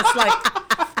all of us. Like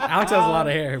Alex has a lot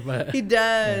of hair, but He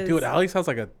does. Dude, Alex has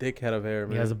like a thick head of hair,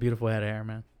 man. he has a beautiful head of hair,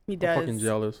 man. He I'm does. fucking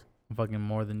jealous. I'm fucking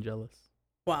more than jealous.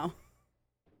 Wow.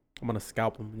 I'm gonna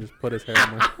scalp him and just put his hair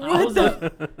on my. I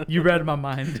was you read my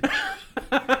mind.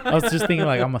 I was just thinking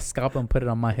like I'm gonna scalp and put it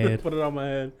on my head. Put it on my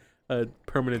head. A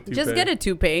permanent toupee. Just get a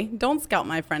toupee. Don't scalp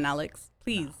my friend Alex,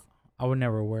 please. I would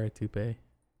never wear a toupee.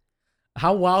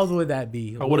 How wild would that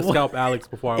be? I would have scalped Alex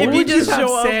before I If What went. you would you just have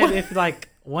show up- said if like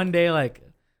one day like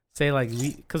say like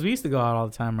because we used to go out all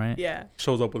the time, right? Yeah.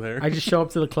 Shows up with hair. I just show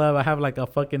up to the club. I have like a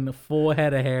fucking full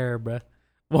head of hair, bruh.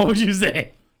 What would you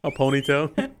say? A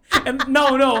ponytail. And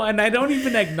no, and I don't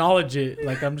even acknowledge it.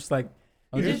 Like I'm just like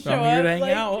I'm You just show I'm here up to hang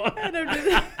like, out. I don't do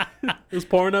that. Just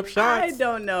pouring up I shots.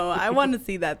 don't know. I want to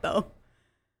see that though.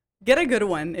 Get a good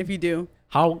one if you do.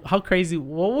 How crazy?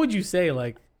 What would you say?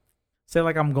 Like say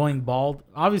like I'm going bald.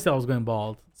 Obviously I was going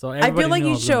bald. So I everybody feel like knew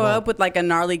I you was going show bald. up with like a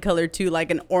gnarly color too,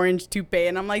 like an orange toupee,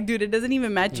 and I'm like, dude, it doesn't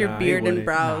even match your Nah, he beard and wouldn't.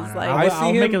 brows. No, like I see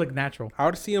I'll make him- it look natural. I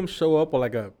would see him show up with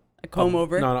like a comb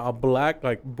over. No, a black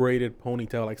like braided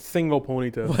ponytail, like single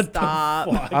ponytail. What Stop.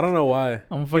 the fuck? I don't know why.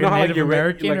 I'm You fucking know how like Native your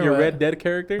American like or your what? Red Dead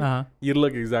character, Uh-huh. you'd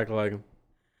look exactly like him.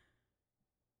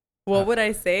 What would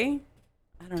I say?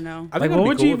 I don't know. I Like, think what I'd be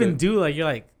would cool you with even it. do? Like, you're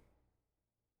like,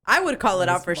 I would call it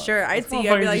out for sure. I'd see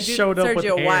you. I'd be like, dude,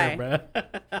 Sergio, why?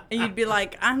 And you'd be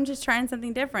like, I'm just trying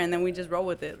something different. And then we just roll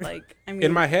with it. Like, I mean,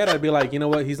 In my head, I'd be like, you know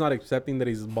what? He's not accepting that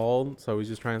he's bald, so he's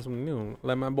just trying something new.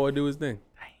 Let my boy do his thing.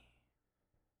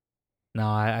 No,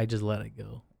 I just let it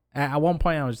go. At one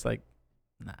point, I was just like,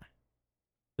 nah,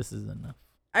 this is enough.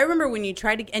 I remember when you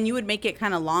tried to, and you would make it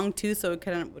kind of long too, so it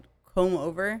kind of would comb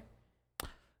over.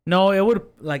 No, it would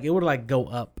go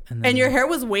up, and then And your hair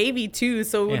was wavy too,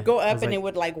 so it would go it up was and like it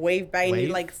would like wave back, and wave?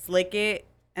 you'd like slick it,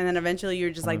 and then eventually you're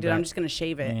just Coming like, dude, I'm back. just gonna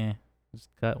shave it. yeah, just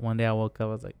cut. One day I woke up,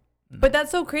 I was like, But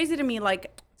that's so crazy to me, like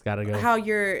it's gotta go. how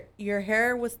your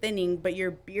hair was thinning, but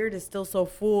your beard is still so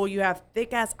full. You have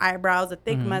thick ass eyebrows, a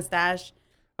thick mustache.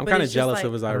 I'm But kind of it's just jealous like-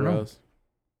 of his I don't know. eyebrows.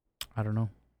 I don't know.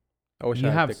 I wish You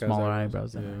I had have thick-ass smaller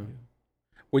eyebrows than I Yeah. do.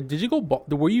 Wait, did you go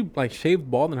bald? Were you like shaved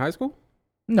bald in high school?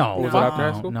 No, Was it fuck after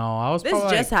high no. school? No, I was This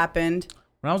probably just happened.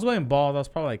 when I was going bald. I was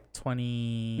probably like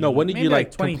 20. No, when did maybe you like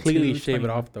 22, completely shave it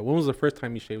 21. off though? When was the first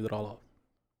time you shaved it all off?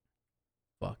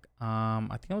 Fuck. I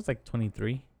think I was like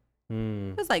 23.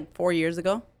 It was like 4 years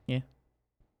ago. Yeah.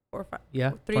 4 or 5.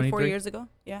 Yeah, 3, 4 23. years ago.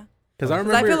 Yeah. Because I 'Cause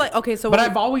remember. I feel like okay, so But when-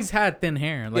 I've always had thin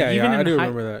hair. Like Yeah, even I in do high,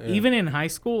 remember that. Yeah. Even in high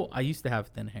school, I used to have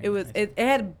thin hair. it was in high it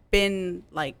had been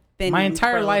like thin. My for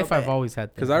entire a life, little I've bit. always had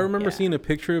thin Because I hair. remember Yeah. seeing a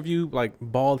picture of you like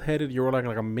bald headed. You were like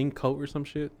a mink coat or some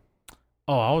shit.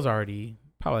 Oh, I was already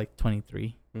probably like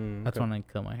 23. That's Okay. when I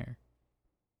cut my hair.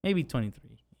 Maybe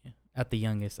 23. Yeah. At the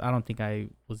youngest. I don't think I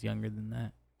was younger than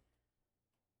that.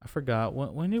 I forgot.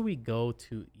 When did we go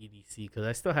to EDC? Because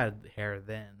I still had hair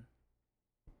then.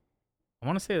 I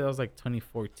want to say that was like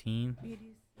 2014.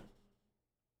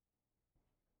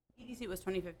 EDC was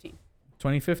 2015.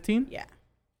 2015? Yeah.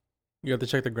 You have to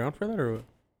check the ground for that or what?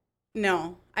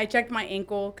 No, I checked my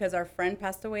ankle because our friend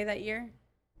passed away that year.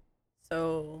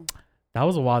 So That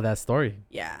was a wild ass story.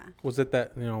 yeah, Was it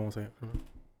that? You know, I won't say it.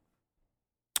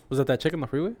 Was that chick on the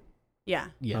freeway? yeah.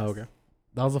 Yes. Oh, okay.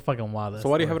 That was a fucking wild ass So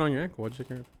why do you have story. it on your ankle? Why'd you check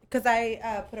your? Because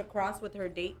I put a cross with her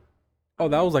date. Oh,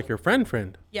 that was like your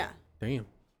friend. Yeah. Damn.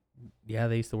 Yeah,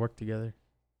 they used to work together.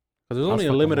 Because there's That's only a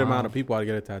fucking limited wild. amount of people I'd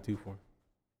get a tattoo for.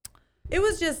 It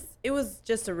was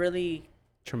just a really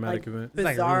Traumatic Like, event. It's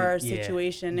like bizarre really- yeah.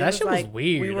 situation. That It was shit was like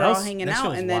weird. we were That all was- hanging that shit out,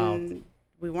 was and then wild.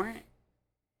 we weren't.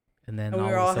 And then And we all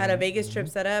were of all had a sudden- Vegas trip Mhm.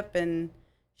 set up, and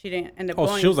she didn't end up Oh,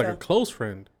 going. she was like so- a close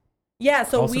friend. yeah.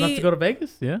 So Close enough we to go to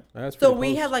Vegas? Yeah. That's so pretty we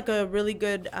close. had like a really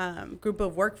good group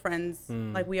of work friends.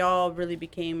 Like we all really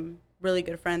became really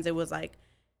good friends. It was like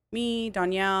me,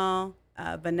 Danielle,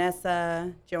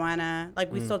 Vanessa, Joanna.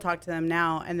 Like we still talk to them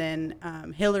now. And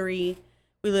then Hillary.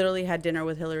 We literally had dinner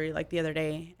with Hillary like the other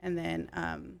day. And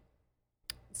then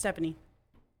Stephanie.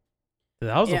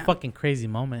 That was Yeah. a fucking crazy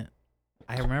moment.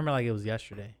 I remember like it was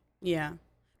yesterday. Yeah.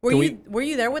 Were Can you were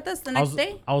you there with us the next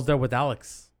day? I was there with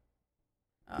Alex.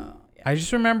 Oh yeah. I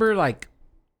just remember like.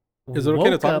 Is it okay to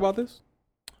woke talk up- about this?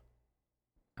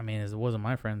 I mean, it wasn't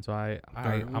my friend, so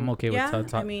I'm okay with Yeah,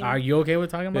 talking. I mean- Are you okay with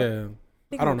talking about? Yeah.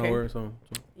 think I I'm don't know okay. her, so.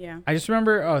 Yeah. I just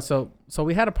remember. So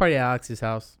we had a party at Alex's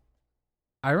house.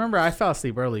 I remember I fell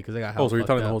asleep early because I got hella Oh, so you're fucked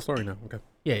telling up. the whole story now? Okay.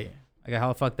 Yeah. I got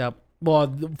hella fucked up.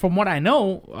 Well, from what I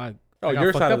know, I got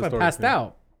your fucked side up of the and story. passed yeah.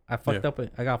 out. I fucked Yeah. up.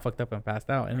 I got fucked up and passed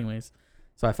out. Anyways,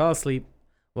 so I fell asleep.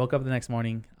 Woke up the next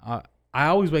morning. I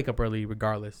always wake up early,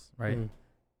 regardless, right? Mhm.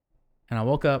 And I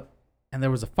woke up, and there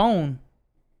was a phone,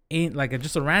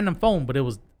 just a random phone, but it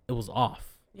was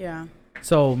off. Yeah.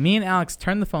 So me and Alex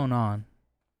turned the phone on.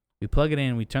 We plug it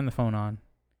in. We turn the phone on,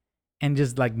 and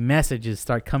just like messages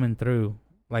start coming through,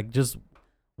 like just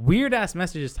weird ass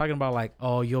messages talking about like,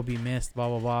 oh, you'll be missed, blah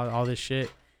blah blah, all this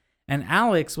shit. And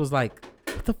Alex was like,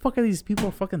 what the fuck are these people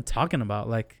fucking talking about?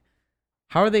 Like,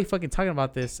 how are they fucking talking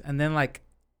about this? And then like,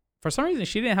 for some reason,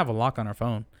 she didn't have a lock on her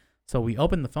phone, so we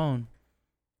opened the phone,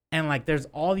 and like, there's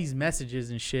all these messages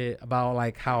and shit about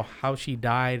like how she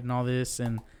died and all this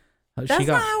and. That's she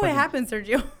got not how it fucking- happened,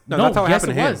 Sergio. No, that's how it yes,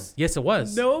 happened it to him. was. Yes, it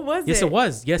was. No, it wasn't. Yes, it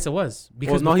was. Yes, it was.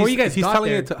 Because Well, no, before he's, you guys he's got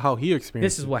telling there, it to how he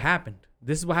experienced this is what happened.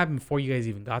 This is what happened before you guys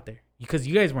even got there. Because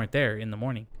you guys weren't there in the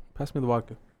morning. Pass me the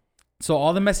vodka. So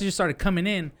all the messages started coming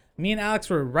in. Me and Alex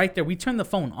were right there. We turned the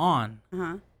phone on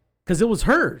Uh-huh. because it was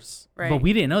hers. Right. But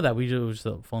we didn't know that. It was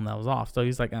the phone that was off. So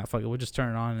he's like, ah, fuck it. We'll just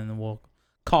turn it on and then we'll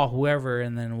call whoever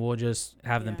and then we'll just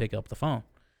have them Yeah. pick up the phone.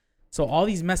 So all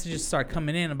these messages start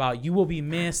coming in about you will be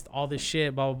missed, all this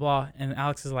shit, blah, blah, blah. And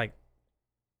Alex is like,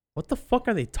 what the fuck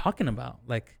are they talking about?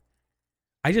 Like,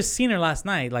 I just seen her last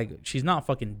night. Like, she's not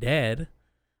fucking dead,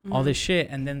 all this shit.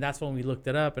 And then that's when we looked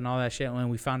it up and all that shit. When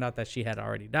we found out that she had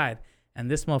already died.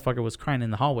 And this motherfucker was crying in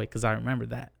the hallway because I remember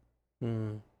that.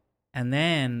 Mm. And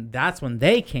then that's when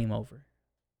they came over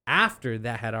after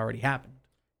that had already happened.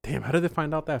 Damn, how did they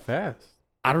find out that fast?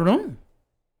 I don't know.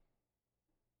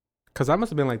 Because that must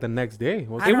have been like the next day. It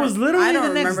was literally the next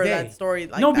remember day. that story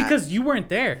like no, that. because you weren't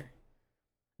there.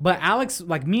 But Alex,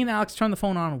 like me and Alex turned the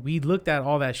phone on. We looked at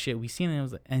all that shit. We seen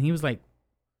it, and he was like,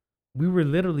 we were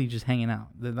literally just hanging out.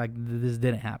 Like this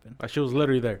didn't happen. She was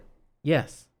literally there.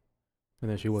 Yes. And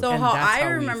then she was. So And how that's I how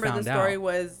we remember the found story out.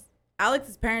 was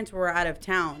Alex's parents were out of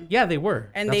town. Yeah, they were.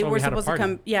 And That's they why were we had a supposed to party.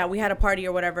 come. Yeah, we had a party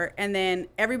or whatever. And then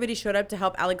everybody showed up to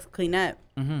help Alex clean up.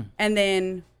 Mm-hmm. And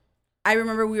then I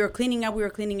remember we were cleaning up,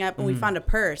 and we found a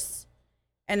purse.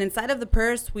 And inside of the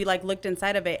purse, we like looked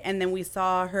inside of it, and then we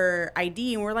saw her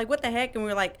ID, and we're like, "What the heck?" And we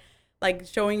were like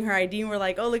showing her ID, and we're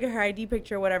like, "Oh, look at her ID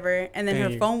picture, or whatever." And then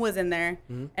her phone was in there,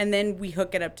 and then we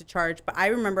hook it up to charge. But I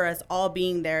remember us all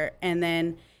being there, and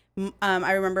then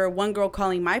I remember one girl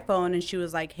calling my phone, and she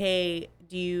was like, "Hey,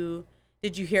 did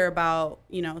you hear about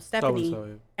Stephanie?" So,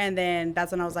 yeah. And then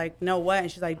that's when I was like, "No, what?"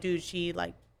 And she's like, "Dude, she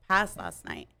like passed last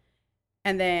night."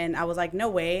 And then I was like, no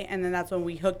way. And then that's when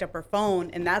we hooked up her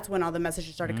phone. And that's when all the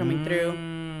messages started coming through.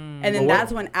 And then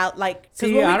that's when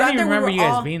See, I don't even remember you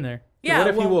guys being there. Yeah. So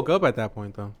what if you woke up at that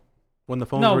point, though? When the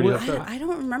phone was already hooked up? I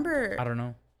don't remember. I don't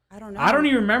know. I don't know. I don't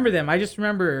even remember them. I just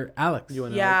remember Alex. You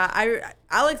and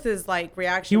Alex's like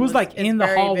reaction. He was like is in the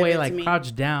very hallway, vivid to like me.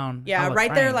 crouched down. Yeah, hella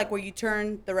right there, crying. like where you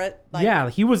turn the red. Like,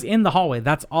 Yeah, he was in the hallway.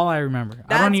 That's all I remember. I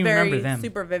that's don't even very remember them.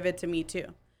 super vivid to me too.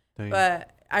 Dang. But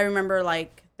I remember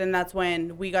like then that's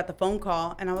when we got the phone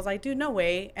call, and I was like, dude, no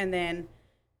way. And then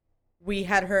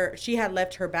she had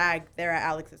left her bag there at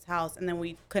Alex's house, and then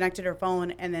we connected her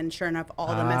phone, and then sure enough, all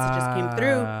the messages came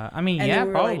through. I mean, and yeah, then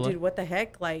we were probably. like, dude, what the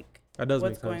heck? Like, That does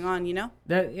what's make sense. going on, you know?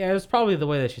 It was probably the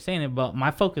way that she's saying it, but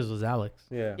my focus was Alex.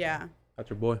 Yeah. Yeah. That's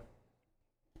your boy.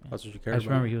 That's what you care I about. just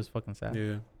remember he was fucking sad.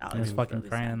 Yeah. Alex He was fucking really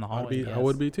crying sad. in the hallway. I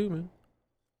would be too, man.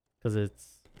 Because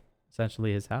it's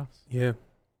essentially his house. Yeah.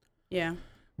 Yeah.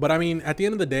 But I mean, at the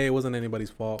end of the day, it wasn't anybody's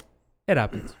fault. It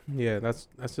happens. Yeah, that's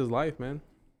just life, man.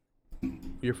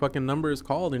 Your fucking number is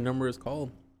called. Your number is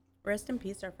called. Rest in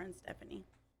peace, our friend Stephanie.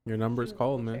 Your number is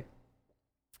called, man.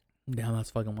 Damn,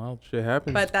 that's fucking wild. Shit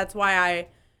happens. But that's why I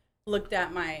looked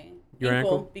at my Your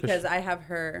ankle, ankle? because I have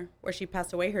her where she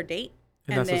passed away, her date.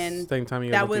 and that's then the same time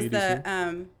you That went was to EDC?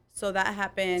 the so that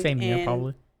happened. Same year, in-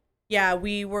 probably. Yeah,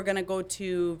 we were gonna go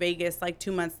to Vegas like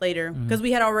 2 months later Mm-hmm. because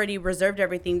we had already reserved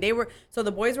everything. So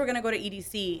the boys were gonna go to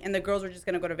EDC and the girls were just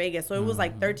gonna go to Vegas. So it was Mm-hmm.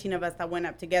 like 13 of us that went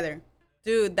up together.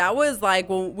 Dude, that was like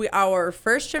when our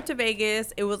first trip to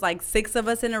Vegas. It was like 6 of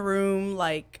us in a room,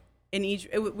 like in each.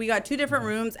 We got 2 different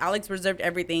rooms. Alex reserved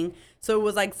everything, so it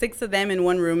was like 6 of them in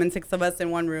one room and 6 of us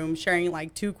in one room, sharing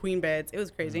like 2 queen beds. It was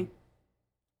crazy.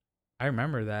 I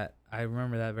remember that. I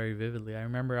remember that very vividly. I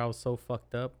remember I was so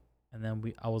fucked up, and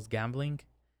then I was gambling,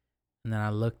 and then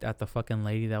I looked at the fucking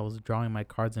lady that was drawing my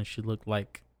cards, and she looked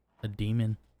like a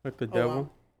demon. Like the Oh, devil? wow.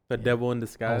 The devil in I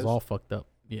disguise? was all fucked up.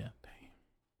 Yeah.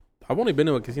 I've only been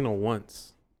to a casino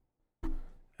once.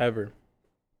 Ever.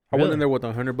 I went Really? in there with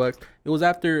 $100. It was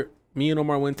after me and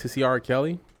Omar went to see R.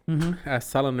 Kelly Mm-hmm. at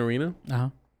Silent Arena. Uh-huh.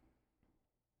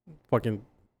 Fucking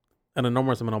an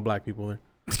enormous amount of black people there.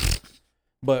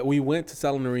 But we went to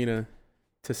Silent Arena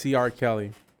to see R.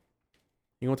 Kelly.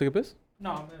 You want to take a piss?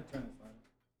 No, I'm going to turn this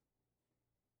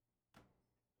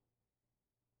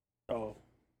on. Oh.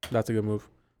 That's a good move.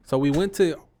 So we went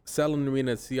to Silent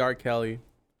Arena to see R. Kelly.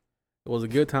 It was a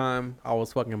good time. I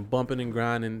was fucking bumping and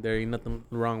grinding. There ain't nothing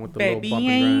wrong with the Baby, little bump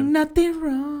and ain't grind. nothing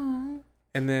wrong.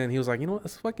 And then he was like, you know what?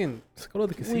 Let's go to the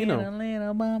With a casino.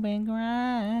 little bump and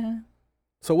grind.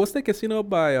 So what's the casino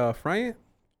by Friant?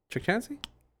 Chick Chansey?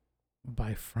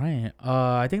 By Friant.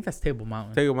 I think that's Table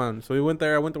Mountain. Table Mountain. So we went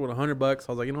there. I went there with $100. I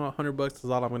was like, you know what? $100 is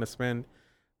all I'm going to spend.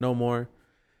 No more.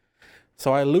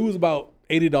 So I lose about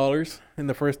 $80 in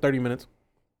the first 30 minutes.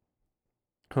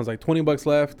 I was like, $20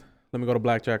 left. Let me go to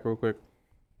blackjack real quick.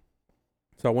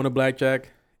 So I went to blackjack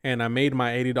and I made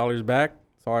my $80 back.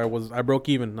 So I broke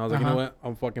even. I was like, you know what?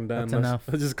 I'm fucking done. That's enough.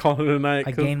 Let's just call it a night.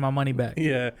 I gained my money back.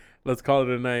 Yeah, let's call it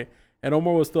a night. And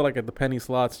Omar was still like at the penny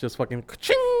slots, just fucking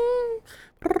ka-ching,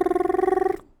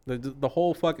 the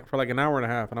whole fucking for like an hour and a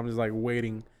half, and I'm just like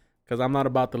waiting because I'm not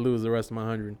about to lose the rest of my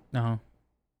 100. Uh-huh.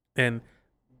 And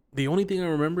the only thing I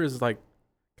remember is like,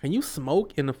 can you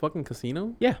smoke in the fucking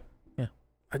casino? Yeah.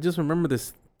 I just remember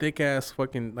this thick ass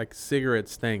fucking like cigarette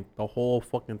stank the whole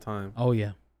fucking time. Oh,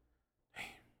 yeah.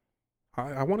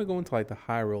 I want to go into like the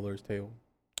high rollers table.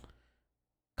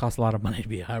 Costs a lot of money to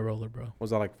be a high roller, bro. Was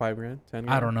that like $5 grand, 10 grand?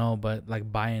 I don't know, but like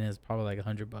buying is probably like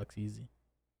 $100 easy.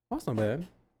 Oh, that's not bad.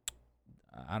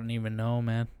 I don't even know,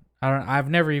 man. I've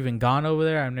never even gone over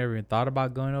there. I've never even thought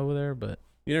about going over there, but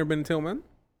You never been to Tillman?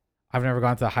 I've never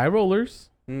gone to the high rollers.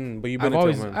 But you've been I've to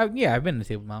always, Tillman. I've been to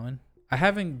Table Mountain. I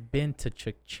haven't been to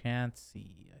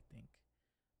Chancey, I think.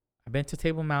 I've been to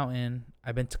Table Mountain.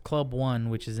 I've been to Club One,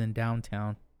 which is in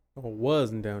downtown. Oh, it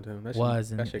was in downtown. That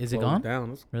shit Is it closed gone?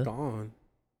 down. It's Really? gone.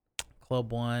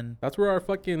 Club One. That's where our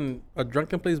fucking A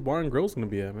Drunken Place bar and grill's gonna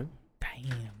be at, man.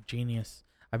 Damn, genius.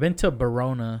 I've been to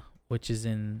Barona, which is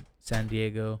in San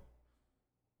Diego.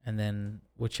 And then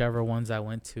whichever ones I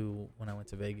went to when I went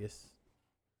to Vegas.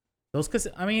 Those going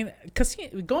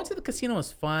to the casino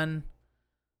is fun,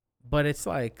 but it's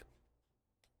like,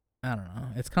 I don't know.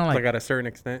 It's kind of Like at a certain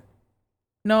extent.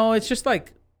 no, it's just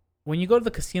like when you go to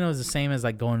the casino is the same as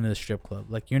like going to the strip club.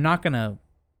 Like you're gonna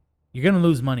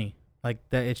lose money. Like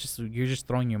that, you're just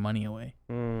throwing your money away.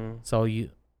 So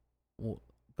you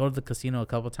go to the casino a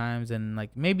couple times and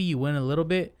like maybe you win a little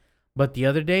bit, but the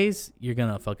other days you're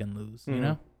gonna fucking lose. You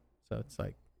know. So it's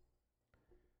like,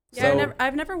 yeah,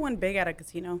 I've never won big at a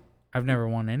casino. I've never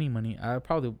won any money.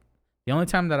 The only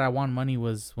time that I won money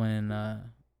was when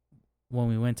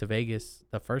we went to Vegas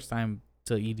the first time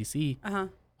to EDC.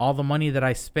 All the money that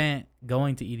I spent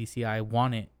going to EDC, I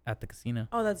won it at the casino.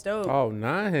 Oh, that's dope. Oh,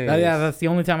 nice. Yeah, that's the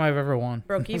only time I've ever won.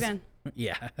 Broke even.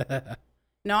 Yeah.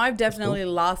 No, I've definitely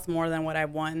lost more than what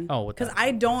I've won. Oh, because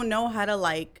I don't know how to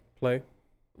like play.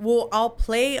 Well, I'll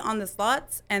play on the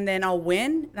slots and then I'll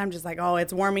win. And I'm just like, oh,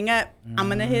 it's warming up. I'm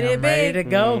going to hit it big. Ready to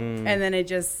go. And then it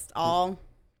just all.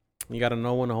 You got to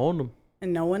know when to hold them.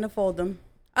 And know when to fold them.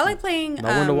 I like playing. Know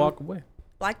when to walk away.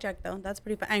 Blackjack, though. That's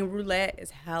pretty fun. And roulette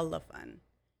is hella fun.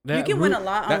 You can win a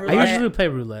lot on roulette. I usually play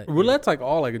roulette. Roulette's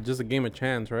like just a game of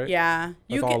chance, right? Yeah.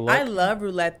 That's all luck. I love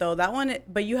roulette, though. That one,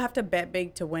 but you have to bet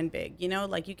big to win big. You know,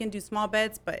 like you can do small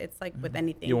bets, but it's like with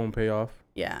anything. You won't pay off.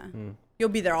 Yeah. You'll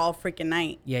be there all freaking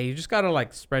night. Yeah, you just got to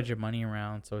like spread your money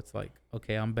around. So it's like,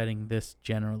 okay, I'm betting this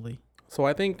generally. So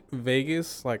I think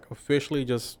Vegas like officially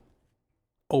just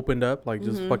opened up, like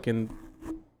just fucking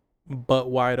butt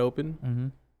wide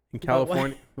open. In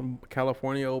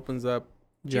California opens up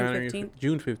June 15th.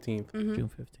 June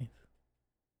 15th.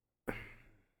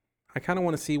 I kind of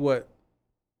want to see what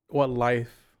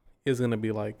life is going to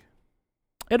be like.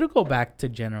 It'll go back to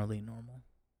generally normal,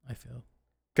 I feel.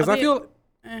 Because I feel...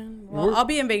 I'll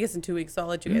be in Vegas in 2 weeks, so I'll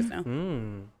let you guys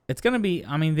know. It's going to be...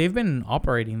 I mean, they've been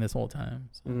operating this whole time.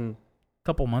 So a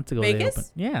couple months ago, Vegas? they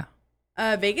opened.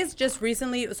 Yeah. Vegas just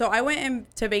recently... So I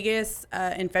went to Vegas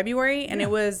in February, and it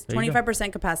was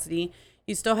 25% capacity.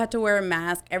 You still had to wear a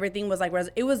mask. Everything was like...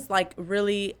 It was like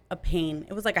really a pain.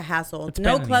 It was like a hassle.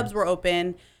 No clubs were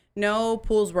open. No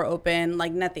pools were open.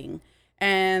 Like nothing.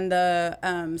 And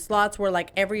the slots were like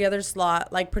every other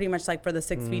slot, like pretty much like for the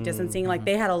 6 feet distancing. Like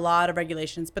they had a lot of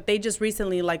regulations, but they just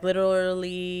recently, like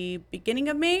literally beginning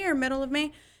of May or middle of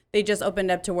May, they just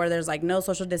opened up to where there's like no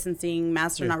social distancing,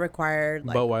 masks are not required.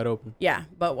 Like, butt wide open. Yeah,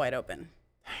 butt wide open.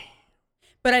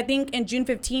 But I think in June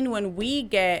 15, when we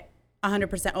get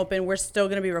 100% open, we're still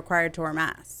going to be required to wear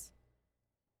masks.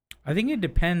 I think it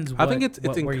depends. I think it's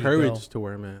encouraged to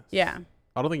wear masks. Yeah.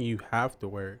 I don't think you have to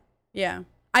wear it. Yeah.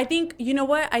 I think, you know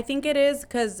what? I think it is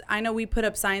because I know we put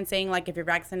up signs saying, like, if you're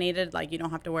vaccinated, like, you don't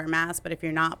have to wear a mask. But if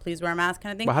you're not, please wear a mask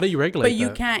kind of thing. But how do you regulate that? But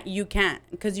you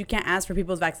can't because you can't ask for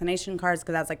people's vaccination cards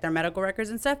because that's, like, their medical records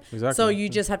and stuff. Exactly. So you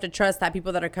just have to trust that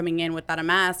people that are coming in without a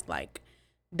mask, like,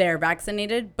 they're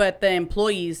vaccinated. But the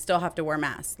employees still have to wear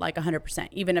masks, like, 100%,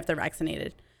 even if they're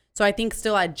vaccinated. So I think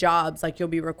still at jobs, like, you'll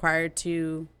be required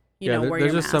to, wear your mask.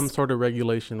 There's just some sort of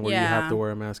regulation where you have to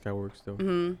wear a mask at work still.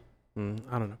 I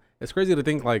don't know. It's crazy to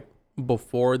think, like,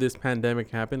 before this pandemic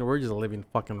happened, we're just living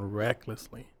fucking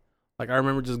recklessly. Like, I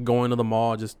remember just going to the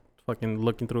mall, just fucking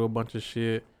looking through a bunch of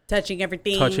shit. Touching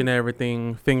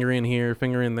everything. Fingering here,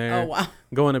 fingering there. Oh, wow.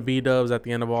 Going to B-dubs at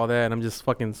the end of all that, and I'm just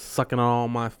fucking sucking on all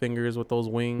my fingers with those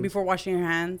wings. Before washing your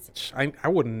hands. I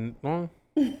wouldn't. Well,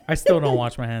 I still don't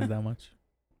wash my hands that much.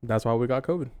 That's why we got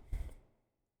COVID.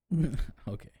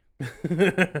 Okay. I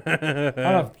don't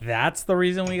know if that's the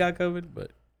reason we got COVID, but...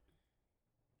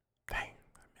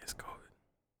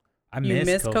 I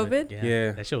miss COVID?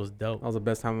 Yeah. That shit was dope. That was the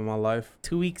best time of my life.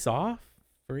 2 weeks off?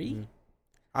 Free?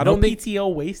 I don't think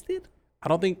PTO wasted? I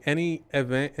don't think any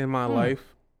event in my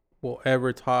life will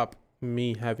ever top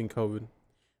me having COVID.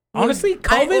 Honestly,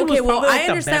 COVID was probably I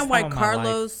understand why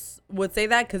Carlos would say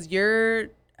that because your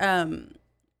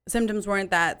symptoms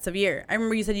weren't that severe. I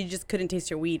remember you said you just couldn't taste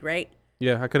your weed, right?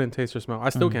 Yeah, I couldn't taste or smell. I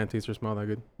still can't taste or smell that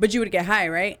good. But you would get high,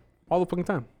 right? All the fucking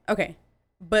time. Okay.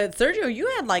 But Sergio, you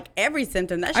had like every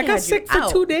symptom. That shit I got sick for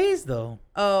 2 days though.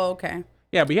 Oh, okay.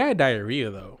 Yeah, but you had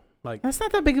diarrhea though. Like that's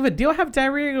not that big of a deal. I have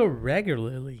diarrhea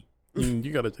regularly.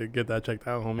 You gotta get that checked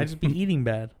out, homie. I just be eating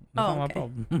bad. That's not my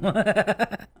problem.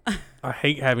 I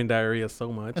hate having diarrhea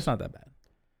so much. It's not that bad.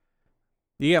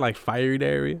 You get like fiery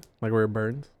diarrhea, like where it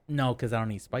burns. No, because I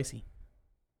don't eat spicy.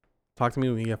 Talk to me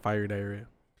when you get fiery diarrhea.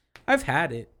 I've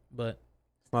had it, but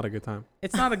It's not a good time.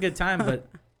 it's not a good time. But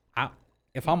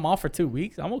if I'm off for 2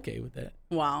 weeks, I'm okay with that.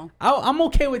 Wow. I'm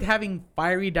okay with having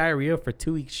fiery diarrhea for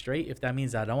 2 weeks straight if that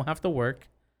means I don't have to work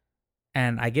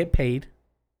and I get paid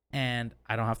and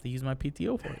I don't have to use my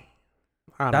PTO for it.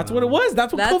 That's what it was.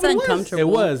 That's what That's COVID was. uncomfortable. It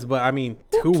was, but I mean,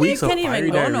 2 weeks You of can't fiery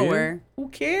even go diarrhea. nowhere. Who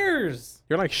cares?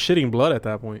 You're like shitting blood at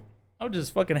that point. I was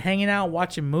just fucking hanging out,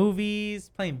 watching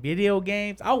movies, playing video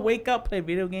games. I'll wake up, play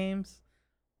video games.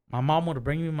 My mom would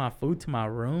bring me my food to my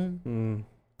room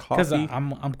because Coffee.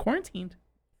 I'm quarantined.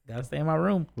 Gotta stay in my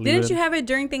room. Didn't you have it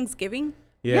during Thanksgiving?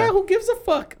 Yeah, who gives a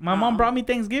fuck? My mom brought me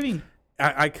Thanksgiving.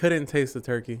 I couldn't taste the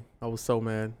turkey. I was so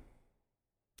mad.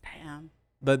 Damn.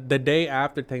 The day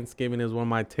after Thanksgiving is when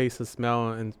my taste of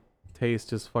smell and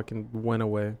taste just fucking went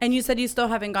away. And you said you still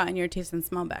haven't gotten your taste and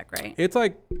smell back, right? It's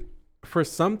like for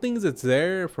some things it's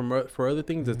there, for other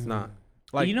things it's not.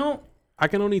 Like, You know, I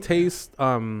can only taste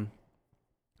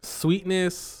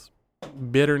sweetness,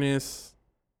 bitterness.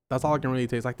 That's all I can really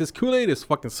taste. Like this Kool-Aid is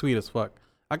fucking sweet as fuck.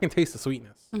 I can taste the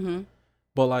sweetness. Mm-hmm.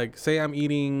 But like, say I'm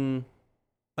eating,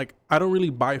 like I don't really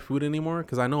buy food anymore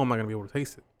because I know I'm not gonna be able to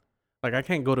taste it. Like I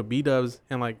can't go to B-Dubs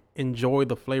and like enjoy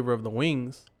the flavor of the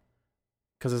wings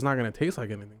because it's not gonna taste like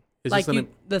anything. It's Like just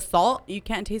the salt, you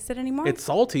can't taste it anymore? it's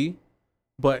salty,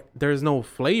 but there's no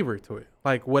flavor to it.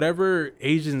 Like whatever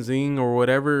Asian zing or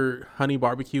whatever honey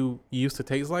barbecue used to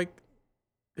taste like,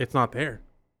 it's not there.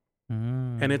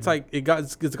 And it's like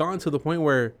it's gotten to the point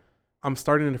where I'm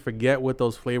starting to forget what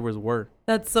those flavors were.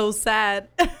 That's so sad.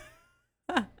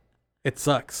 It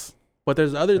sucks. But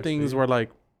there's other things where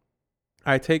like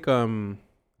I take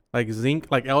like zinc,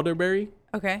 like elderberry.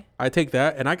 Okay. I take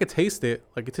that and I could taste it.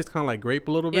 Like it tastes kind of like grape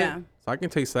a little bit. Yeah. So I can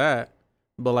taste that.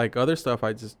 But like other stuff,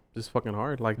 I just fucking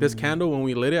hard. Like this candle, when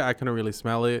we lit it, I couldn't really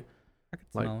smell it. I can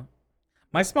Like- smell it.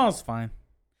 My smell's fine.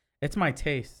 It's my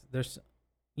taste.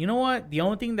 You know what? The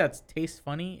only thing that tastes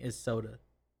funny is soda.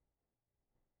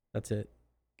 That's it.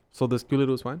 So this Kool-Aid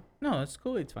was fine. No, it's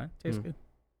cool. It's fine. Tastes good.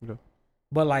 Okay.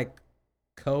 But like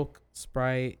Coke,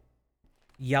 Sprite,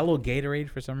 yellow Gatorade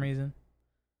for some reason.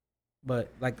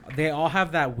 But like they all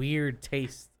have that weird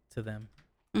taste to them.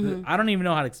 Mhm. I don't even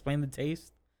know how to explain the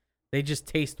taste. They just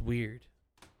taste weird.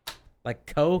 Like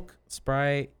Coke,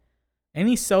 Sprite,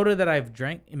 any soda that I've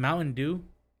drank, Mountain Dew,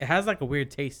 it has like a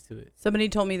weird taste to it. Somebody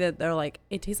told me that they're like,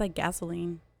 it tastes like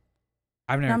gasoline.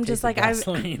 I've never I'm tasted just like,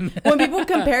 gasoline. When people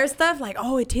compare stuff, like,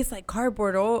 oh, it tastes like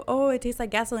cardboard. Oh, it tastes like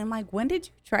gasoline. I'm like, when did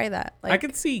you try that? Like, I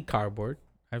can see cardboard.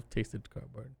 I've tasted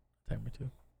cardboard a time or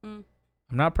two. Mm.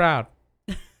 I'm not proud,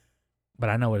 but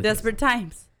I know what it is. Desperate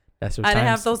times. Desperate I didn't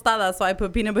times. have tostadas, so I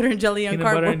put peanut butter and jelly on Peanut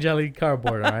cardboard. butter and jelly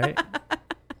cardboard, all right?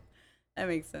 That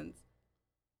makes sense.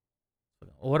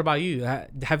 What about you?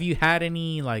 Have you had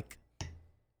any, like,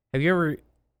 have you ever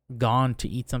gone to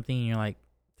eat something and you're like,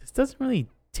 this doesn't really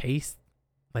taste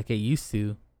like it used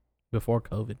to before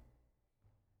COVID?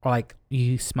 Or like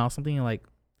you smell something and you're like,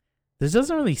 this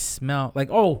doesn't really smell like,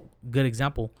 oh, good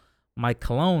example. My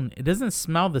cologne, it doesn't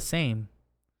smell the same.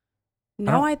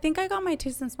 No, I think I got my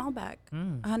taste and smell back.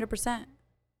 100%.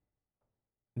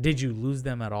 Did you lose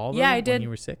them at all? Though, Yeah, I when did. you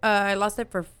were sick? I lost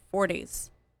it for 4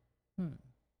 days.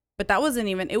 But that wasn't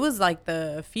even, it was like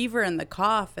the fever and the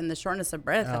cough and the shortness of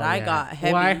breath that I got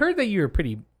heavy. Well, I heard that you were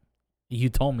you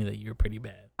told me that you were pretty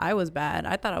bad. I was bad.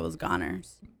 I thought I was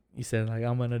goners. You said, like,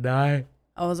 I'm going to die.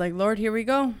 I was like, Lord, here we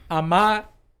go. Ama,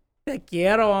 te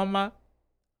quiero, ama.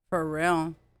 For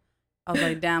real. I was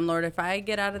like, damn, Lord, if I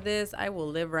get out of this, I will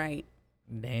live right.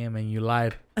 Damn, and you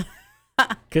lied.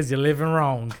 Because you're living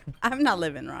wrong. I'm not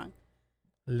living wrong.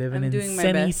 Living I'm doing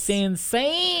my best.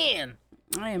 insane.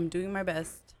 I am doing my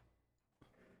best.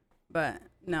 But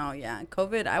no, yeah,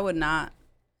 COVID, I would not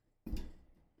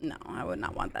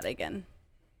want that again.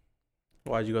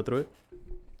 Why'd you go through it?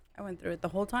 I went through it the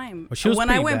whole time. Well, she was when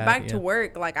I pretty went bad, back yeah. to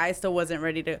work, like I still wasn't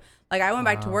ready to, like I went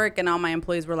back to Wow. work and all my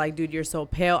employees were like, dude, you're so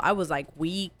pale. I was like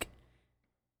weak.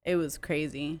 It was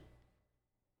crazy.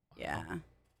 Yeah.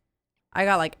 I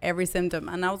got like every symptom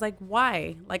and I was like,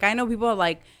 why? Like I know people are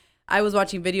like, I was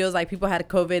watching videos like people had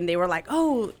COVID and they were like,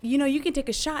 oh, you can take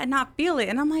a shot and not feel it.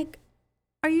 And I'm like,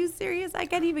 are you serious? I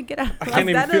can't even get out. I can't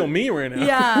even feel me right now.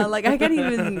 Yeah, like I can't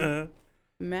even.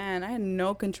 Man, I had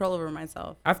no control over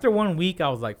myself. After 1 week, I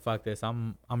was like, fuck this.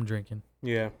 I'm drinking.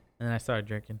 Yeah. And then I started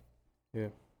drinking. Yeah.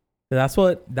 That's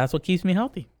what keeps me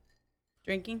healthy.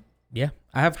 Drinking? Yeah.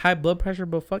 I have high blood pressure,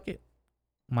 but fuck it.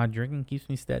 My drinking keeps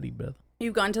me steady, brother.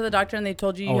 You've gone to the doctor and they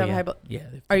told you you have yeah. high blood. Yeah.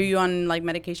 Are you on like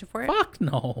medication for it? Fuck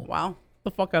no. Wow.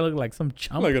 The fuck I look like some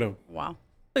chump. Look at him. Wow.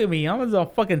 Look at me. I'm a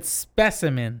fucking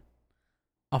specimen.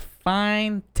 A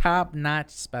fine, top-notch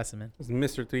specimen. It's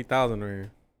Mr. 3000 right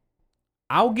here.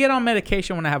 I'll get on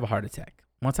medication when I have a heart attack.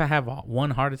 Once I have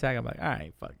one heart attack, I'm like, all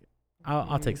right, fuck it.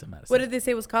 I'll take some medicine. What did they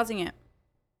say was causing it?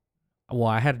 Well,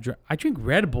 I drink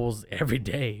Red Bulls every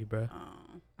day, bro.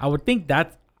 Oh. I would think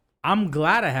that I'm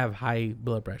glad I have high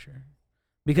blood pressure.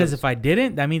 Because if I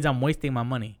didn't, that means I'm wasting my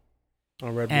money.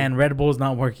 On Red Bull. And Red Bull's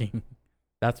not working.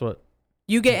 That's what.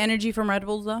 You get energy from Red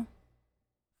Bulls, though?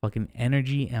 Fucking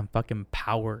energy and fucking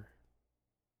power.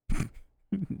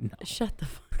 No. Shut the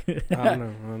fuck I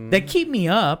don't know. They keep me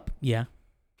up. Yeah.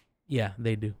 Yeah,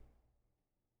 they do.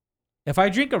 If I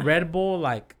drink a Red Bull,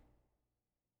 like,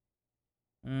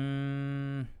 say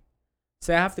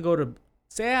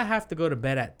I have to go to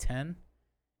bed at 10.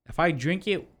 If I drink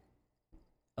it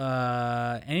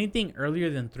anything earlier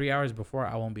than 3 hours before,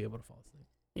 I won't be able to fall asleep.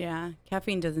 Yeah,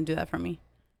 caffeine doesn't do that for me.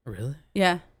 Really?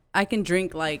 Yeah, I can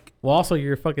drink like. Well, also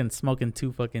you're fucking smoking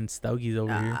 2 fucking stogies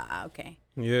over here. Okay.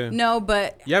 Yeah. No,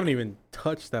 but You haven't even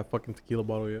touched that fucking tequila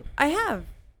bottle yet. I have.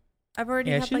 I've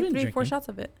already had she's like been 3 or 4 drinking. shots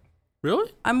of it.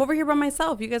 Really? I'm over here by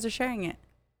myself. You guys are sharing it.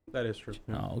 That is true.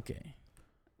 Yeah. Oh, okay.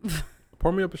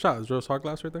 Pour me up a shot. Is there a shot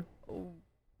glass right there?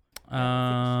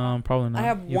 Probably not. I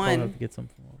have You probably one. have to get some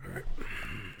from over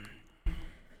there.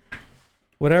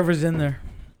 Whatever's in there.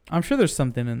 I'm sure there's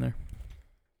something in there.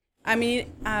 I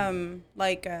mean,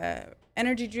 like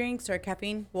energy drinks or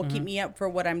caffeine will keep me up for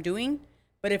what I'm doing.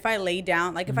 But if I lay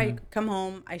down, like if I come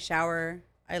home, I shower,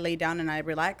 I lay down and I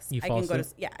relax, You I fall can go to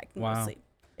asleep? I can go Wow. to sleep.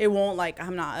 It won't like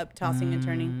I'm not up tossing and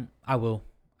turning. I will.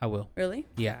 Really?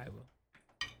 Yeah, I will.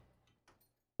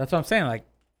 That's what I'm saying. Like,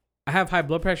 I have high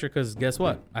blood pressure because guess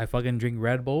what? I fucking drink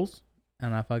Red Bulls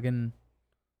and I fucking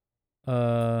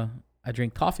I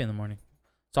drink coffee in the morning.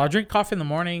 So I drink coffee in the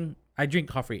morning. I drink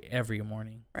coffee every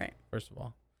morning. Right. First of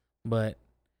all, but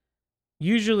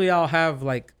usually I'll have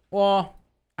like, well,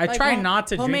 I Like try not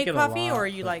to drink homemade it coffee, a lot, or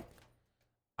you but like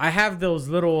I have those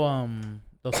little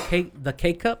the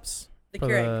K cups. the for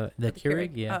Keurig? the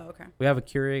Keurig, yeah. Oh, okay. We have a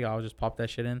Keurig. I'll just pop that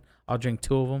shit in. I'll drink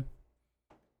 2 of them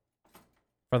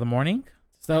for the morning.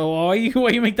 So why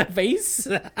you make that face?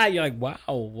 You're like, wow,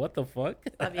 what the fuck?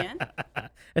 Está bien?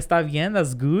 Está bien.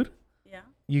 That's good. Yeah.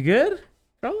 You good,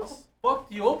 Carlos? Fuck,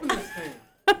 you open this thing.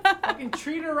 Fucking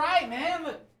treat her right, man.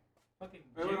 Look. Fucking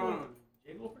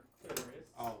jiggle her clitoris.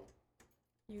 Oh.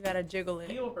 You gotta jiggle it.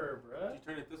 Feel her, bruh. You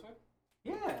turn it this way?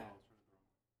 Yeah.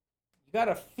 You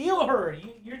gotta feel her.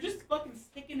 You're just fucking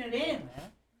sticking it in,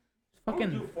 man.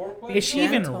 Fucking. Is she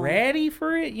even Gentle. ready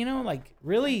for it? You know, like I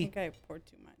really? think I poured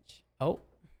too much. Oh.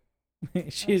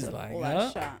 She's That's a like,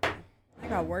 full-ass huh? shot. I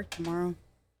got work tomorrow.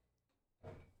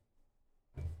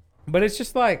 But it's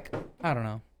just like, I don't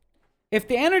know. If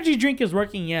the energy drink is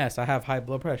working, yes, I have high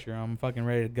blood pressure. I'm fucking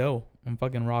ready to go. I'm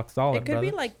fucking rock solid, It could brother.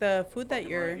 be like the food that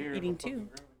you're eating too.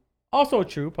 Also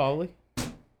true, probably.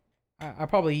 I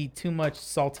probably eat too much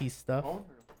salty stuff.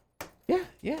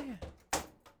 Yeah.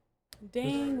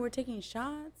 Dang, we're taking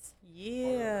shots.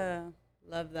 Yeah,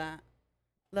 love that.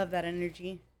 Love that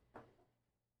energy.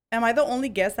 Am I the only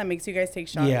guest that makes you guys take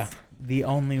shots? Yeah, the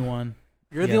only one.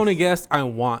 You're the Yes. only guest I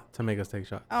want to make us take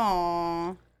shots.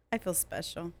 Aw, I feel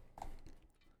special.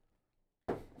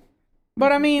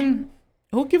 But I mean,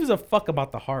 who gives a fuck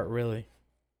about the heart, really?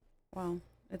 Wow,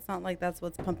 it's not like that's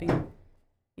what's pumping,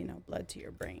 blood to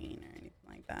your brain or anything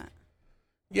like that.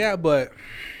 Yeah, but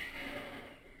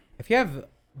If you have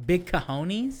big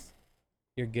cojones,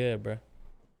 you're good, bro.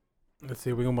 let's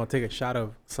see. We're gonna take a shot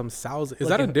of some salsa. Is Look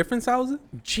that a at- different salsa?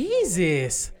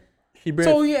 Jesus. He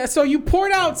So you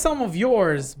poured out some of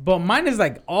yours, but mine is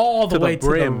like all the To the way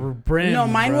brim. to the brim. No,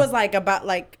 mine bro. was like about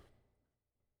like.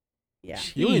 Yeah.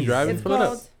 You ain't Jeez. driving. It's Fill it up.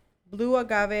 called Blue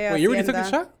Agave. Wait, you already took a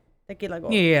Hacienda shot? Tequila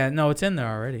Gold. Yeah, no, it's in there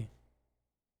already.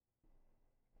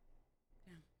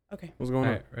 Okay. What's All going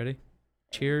on? right, ready?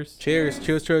 Cheers. Cheers.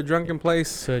 Cheers to a drunken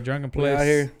place. To a drunken We place. out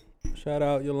here. Shout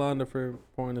out Yolanda for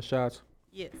pouring the shots.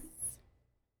 Yes.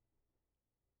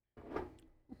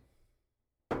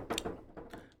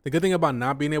 The good thing about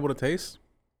not being able to taste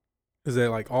is that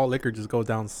like all liquor just goes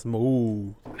down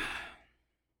smooth.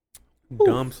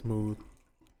 Gum smooth.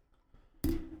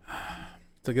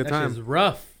 It's a good That time. shit's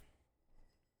rough.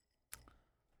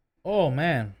 Oh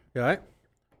man, You all right?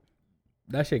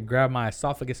 that shit grabbed my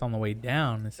esophagus on the way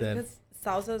down and said, Because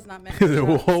salsa is not meant for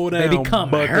shots. Whoa down, "Baby,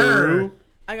 come buckaroo. here."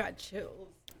 I got chills.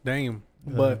 Damn.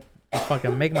 But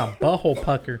fucking make my butthole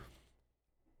pucker.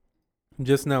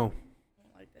 just know,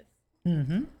 Like this.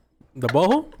 Mm-hmm. the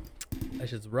butthole? That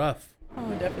shit's rough. Oh,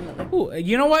 definitely. Ooh,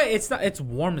 you know what? It's not. It's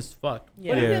warm as fuck.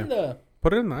 Yeah. Put it Yeah. in the.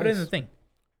 Put it in the Put it in ice. the thing.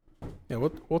 Yeah,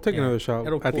 we'll take Yeah. another shot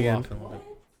It'll at cool the off end. in a little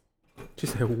bit. She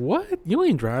said, "What? You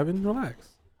ain't driving. Relax."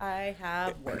 I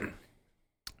have work.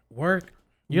 Work.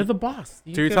 You're the boss.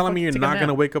 So you're telling me you're not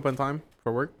gonna wake up on time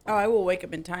for work? Oh, I will wake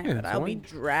up in time, Yeah, but I'll be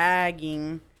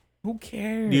dragging. Who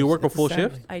cares? Do you work a It's full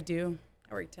Saturday. shift? I do.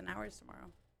 I work 10 hours tomorrow.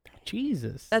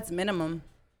 Jesus. That's minimum.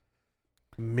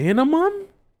 Minimum?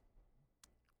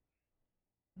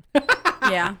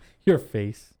 Yeah. Your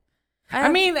face. I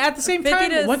have mean, at the same 50 time,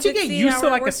 to once you get 60 used to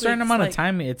hour like a work certain weeks, amount of like-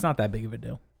 time, it's not that big of a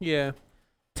deal. Yeah.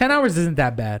 10 hours isn't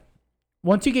that bad.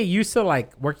 Once you get used to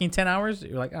like working 10 hours,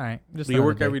 you're like, all right. Just Do you another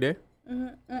work day. every day?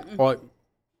 Mm-mm. Well,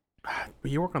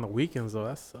 but you work on the weekends though.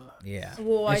 That sucks. Yeah.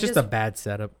 Well, It's I just a bad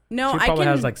setup. no, She I probably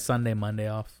can. has like Sunday, Monday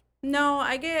off. No,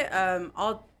 I get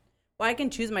I can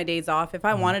choose my days off. If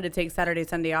I wanted to take Saturday,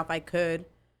 Sunday off, I could.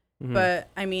 Mhm. But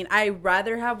I mean, I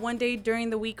rather have one day during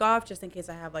the week off just in case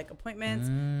I have like appointments.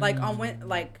 Like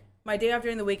like my day off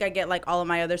during the week, I get like all of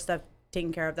my other stuff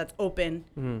taken care of that's open.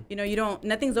 Mhm. You know,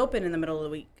 nothing's open in the middle of the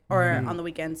week or on the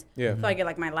weekends. Yeah. So I get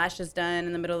like my lashes done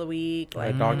in the middle of the week, Like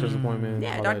like doctor's appointments.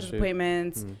 yeah, all that doctor's shit.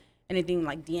 appointments, Mhm. anything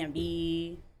like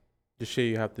DMV. The shit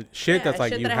you have to. Shit Yeah, that's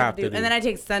like shit you that I have to do. And then I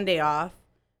take Sunday off,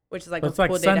 which is like So a it's like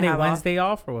cool day Sunday, to have Wednesday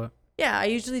off or what? off. Yeah, I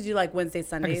usually do like Wednesday, I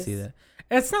Sundays. can see that.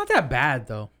 It's not that bad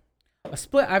though. A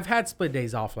split. I've had split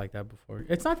days off like that before.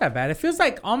 It's not that bad. It feels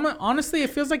like honestly,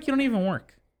 it feels like you don't even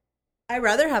work. I'd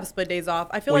rather have split days off.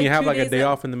 I feel when like you have 2 like a days day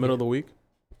off in the middle of the week.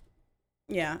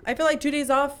 Yeah, I feel like 2 days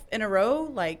off in a row.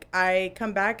 Like I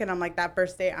come back and I'm like that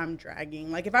first day I'm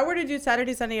dragging. Like if I were to do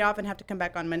Saturday, Sunday off and have to come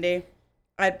back on Monday,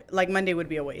 I'd like Monday would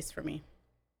be a waste for me.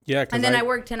 Yeah. And then I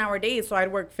work 10-hour days, so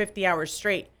I'd work 50 hours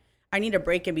straight. I need a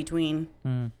break in between.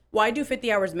 Well, I do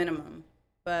 50 hours minimum,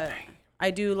 but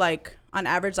I do like on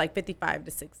average like 55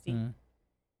 to 60.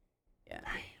 Yeah.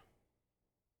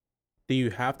 Do you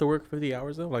have to work 50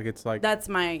 hours though? Like it's like That's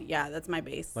my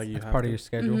base. like you That's have part to. of your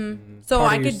schedule. So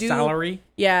Part I of your could do salary.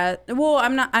 Yeah. Well,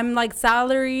 I'm like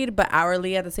salaried but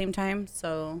hourly at the same time.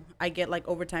 So I get like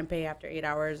overtime pay after 8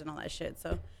 hours and all that shit.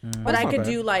 So but That's I not could bad.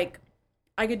 do like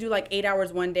 8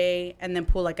 hours one day and then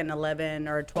pull like an 11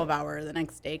 or a 12 hour the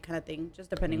next day kind of thing, just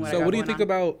depending what I So got what do you going think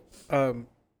on. about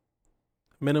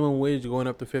minimum wage going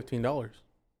up to $15?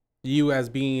 You as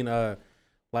being a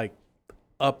like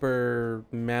upper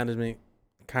management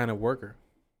kind of worker.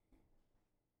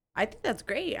 I think that's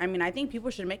great. I mean, I think people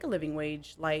should make a living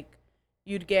wage. Like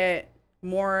you'd get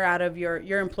more out of your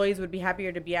employees would be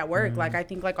happier to be at work. Like I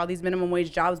think like all these minimum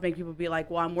wage jobs make people be like,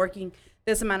 well, I'm working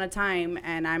this amount of time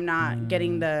and I'm not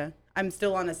getting I'm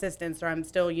still on assistance or I'm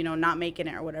still, not making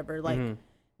it or whatever. Like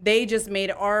they just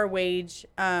made our wage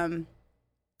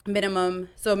minimum.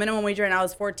 So minimum wage right now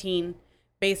is 14.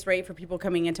 Base rate for people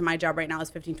coming into my job right now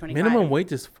is $15.25. Minimum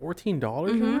wage is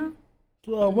 $14.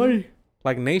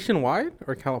 Like nationwide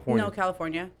or California? No,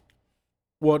 California.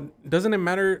 Well, doesn't it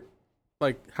matter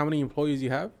like how many employees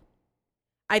you have?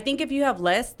 I think if you have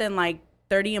less than like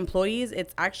 30 employees,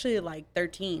 it's actually like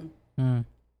 13.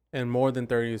 And more than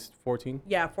 30 is 14?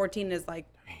 Yeah, 14 is like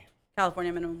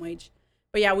California minimum wage.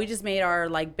 But yeah, we just made our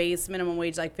like base minimum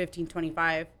wage like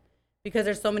 $15.25 because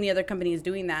there's so many other companies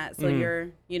doing that. So you're,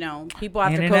 people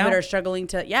after In-N-Out? COVID are struggling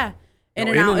to, yeah. No,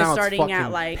 In-N-Out is In-N-Out's starting at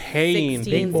fucking like paying $16,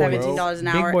 people, bro. $17 an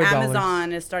Big hour. boy dollars.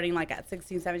 Amazon is starting like at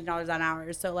 $16, $17 an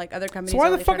hour. So like other companies. So why are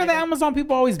the really fuck are starting the to go- Amazon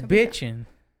people always bitching?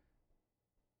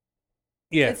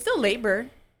 Yeah. It's still labor.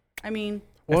 I mean,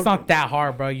 It's not that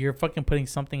hard, bro. You're fucking putting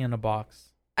something in a box.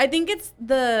 I think it's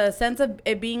the sense of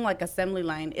it being like assembly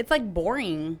line. It's like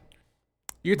boring.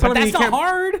 You're But telling me that's you not can't,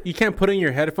 hard. you can't put in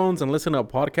your headphones and listen to a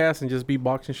podcast and just be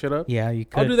boxing shit up? Yeah, you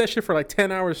could. I'll do that shit for like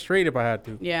 10 hours straight if I had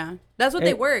to. Yeah, that's what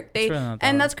they work. They it's really not that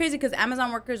and hard. that's crazy because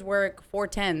Amazon workers work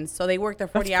 4/10s, so they work their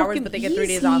 40 That's hours, fucking but they get 3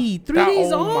 days off. easy. 3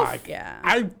 days Oh off. my Yeah.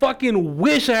 I fucking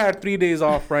wish I had 3 days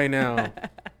off right now.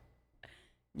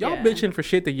 Y'all Yeah. bitching for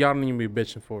shit that y'all don't even be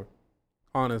bitching for.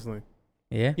 Honestly.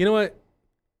 Yeah. You know what?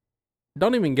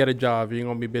 Don't even get a job. You're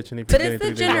going to be bitching if you're But getting it's the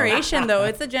 3 days off. generation, though.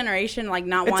 It's the generation like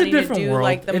not It's a wanting to different do world.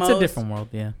 like the It's most. a different world.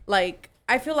 Yeah. Like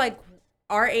I feel like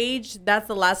our age, that's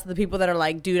the last of the people that are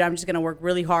like, dude, I'm just gonna work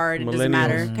really hard. It doesn't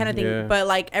matter, Millennials. kind of thing. Yeah. But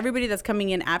like everybody that's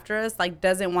coming in after us, like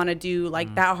doesn't want to do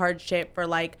like that hard shit for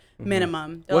like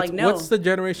minimum. They're like, no. What's the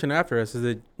generation after us? Is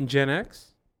it Gen X?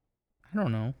 I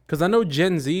don't know. Because I know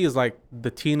Gen Z is like the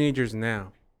teenagers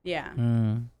now. Yeah.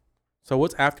 So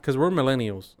what's after? Because we're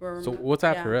millennials. We're- So what's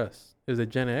after yeah. us? Is it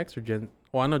Gen X or Gen?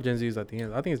 Well, I know Gen Z is at the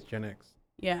end. I think it's Gen X.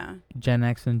 Yeah. Gen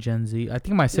X and Gen Z. I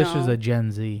think my sister's No. a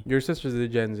Gen Z, Your sister's a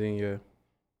Gen Z, yeah.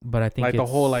 but I think Like the it's-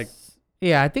 whole, like,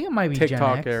 Yeah, I think it might be Gen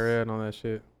TikTok X. era and all that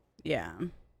shit. Yeah.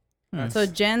 Hmm. So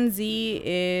Gen Z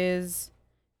is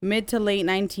mid to late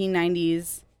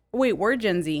 1990s. Wait, we're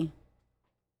Gen Z.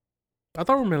 I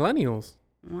thought we were millennials.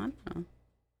 Well, I don't know.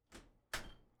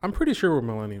 I'm pretty sure we're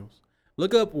millennials.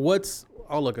 Look up what's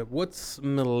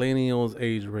millennials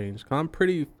age range. 'Cause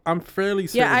I'm fairly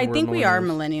certain. Yeah, I we're think we are millennials.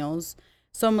 millennials.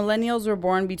 So millennials were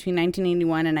born between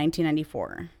 1981 and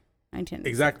 1994. 1996.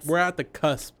 Exactly. We're at the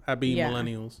cusp at being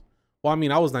millennials. Well, I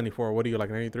mean, I was 94. What are you, like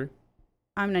 93?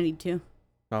 I'm 92.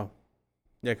 Oh.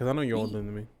 Yeah, because I know you're older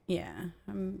than me. Yeah,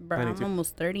 I'm 92.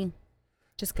 almost 30.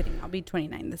 Just kidding. I'll be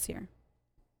 29 this year.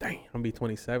 Dang, I'm going to be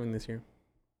 27 this year.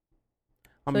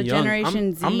 I'm So young.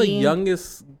 Generation I'm the Z-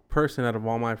 youngest person out of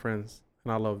all my friends,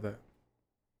 and I love that.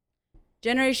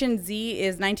 Generation Z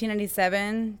is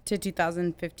 1997 to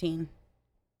 2015.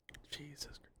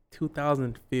 Jesus.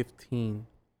 2015.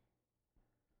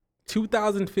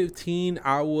 2015,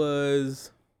 I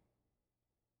was...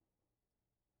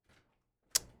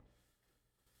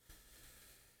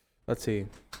 Let's see.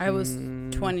 I was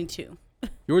 22.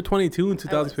 You were 22 in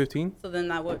 2015? So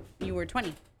then you were 20.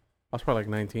 I was probably like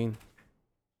 19.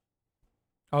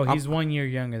 Oh, he's 1 year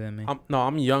younger than me.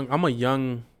 I'm young. I'm a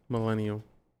young millennial.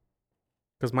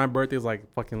 Because my birthday is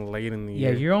like fucking late in the Yeah,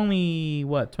 year. you're only,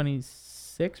 what,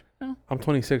 26 right now? I'm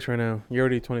 26 right now. You're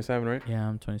already 27, right? Yeah,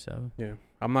 I'm 27. Yeah.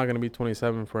 I'm not going to be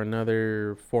 27 for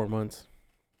another 4 months.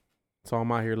 So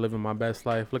I'm out here living my best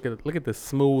life. Look at the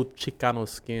smooth Chicano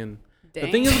skin.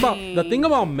 Dang. The thing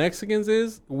about Mexicans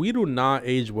is we do not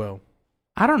age well.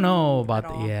 I don't know about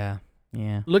all. Yeah.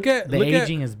 Look at The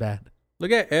aging is bad.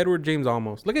 Look at Edward James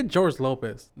Olmos. Look at George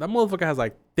Lopez. That motherfucker has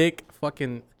like thick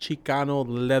fucking Chicano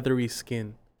leathery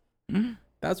skin. Mm-hmm.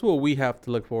 That's what we have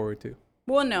to look forward to.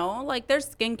 Well, no, like there's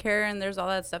skincare and there's all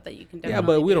that stuff that you can definitely Yeah,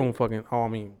 but we do. don't fucking. Oh, I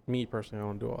mean, me personally, I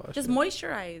don't do all that. Just shit.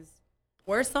 moisturize.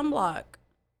 Wear sunblock.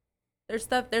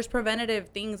 There's preventative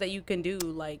things that you can do.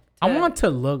 Like I want to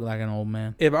look like an old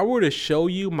man. If I were to show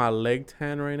you my leg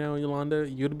tan right now, Yolanda,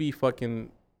 you'd be fucking.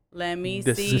 Let me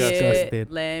see Disgusted.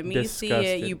 it. Let me see it.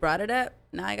 Disgusted. You brought it up.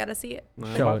 Now I gotta see it.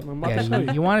 Nah, Show it. I'm about Yeah, to show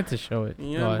you. you wanted to show it. Yeah,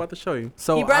 Go I'm ahead. about to show you.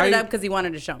 So He brought it up because he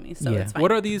wanted to show me. So Yeah. it's fine.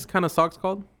 What are these kind of socks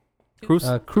called? Crew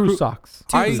socks.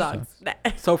 I- socks?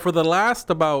 So for the last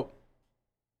about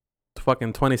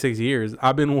fucking 26 years,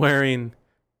 I've been wearing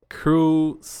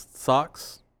crew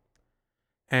socks,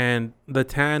 and the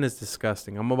tan is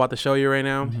disgusting. I'm about to show you right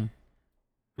now. Mhm.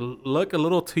 Look a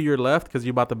little to your left because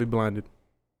you're about to be blinded,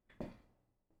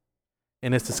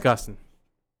 and it's disgusting.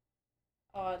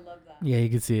 Oh, I love that. Yeah, you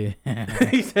can see it.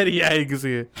 He said, "Yeah, you can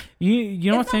see it."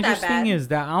 You know It's what's not that interesting bad. is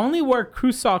that I only wear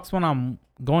crew socks when I'm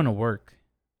going to work.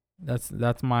 That's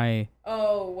my.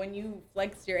 Oh, when you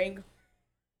flex your ankle.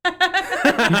 You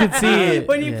can see it.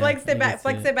 When you Yeah, flex you it back, can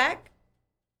flex see it back.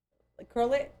 Like,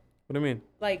 curl it. What do you mean?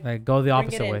 Like Like go the bring it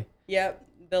opposite in. way. Yep.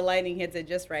 The lighting hits it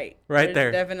just right. Right There's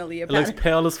there. Definitely a It looks pattern.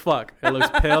 pale as fuck. It looks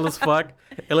pale as fuck.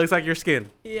 It looks like your skin.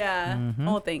 Yeah. Mhm.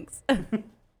 Oh, thanks.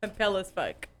 Pale as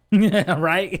fuck. Yeah,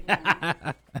 right.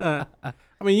 I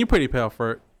mean, you're pretty pale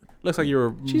for it. Looks like you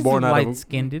were She's born out light of.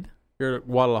 skinned. You're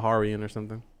Guadalajarian or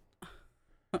something.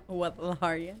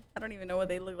 Guadalajara. I don't even know what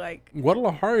they look like.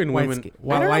 Guadalajarian women.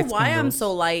 I don't know why I'm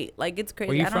so light. Like it's Where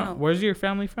crazy. you I don't from? know. Where's your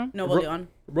family from? Nuevo Leon.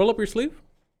 Roll up your sleeve.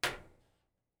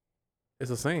 It's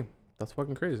the same. That's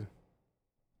fucking crazy.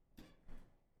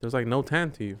 There's like no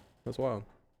tan to you. That's wild.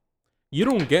 You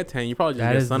don't get tan. You probably just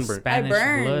That get is the sunburned. I Spanish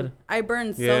burn. blood. I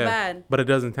burn so Yeah. bad. But it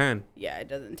doesn't tan. Yeah, it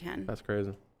doesn't tan. That's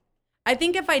crazy. I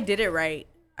think if I did it right,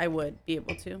 I would be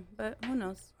able to. But who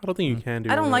knows? I don't think you can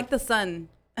do I don't it. like the sun.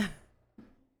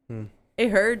 Hmm. It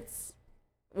hurts.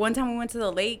 One time we went to the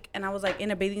lake and I was like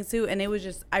in a bathing suit and it was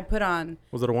just I put on.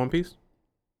 Was it a one piece?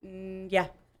 Yeah.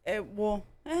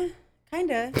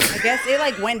 Kinda. I guess it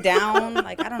like went down.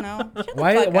 Like I don't know. Shut the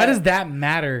Why fuck why up. does that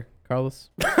matter, Carlos?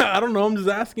 I don't know. I'm just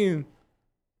asking.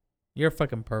 You're a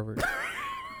fucking pervert.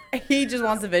 He just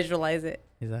wants to visualize it.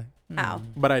 He's like, How?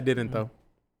 But I didn't though.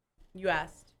 You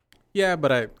asked. Yeah,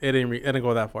 but it didn't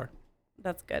go that far.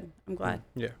 That's good. I'm glad.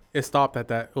 Yeah, it stopped at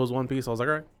that. It was one piece. I was like,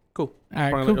 all right, cool. All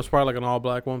right, It cool. was probably like an all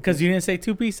black one. Because Piece. you didn't say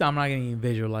two piece, I'm not gonna even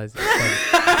visualize it.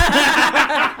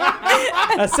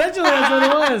 Essentially, that's what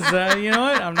it was. You know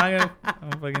what? I'm not gonna.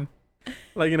 I'm fucking.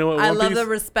 Like, you know what? I One love piece, the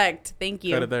respect. Thank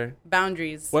you. cut it there.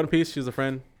 Boundaries. One piece. She's a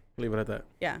friend. Leave it at that.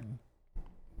 Yeah.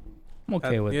 I'm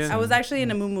okay with yeah. it. I was actually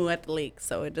in a moo at the lake,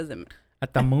 so it doesn't.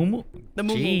 At the moo. The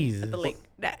moo Jesus. at the lake.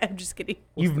 Nah, I'm just kidding.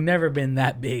 You've never been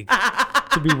that big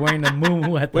to be wearing a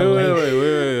moo at the lake.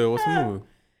 Wait. What's the movie?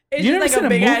 It's You just never like seen a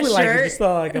big ass movie like shirt. just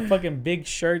like a fucking big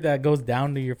shirt that goes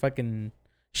down to your fucking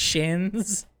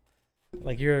shins,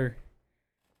 like you're.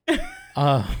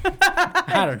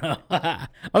 I don't know. I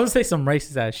would say some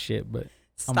racist ass shit, but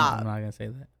I'm Stop. not gonna say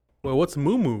that. Wait, what's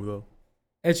moo though?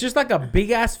 It's just like a big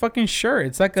ass fucking shirt.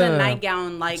 It's like It's a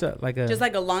nightgown, like just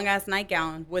like a long ass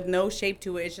nightgown with no shape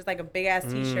to it. It's just like a big ass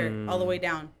t-shirt all the way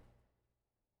down.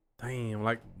 Damn,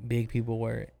 like Big people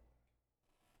wear it.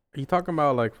 are you talking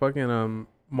about like fucking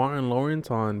Martin Lawrence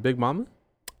on Big Mama?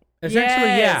 Essentially,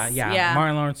 Yes, yeah. yeah.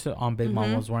 Martin Lawrence on Big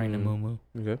Mama Mhm. was wearing a muumuu.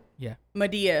 Okay.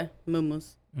 Medea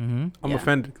muumuus. Mm-hmm. I'm Yeah.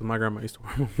 offended because my grandma used to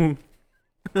wear muumuu.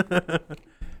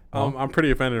 I'm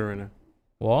pretty offended right now.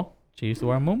 Well, she used to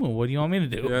wear a muumuu. What do you want me to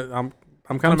do? Yeah,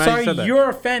 I'm kind of mad sorry, you said that. you're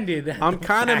offended. I'm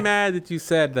kind of mad that you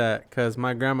said that because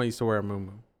my grandma used to wear a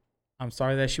muumuu. I'm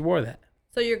sorry that she wore that.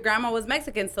 So your grandma was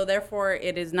Mexican, so therefore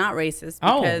it is not racist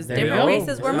Oh, because there you different go.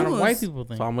 races wear It's not a white muumuus. people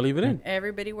thing. So I'm gonna leave it in.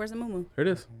 Everybody wears a muumuu. Here it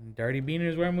is. Dirty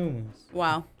beaners wear muumuus.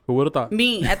 Wow. Who would have thought?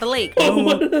 Me at the lake. You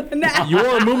wore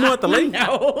a muumuu at the lake?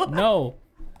 No.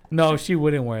 No, she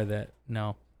wouldn't wear that.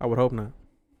 No. I would hope not.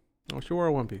 Oh, she wore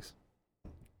a one piece.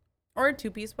 Or a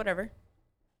two-piece, whatever.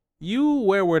 You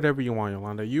wear whatever you want,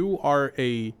 Yolanda. You are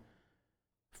a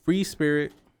free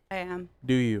spirit. I am.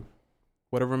 Do you?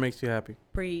 Whatever makes you happy.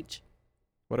 Preach.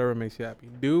 Whatever makes you happy.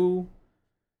 Do.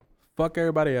 Fuck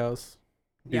everybody else.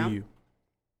 Do Yeah. you?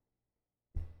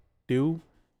 Do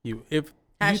you? If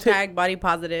you Hashtag body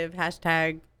positive.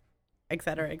 Hashtag, et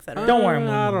cetera, et cetera. Don't wear a I don't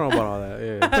muumuu. know about all that.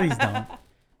 Yeah. Please don't.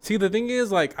 See, the thing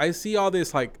is, like, I see all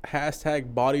this like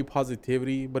hashtag body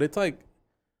positivity, but it's like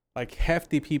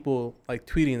hefty people like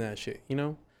tweeting that shit. You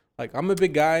know, like I'm a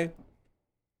big guy,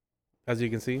 as you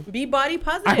can see. Be body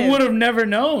positive. I would have never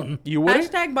known. You would.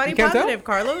 Hashtag body You can't tell? positive,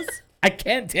 Carlos. I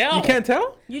can't tell. You can't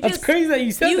tell? You That's just crazy that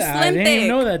you said you that. I slim didn't even thick.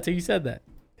 know that till you said that.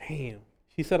 Damn.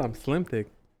 She said I'm slim thick.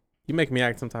 You make me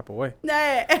act some type of way.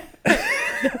 Nah.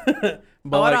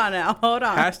 But Hold like, on now. Hold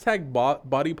on. hashtag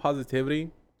body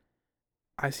positivity.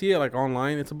 I see it like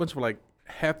online. It's a bunch of like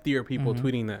heftier people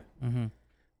tweeting that. Mm-hmm.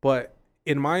 But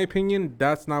in my opinion,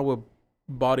 that's not what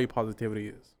body positivity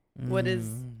is, What is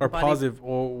or body- positive,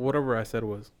 or whatever I said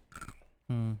was.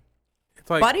 Mm. It's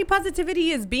like, body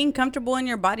positivity is being comfortable in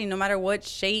your body, no matter what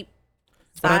shape,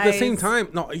 size. but at the same time,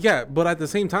 no, yeah, but at the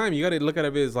same time, you got to look at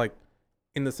it as like,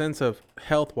 in the sense of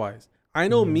health wise. I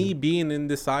know me being in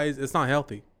this size, it's not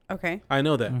healthy. Okay. I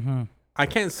know that. Mm-hmm. I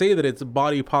can't say that it's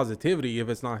body positivity if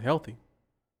it's not healthy.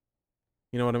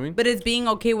 You know what I mean? But it's being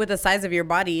okay with the size of your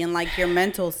body and like your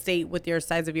mental state with your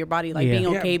size of your body, like Yeah.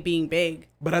 being Yeah. okay being big.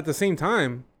 But at the same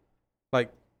time,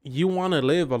 like you want to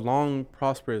live a long,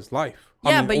 prosperous life.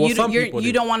 Yeah, I mean, but well, you some don't, people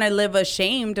you do. don't want to live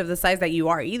ashamed of the size that you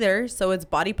are either. So it's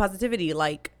body positivity.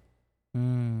 Like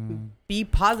be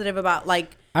positive about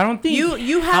like I don't think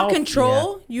you have health-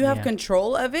 control. yeah. You have Yeah.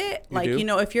 control of it. You Like do? you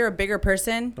know, if you're a bigger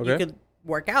person, you Okay. could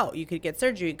work out. You could get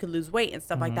surgery. You could lose weight and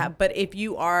stuff like that. But if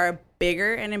you are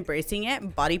bigger and embracing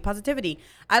it, body positivity.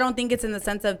 I don't think it's in the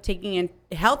sense of taking in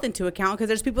health into account because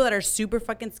there's people that are super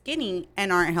fucking skinny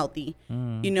and aren't healthy.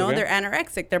 You know, Okay. they're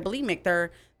anorexic, they're bulimic,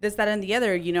 they're this, that, and the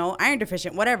other. You know, iron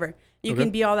deficient, whatever. You Okay.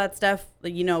 can be all that stuff.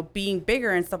 You know, being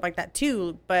bigger and stuff like that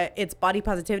too. But it's body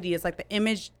positivity. It's like the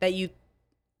image that you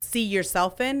see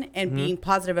yourself in and being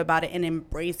positive about it and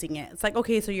embracing it. It's like,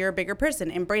 okay, so you're a bigger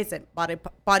person, embrace it.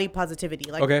 Body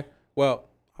positivity. Like, Okay. Well,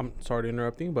 I'm sorry to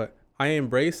interrupt you, but I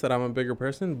embrace that I'm a bigger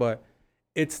person, but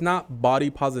it's not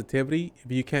body positivity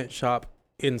if you can't shop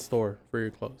in store for your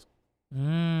clothes.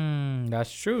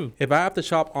 That's true. If I have to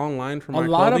shop online for my A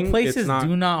lot clothing, of places it's not,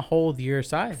 do not hold your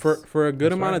size. for a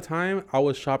good That's amount right. of time, I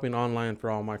was shopping online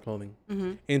for all my clothing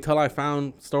mm-hmm. until I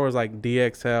found stores like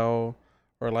DXL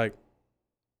or like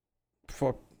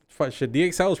for shit.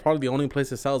 DXL is probably the only place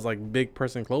that sells like big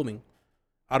person clothing.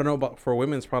 I don't know about for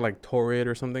women, it's probably like Torrid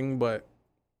or something, but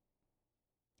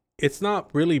it's not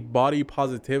really body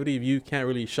positivity if you can't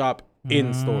really shop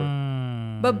in store.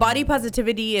 But body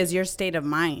positivity is your state of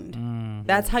mind.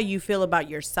 That's how you feel about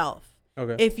yourself.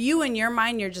 Okay. If you in your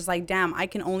mind, you're just like, damn, I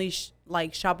can only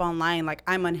like shop online. Like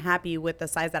I'm unhappy with the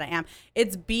size that I am.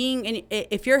 It's being, and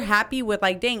if you're happy with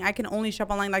like, dang, I can only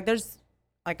shop online. Like there's,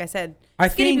 like I said, I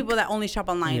skinny think- people that only shop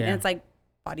online. Yeah. And it's like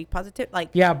body positive. Like,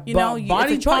 Yeah, you but know,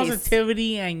 body it's a choice.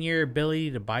 positivity and your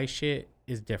ability to buy shit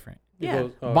is different. It Yeah.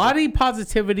 goes- oh, Body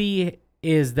positivity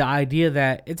is the idea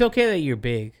that it's okay that you're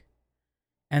big.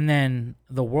 And then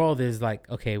the world is like,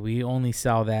 okay, we only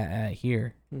sell that at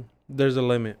here. there's a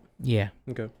limit. Yeah.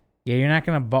 Okay. Yeah, you're not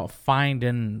going to find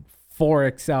an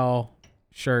 4XL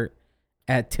shirt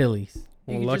at Tilly's.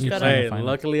 You Well, just gotta- hey, find it.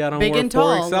 luckily I don't Big wear and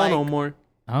tall, 4XL no like- more.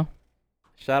 Oh,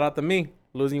 Shout out to me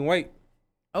losing weight.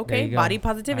 there Okay. you go. Body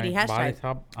positivity. All right, body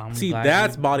Hashtag. I'm See, glad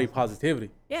that's you- body positivity.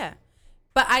 Yeah.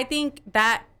 But I think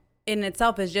that in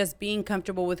itself is just being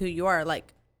comfortable with who you are.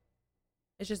 Like,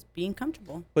 it's just being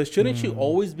comfortable. But shouldn't you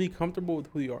always be comfortable with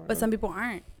who you are? But some people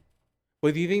aren't.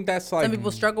 But do you think that's like? Some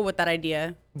people struggle with that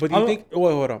idea. But do you think?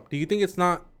 Wait, hold on. Do you think it's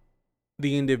not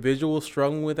the individual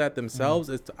struggling with that themselves?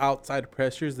 It's outside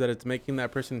pressures that it's making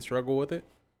that person struggle with it.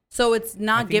 So it's I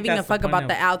not think giving a that's the fuck point about of-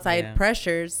 the outside yeah.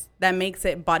 pressures that makes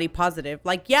it body positive.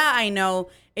 Like, yeah, I know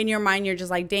in your mind you're just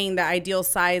like, dang, the ideal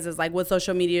size is like what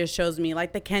social media shows me,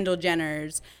 like the Kendall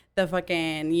Jenners, the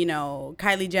fucking, you know,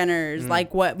 Kylie Jenners,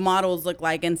 like what models look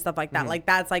like and stuff like that. Like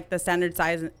that's like the standard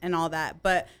size and all that.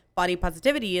 But body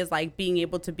positivity is like being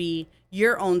able to be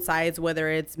your own size, whether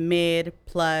it's mid,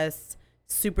 plus,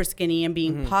 super skinny, and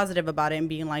being positive about it and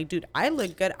being like, dude, I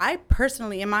look good. I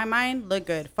personally, in my mind, look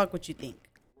good. Fuck what you think.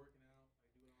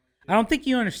 I don't think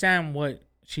you understand what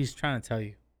she's trying to tell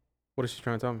you. What is she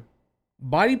trying to tell me?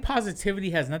 Body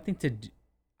positivity has nothing to do.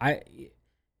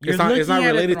 It's not looking at it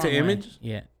related the to wrong way. image?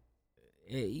 Yeah.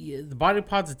 The body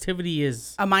positivity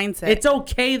is A mindset. it's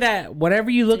okay that whatever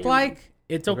you look Yeah. like,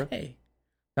 it's Okay. okay.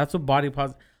 That's what body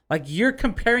positive. Like you're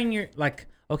comparing your like.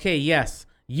 Okay, yes,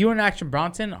 you and Action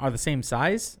Bronson are the same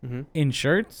size in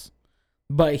shirts,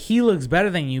 but he looks better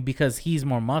than you because he's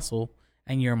more muscle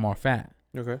and you're more fat.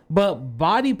 Okay. But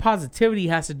body positivity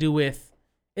has to do with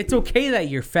it's okay that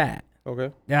you're fat.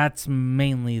 Okay. That's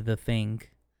mainly the thing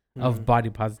of body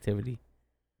positivity.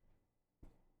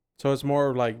 So it's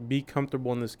more like be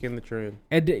comfortable in the skin that you're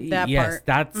in. That Yes, part.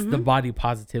 that's the body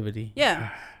positivity.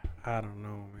 yeah. I don't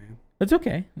know, man. It's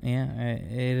okay. Yeah,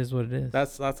 it is what it is.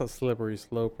 That's a slippery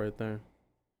slope right there.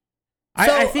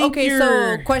 So, I think okay,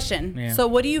 so question. Yeah. So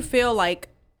what do you feel like?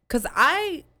 Because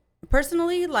I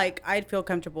personally, like, I'd feel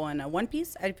comfortable in a one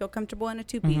piece. I'd feel comfortable in a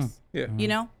two piece. Yeah. You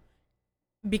know?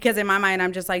 Because in my mind,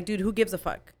 I'm just like, dude, who gives a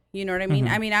fuck? You know what I mean?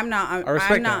 I mean, I'm not. I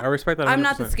respect that. I respect that. I'm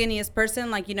not the 100%. skinniest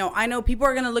person. Like, you know, I know people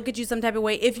are going to look at you some type of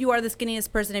way. If you are the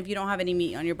skinniest person, if you don't have any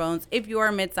meat on your bones, if you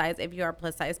are mid-size, if you are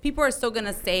plus size, people are still going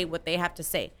to say what they have to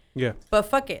say. Yeah. But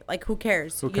fuck it. Like, who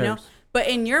cares? Who You know? cares? But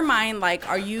in your mind, like,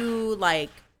 are you like,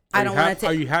 I don't want to Are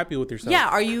take. you happy with yourself? Yeah.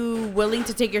 Are you willing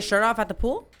to take your shirt off at the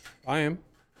pool? I am.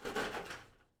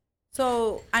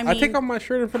 So, I mean. I take off my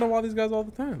shirt in front of all these guys all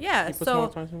the time. Yeah. You put So,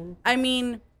 small signs in- I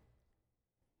mean,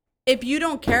 if you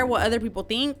don't care what other people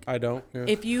think, I don't. Yeah.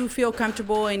 if you feel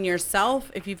comfortable in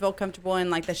yourself, if you feel comfortable in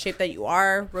like the shape that you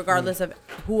are, regardless of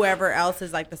whoever else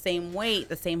is like the same weight,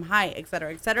 the same height, et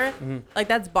cetera, like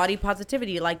that's body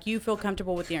positivity. Like you feel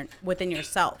comfortable within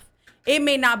yourself. It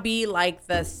may not be like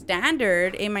the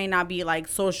standard. It may not be like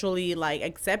socially like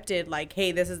accepted. Like,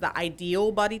 hey, this is the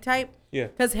ideal body type. Yeah.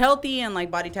 Because healthy and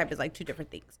like body type is like two different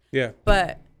things. Yeah.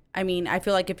 But I mean, I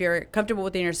feel like if you're comfortable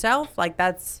within yourself, like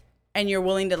that's, and you're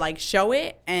willing to like show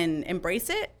it and embrace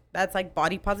it, that's like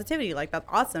body positivity. Like that's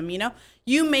awesome. You know,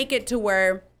 you make it to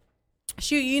where,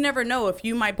 shoot, you never know if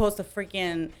you might post a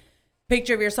freaking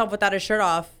picture of yourself without a shirt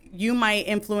off. You might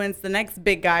influence the next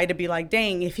big guy to be like,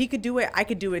 dang, if he could do it, I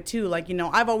could do it too. Like, you know,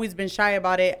 I've always been shy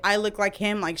about it. I look like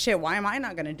him. Like, shit, why am I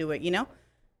not going to do it? You know,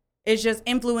 it's just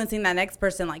influencing that next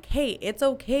person. Like, hey, it's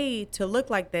okay to look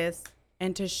like this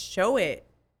and to show it.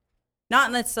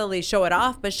 Not necessarily show it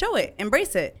off, but show it,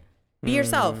 embrace it. Be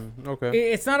yourself.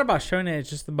 Okay. It's not about showing it. It's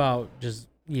just about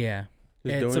yeah.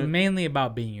 Just It's doing it? mainly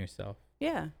about being yourself.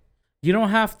 Yeah. You don't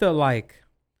have to like.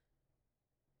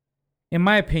 In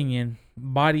my opinion,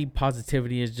 body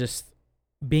positivity is just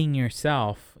being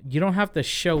yourself. You don't have to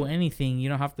show anything. You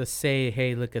don't have to say,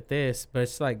 "Hey, look at this." But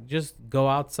it's like just go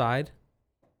outside,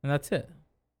 and that's it.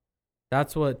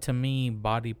 That's what to me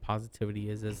body positivity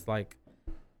is. It's like.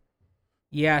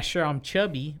 Yeah, sure, I'm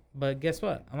chubby, but guess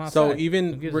what? I'm outside. So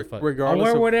even Who gives a fuck? regardless I'll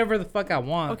wear of whatever the fuck I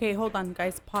want. Okay, hold on,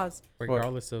 guys. Pause.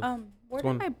 Regardless of.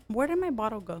 Where did my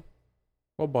bottle go?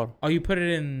 what bottle? Oh, you put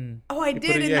it in. Oh, I You put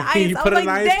did it- in yeah, the ice. you I put was it in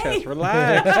like, the ice dang. chest.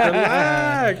 Relax.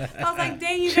 Relax. I was like,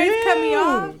 dang, you guys cut me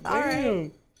off. All right.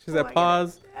 Damn. She said my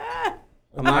pause.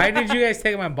 Why did you guys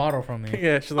take my bottle from me?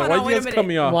 Yeah, she's like, Hold on, why'd wait you a guys cut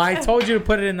me off? Well, I told you to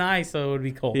put it in the ice so it would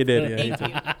be cold. He did, yeah. Thank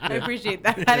you. I appreciate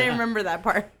that. I didn't remember that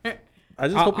part. I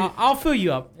just hope you. I'll fill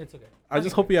you up. It's okay. I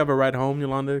just hope you have a ride home,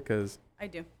 Yolanda, because I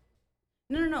do.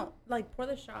 No. Like, pour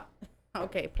the shot.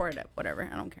 Okay, pour it up. Whatever.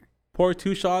 I don't care. pour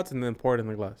 2 shots and then pour it in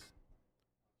the glass.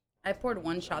 I poured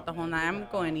 1 shot the whole night. I'm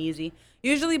going easy.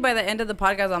 Usually by the end of the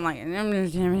podcast, I'm like,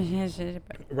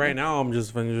 Right now, I'm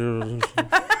just. We're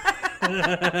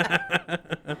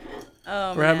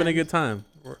oh, having a man. good time.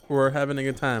 We're having a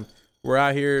good time. We're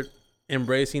out here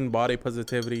embracing body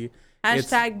positivity.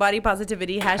 Hashtag body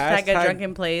positivity. Hashtag A Hashtag-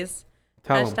 Drunken Place.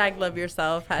 Tell 'em. Hashtag love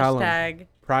yourself. Tell 'em. Hashtag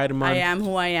Pride Month. I am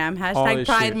who I am. All Hashtag this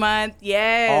Pride shit. Month.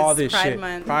 Yes. All this Pride shit.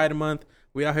 Month. Pride Month.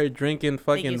 We out here drinking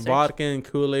fucking you, Serge. vodka and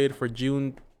Kool-Aid for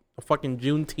fucking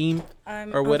Juneteenth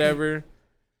or Okay. whatever.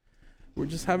 We're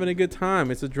just having a good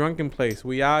time. It's a drunken place.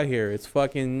 We out here. It's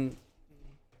fucking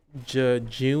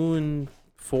June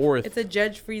 4th. It's a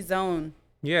judge-free zone.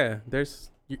 Yeah,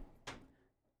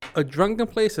 a drunken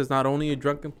place is not only a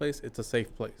drunken place, it's a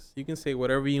safe place. You can say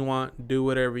whatever you want, do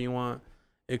whatever you want.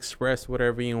 express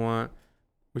whatever you want.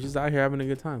 We're just out here having a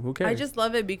good time. Who cares? I just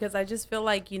love it because I just feel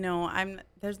like,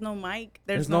 there's no mic.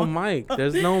 There's no mic.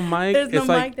 There's no mic. There's no It's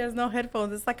like, mic. There's no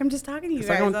headphones. It's like I'm just talking to you It's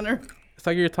like guys. it's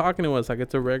like you're talking to us like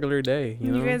it's a regular day.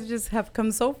 You know? guys just have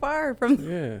come so far from.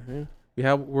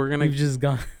 Yeah. We're gonna. We've just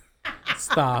gone.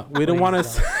 Stop. We don't Please want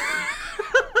stop.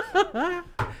 to.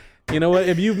 You know what?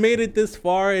 If you've made it this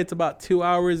far, it's about 2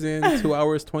 hours in, 2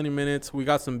 hours, 20 minutes. We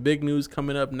got some big news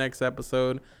coming up next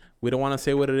episode. We don't want to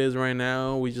say what it is right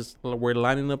now. We're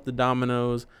lining up the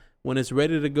dominoes. When it's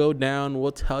ready to go down,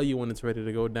 we'll tell you when it's ready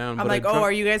to go down. I'm like,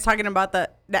 are you guys talking about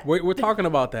that? We're talking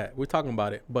about that. We're talking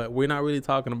about it, but we're not really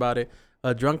talking about it.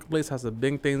 A Drunken Place has some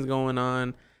big things going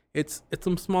on. It's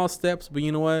some small steps, but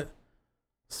you know what?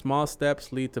 Small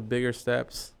steps lead to bigger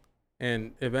steps,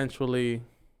 and eventually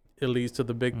it leads to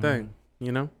the big thing,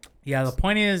 you know? Yeah, the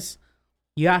point is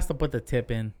you have to put the tip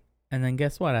in, and then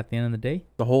guess what? At the end of the day,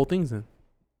 The whole thing's in.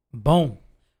 boom.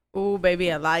 Ooh, baby,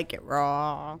 I like it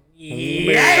raw.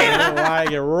 Yeah,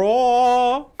 like it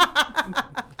raw.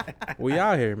 We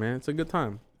out here, man. It's a good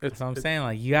time. That's what I'm saying.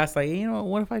 Like, you ask, like,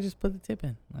 what if I just put the tip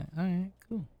in? Like, all right,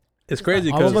 cool. It's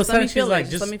crazy All of a because sudden, me she's feel it. like,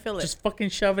 Just let me feel it. just fucking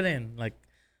shove it in. Like,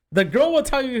 the girl will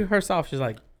tell you herself, she's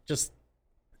like, just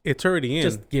it's already in.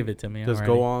 just give it to me. Just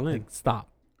already. go all in. Like, stop.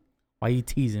 Why you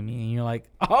teasing me? And you're like,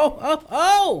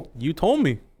 oh. You told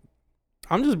me.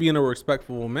 I'm just being a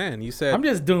respectful man. You said I'm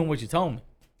just doing what you told me.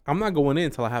 I'm not going in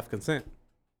until I have consent.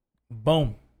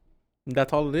 Boom.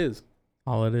 That's all it is.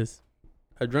 All it is.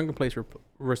 A Drunken Place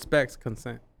respects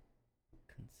consent,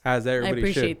 as I everybody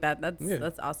appreciate should. that. That's Yeah.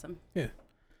 that's awesome.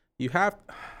 You have.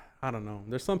 I don't know.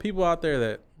 There's some people out there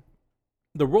that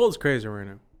the world is crazy right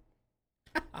now.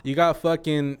 You got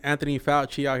fucking Anthony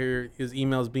Fauci out here. His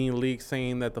emails being leaked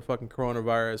saying that the fucking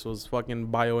coronavirus was fucking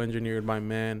bioengineered by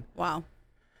man. Wow.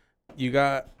 You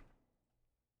got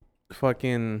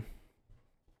fucking.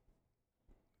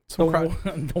 The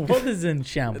world is in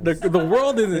shambles. The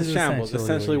world is This in is shambles.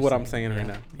 Essentially, what I'm saying right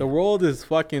now. The world is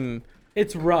fucking.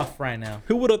 It's rough right now.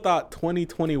 Who would have thought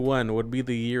 2021 would be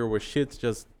the year where shit's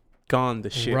just gone to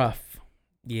shit? Rough.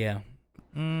 Yeah.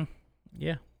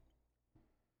 Yeah.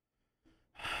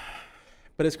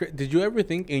 But it's great. Did you ever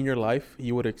think in your life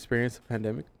you would experience a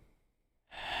pandemic?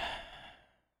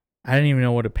 I didn't even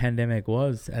know what a pandemic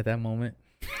was at that moment.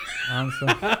 Honestly.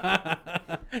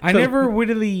 I never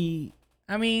really.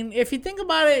 I mean, if you think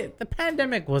about it, the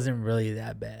pandemic wasn't really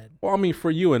that bad. Well, I mean,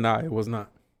 for you and I, it was not.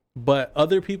 But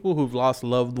other people who've lost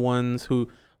loved ones, who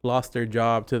lost their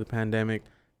job to the pandemic,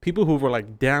 people who were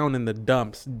like down in the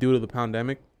dumps due to the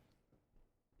pandemic,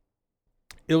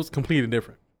 it was completely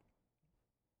different.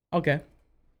 Okay.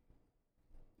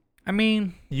 I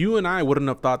mean, You and I wouldn't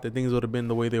have thought that things would have been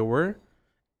the way they were,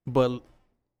 but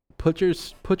put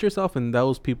yourself in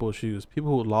those people's shoes.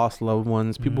 People who lost loved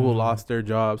ones, people who lost their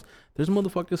jobs. There's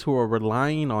motherfuckers who are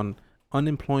relying on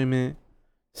unemployment,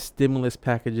 stimulus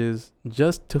packages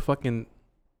just to fucking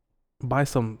buy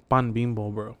some pan bimbo,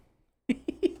 bro.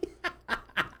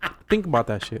 Think about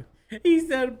that shit. he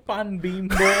said pan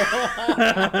bimbo.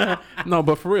 No,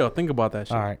 but for real, think about that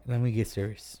shit. All right, let me get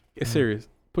serious. Get serious.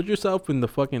 Put yourself in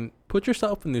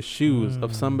the shoes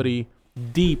of somebody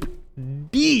deep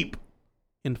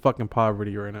in fucking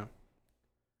poverty right now.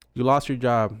 You lost your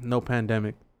job, no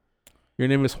pandemic. Your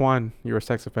name is Juan. You're a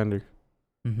sex offender.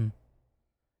 Mm-hmm.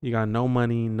 You got no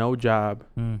money, no job.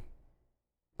 Mm.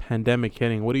 Pandemic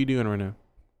hitting. What are you doing right now?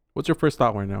 What's your first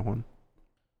thought right now, Juan?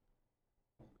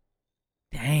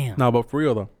 Damn. No, but for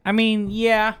real though. I mean,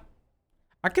 yeah.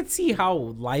 I could see how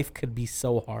life could be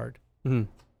so hard.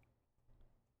 Mm-hmm.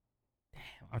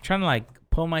 I'm trying to like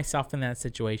put myself in that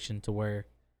situation to where.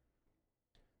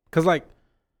 Cause like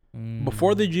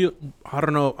before I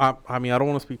don't know. I mean, I don't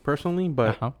want to speak personally,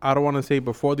 but I don't want to say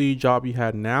before the job you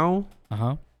had now.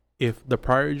 If the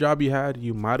prior job you had,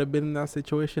 you might have been in that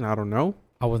situation. I don't know.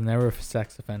 I was never a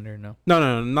sex offender. No.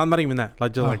 No, not even that.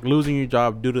 Like just like losing your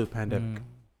job due to the pandemic.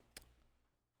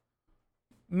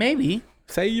 Maybe.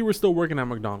 Say you were still working at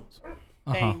McDonald's.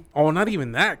 Dang. Oh, not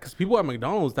even that, because people at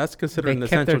McDonald's, that's considered They an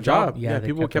kept their essential job. job. Yeah, Yeah, they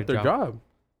people kept kept their their job.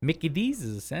 Mickey D's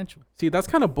is essential. See, that's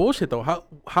kind of bullshit though.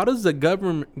 How does the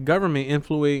government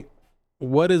influence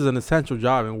what is an essential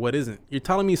job and what isn't? You're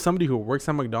telling me somebody who works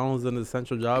at McDonald's is an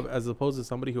essential job as opposed to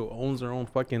somebody who owns their own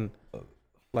fucking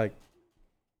like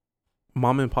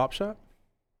mom and pop shop?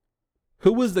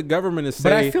 Who was the government to say?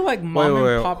 But I feel like mom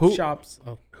and pop shops.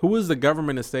 Who is the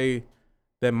government to say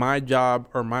that my job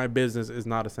or my business is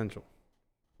not essential?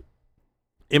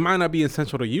 It might not be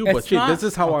essential to you, but shit, this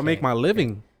is how I make my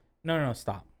living. No,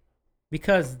 stop.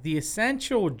 Because the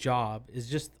essential job is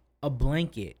just a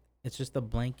blanket. It's just a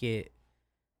blanket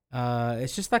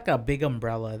It's just like a big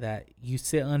umbrella that you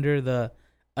sit under. The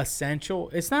essential.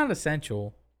 It's not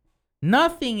essential.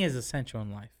 Nothing is essential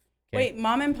in life. Okay? Wait,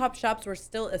 mom and pop shops were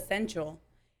still essential.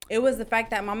 It was the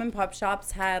fact that mom and pop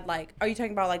shops had like, are you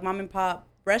talking about like mom and pop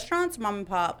restaurants, mom and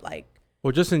pop like?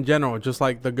 Well, just in general, just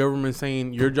like the government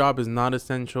saying your job is not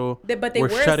essential. But they were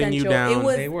shutting essential. you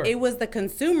down. It was the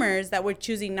consumers that were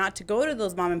choosing not to go to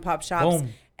those mom and pop shops. Boom.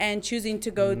 And choosing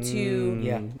to go to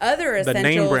Yeah. other The name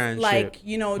essentials brand like, shit.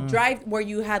 you know, drive where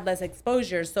you had less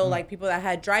exposure. So like people that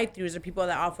had drive-thrus or people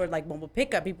that offered like mobile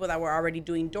pickup, people that were already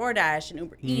doing DoorDash and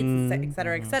Uber Eats, et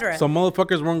cetera, et cetera. So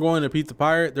motherfuckers weren't going to Pizza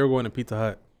Pirate; they were going to Pizza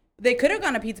Hut. They could have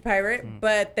gone to Pizza Pirate,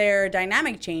 but their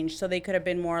dynamic changed. So they could have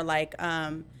been more like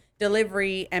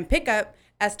delivery and pickup,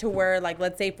 as to where, like,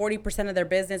 let's say 40% of their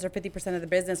business or 50% of the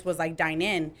business was like dine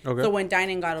in. Okay. So when dine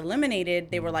in got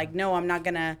eliminated, they were like, no, I'm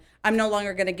no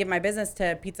longer going to give my business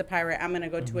to Pizza Pirate. I'm going to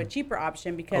go to a cheaper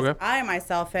option because I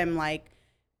myself am like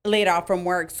laid off from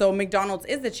work. So McDonald's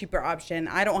is the cheaper option.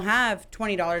 I don't have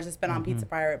 $20 to spend on Pizza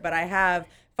Pirate, but I have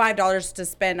 $5 to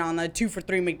spend on the 2 for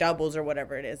 $3 McDoubles or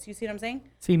whatever it is. You see what I'm saying?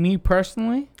 See, me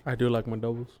personally, I do like my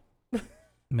doubles.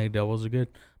 McDoubles are good.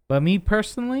 But me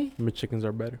personally, My chickens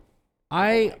are better.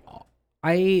 I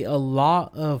ate a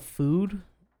lot of food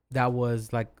that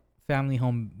was like family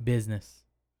home business.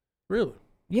 Really?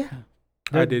 Yeah.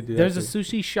 I did do that There's a too.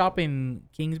 sushi shop in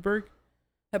Kingsburg.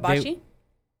 Hibachi?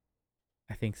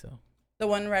 I think so. The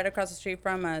one right across the street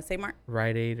from Mart?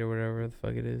 Rite Aid or whatever the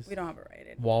fuck it is. We don't have a Rite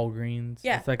Aid. Walgreens.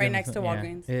 Yeah, It's like right in- next to yeah,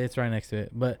 Walgreens. it's right next to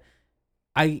it. But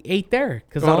I ate there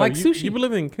because I Hold on, like sushi. You been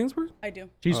living in Kingsburg? I do.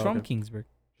 She's Oh, from okay. Kingsburg.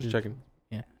 Just checking.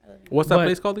 Yeah. What's that But-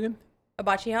 place called again?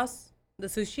 Hibachi House. The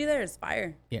sushi there is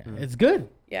fire. Yeah, it's good.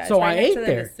 Yeah. So it's right I next ate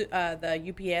to there. The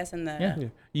UPS and the Yeah. Yeah.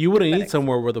 You wouldn't eat FedEx.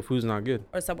 somewhere where the food's not good.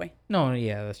 or Subway. No,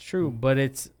 yeah, that's true. But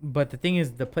the thing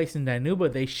is, the place in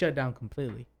Danuba, they shut down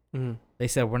completely. Mm-hmm. They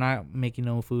said we're not making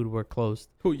no food. We're closed.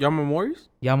 Who? Yamamori's?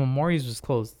 Yamamori's was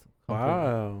closed. completely.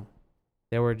 Wow.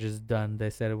 They were just done. They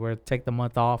said we're take the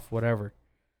month off, whatever.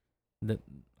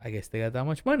 I guess they got that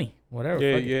much money, whatever.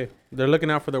 Yeah, fuck it. yeah. They're looking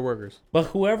out for their workers. But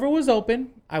whoever was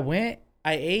open, I went.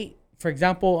 I ate. For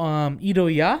example,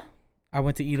 Itoya. I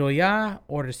went to Itoya,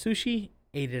 ordered sushi,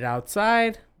 ate it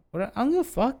outside. I don't give a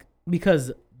fuck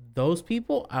because those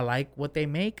people, I like what they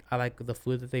make. I like the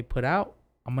food that they put out.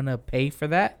 I'm gonna pay for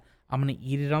that. I'm gonna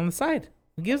eat it on the side.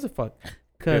 Who gives a fuck?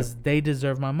 Because they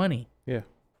deserve my money. Yeah.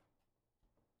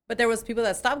 But there was people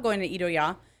that stopped going to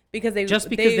Itoya because they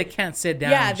They can't sit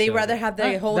down. Yeah, and they shit. rather have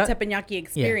the whole that- teppanyaki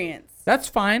experience. That's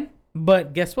fine.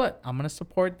 But guess what? I'm gonna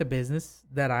support the business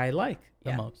that I like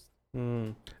the Yeah. most.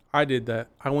 I did that.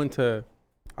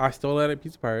 I stole that at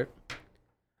Pizza Pirate.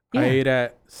 Yeah. I ate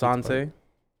at Pirate. Sanse,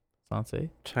 Sanse.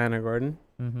 China Garden.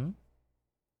 Mm-hmm.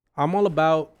 I'm all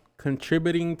about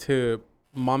contributing to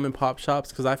mom and pop shops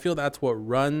because I feel that's what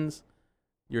runs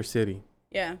your city.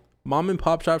 Yeah. Mom and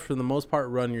pop shops, for the most part,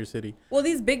 run your city. Well,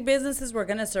 these big businesses were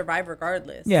gonna survive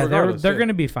regardless. Yeah, Regardless, they're yeah.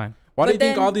 gonna be fine. Why do But you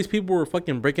think then- all these people were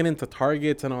fucking breaking into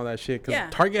Targets and all that shit? Because Yeah.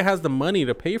 Target has the money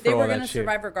to pay for They all were that gonna shit.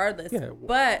 survive regardless. Yeah.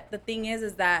 But the thing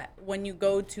is that when you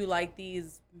go to like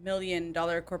these $1 million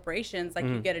corporations, like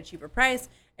you get a cheaper price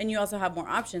and you also have more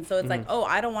options. So it's like, oh,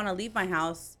 I don't want to leave my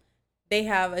house. They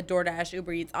have a DoorDash,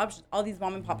 Uber Eats option. All these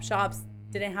mom and pop shops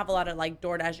didn't have a lot of like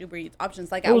DoorDash, Uber Eats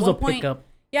options. Like It was at a one point, pickup.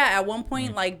 yeah, at one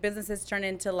point, like businesses turned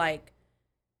into like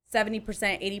 70%,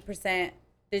 80%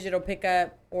 digital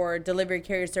pickup or delivery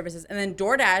carrier services. And then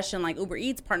DoorDash and like Uber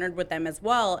Eats partnered with them as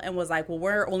well and was like, well,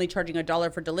 we're only charging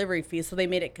 $1 for delivery fees. So they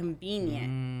made it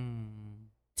convenient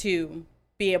to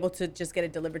be able to just get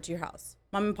it delivered to your house.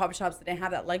 Mom and pop shops didn't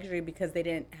have that luxury because they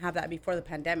didn't have that before the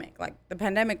pandemic. Like the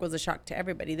pandemic was a shock to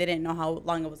everybody. They didn't know how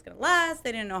long it was going to last.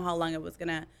 They didn't know how long it was going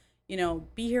to,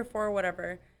 be here for or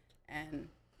whatever. And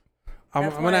I'm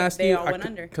that's going to why ask they you, all went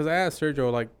under. because I asked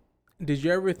Sergio, like, did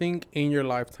you ever think in your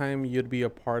lifetime you'd be a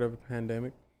part of a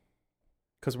pandemic?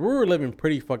 Because we were living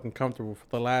pretty fucking comfortable for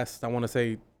the last, I want to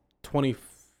say,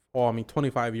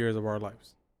 25 years of our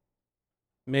lives.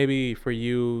 Maybe for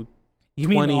you, You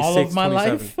mean all of 26, my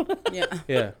 27. life? yeah.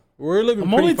 yeah. We're living I'm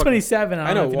pretty only fucking- 27.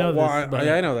 I I know. don't know if you know well, this. but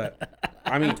I know that.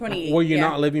 I mean, 28, were you yeah.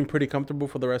 not living pretty comfortable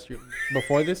for the rest of your,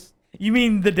 before this? You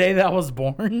mean the day that I was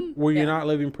born? Were you Yeah. not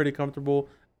living pretty comfortable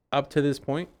up to this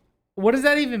point? What does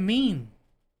that even mean?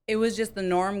 It was just the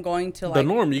norm going to like The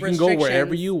norm. You can go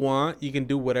wherever restrictions. you want. You can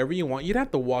do whatever you want. You'd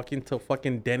have to walk into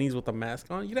fucking Denny's with a mask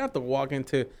on. You'd have to walk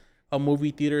into a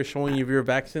movie theater showing you if you're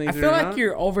vaccinated I feel or like not.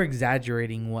 you're over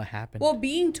exaggerating what happened. Well,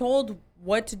 being told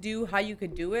what to do, how you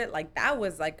could do it, like that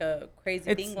was like a crazy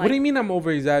It's- thing. What do you Like, mean I'm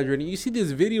over exaggerating? You see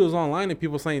these videos online and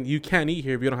people saying you can't eat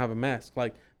here if you don't have a mask.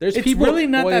 Like there's it's people really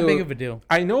not wait, that wait, big of a deal.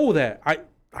 I know that.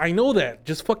 I know that.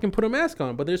 Just fucking put a mask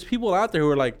on. But there's people out there who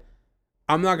are like,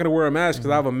 I'm not gonna wear a mask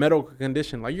because I have a medical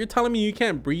condition. Like, you're telling me you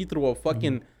can't breathe through a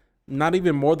fucking not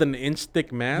even more than an inch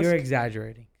thick mask? You're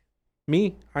exaggerating.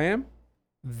 Me? I am?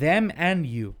 Them and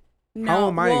you. No, How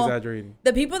am I exaggerating?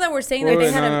 The people that were saying that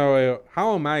they had wait.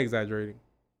 How am I exaggerating?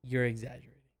 You're exaggerating.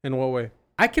 In what way?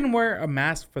 I can wear a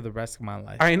mask for the rest of my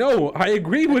life. I know. I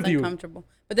agree with you. uncomfortable.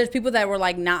 But there's people that were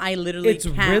like, nah, I literally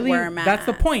can't wear a mask. That's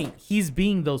the point. He's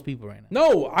being those people right now.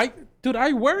 No, I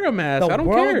wear a mask. I don't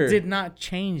care. The world did not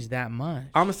change that much.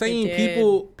 I'm saying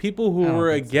people who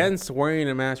were against wearing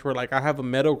a mask were like, I have a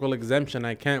medical exemption.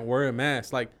 I can't wear a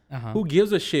mask. Like, who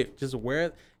gives a shit? Just wear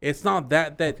it. It's not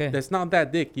that's not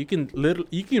that thick. You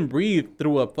can breathe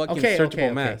through a fucking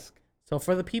surgical mask. So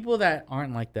for the people that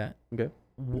aren't like that,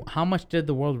 how much did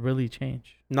the world really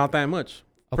change? Not that much.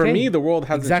 For me, the world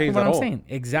hasn't changed at all.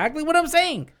 Exactly what I'm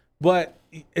saying. But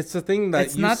it's the thing that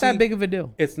it's not that big of a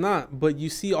deal. It's not. But you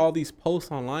see all these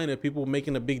posts online of people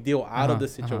making a big deal out of the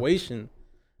situation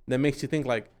that makes you think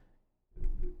like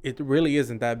it really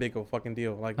isn't that big of a fucking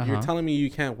deal. Like you're telling me you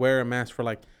can't wear a mask for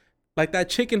like that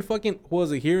chicken fucking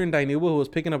was it here in Dinuba who was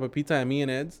picking up a pizza at me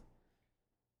and Ed's.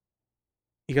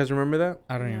 You guys remember that?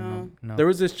 I don't even know. No. There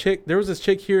was this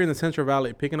chick here in the Central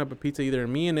Valley picking up a pizza either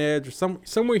in me and Ed's or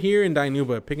somewhere here in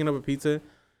Dinuba picking up a pizza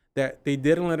that they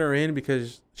didn't let her in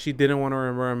because she didn't want to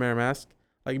wear a mask.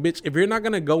 Like, bitch, if you're not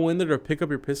going to go in there to pick up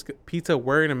your pizza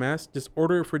wearing a mask, just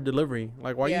order it for delivery.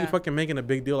 Like, why are you fucking making a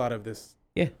big deal out of this?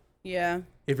 Yeah. Yeah.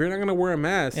 If you're not going to wear a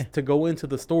mask to go into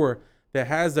the store that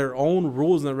has their own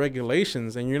rules and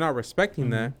regulations and you're not respecting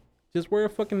that, just wear a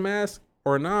fucking mask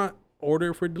or not.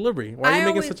 Order for delivery. Why are you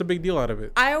making such a big deal out of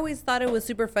it? I always thought it was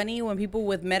super funny when people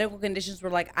with medical conditions were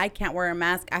like, I can't wear a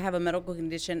mask. I have a medical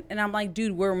condition. And I'm like,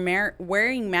 dude, we're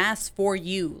wearing masks for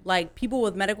you. Like, people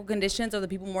with medical conditions are the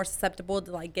people more susceptible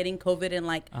to like getting COVID and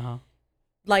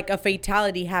like a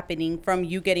fatality happening from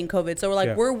you getting COVID. So we're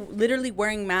like, we're literally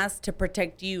wearing masks to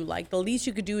protect you. Like, the least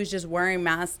you could do is just wearing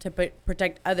masks to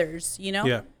protect others, you know?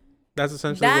 Yeah. That's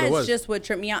essentially what it was. That's just what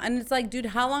tripped me out. And it's like, dude,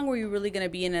 how long were you really going to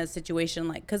be in a situation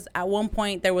like, because at one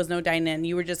point there was no dine-in.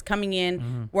 You were just coming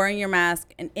in, wearing your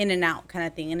mask, and in and out kind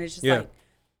of thing. And it's just like,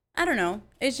 I don't know.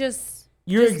 It's just.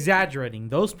 You're exaggerating.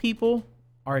 Those people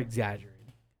are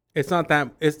exaggerating. It's not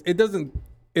that.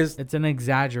 It's an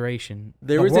exaggeration.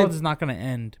 The world is not going to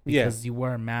end because you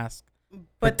wear a mask.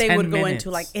 But they would go into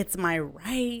like, it's my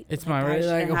right. It's my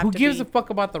right. Like, who gives a fuck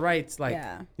about the rights? Like,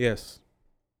 yes,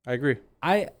 I agree.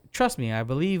 Trust me, I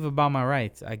believe about my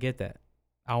rights. I get that.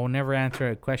 I will never answer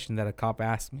a question that a cop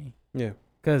asks me. Yeah.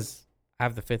 Because I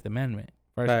have the Fifth Amendment.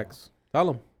 Facts. Tell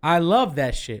them. I love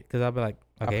that shit because I'll be like,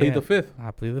 okay, I plead the Fifth.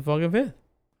 I plead the fucking Fifth.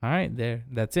 All right, there.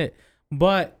 That's it.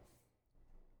 But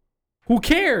who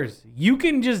cares? You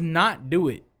can just not do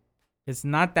it. It's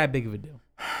not that big of a deal.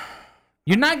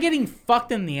 You're not getting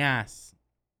fucked in the ass.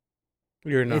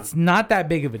 You're not. It's not that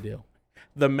big of a deal.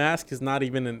 The mask is not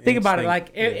even an. Think about it.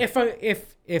 Like if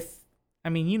I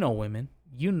mean, you know, women.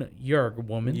 You're a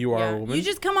woman. You are a woman. You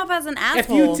just come off as an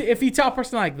asshole. If you tell a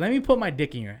person like, let me put my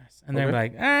dick in your ass, and they're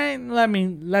like, all right,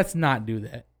 let's not do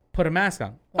that. Put a mask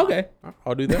on. Wow. Okay,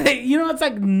 I'll do that. You know, it's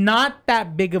like not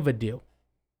that big of a deal.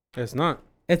 It's not.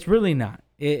 It's really not.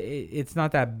 It's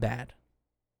not that bad.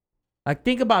 Like,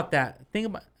 think about that.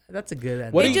 That's a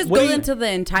good. It just goes into the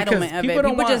entitlement of it.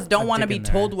 People just don't want to be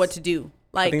told what to do.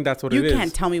 Like, I think that's what it is. You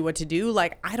can't tell me what to do.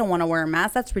 Like, I don't want to wear a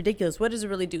mask. That's ridiculous. What does it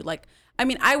really do? Like, I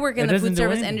mean, I work in the food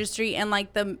service industry, and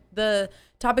like the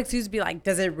topics used to be like,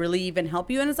 does it really even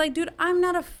help you? And it's like, dude, I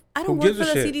don't work for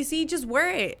the CDC. Just wear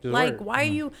it. Why are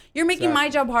you're making my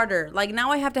job harder. Like,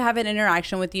 now I have to have an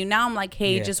interaction with you. Now I'm like,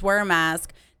 hey, just wear a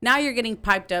mask. Now you're getting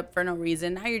piped up for no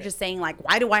reason. Now you're just saying like,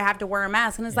 why do I have to wear a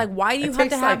mask? And it's like, why do you have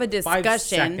to have a discussion? 5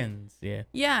 seconds.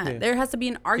 Yeah. There has to be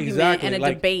an argument and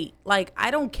a debate. Like, I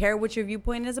don't care what your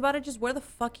viewpoint is about it. Just wear the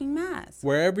fucking mask.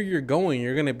 Wherever you're going,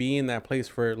 you're gonna be in that place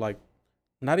for like,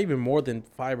 not even more than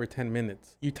 5 or 10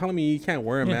 minutes. You telling me you can't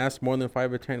wear a mask more than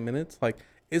 5 or 10 minutes? Like,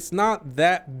 it's not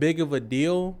that big of a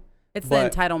deal. It's the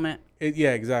entitlement.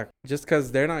 Yeah, exactly. Just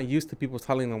because they're not used to people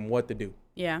telling them what to do.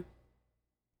 Yeah.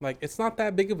 Like, it's not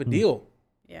that big of a deal.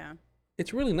 Yeah.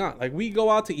 It's really not. Like, we go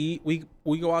out to eat.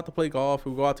 We go out to play golf.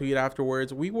 We go out to eat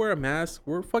afterwards. We wear a mask.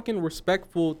 We're fucking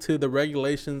respectful to the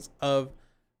regulations of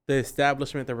the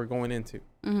establishment that we're going into.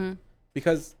 Mm-hmm.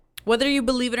 Because whether you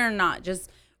believe it or not, just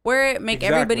wear it. Make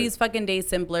everybody's fucking day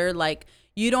simpler. Like,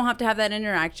 you don't have to have that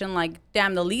interaction. Like,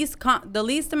 damn, the least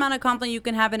amount of conflict you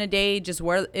can have in a day, just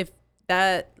wear. If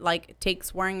that like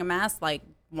takes wearing a mask, like,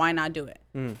 why not do it?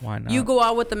 Why not? You go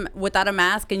out without a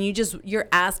mask, and you're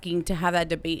asking to have that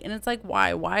debate, and it's like,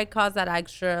 why cause that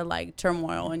extra like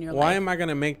turmoil in your life? Why am I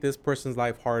gonna make this person's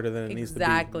life harder than it needs to be?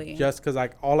 Exactly. Just because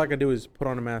all I can do is put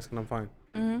on a mask and I'm fine.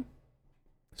 Mm-hmm.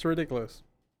 It's ridiculous.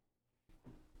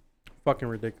 Fucking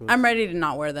ridiculous. I'm ready to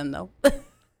not wear them though.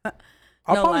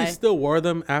 I'll No probably lie. still wear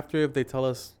them after if they tell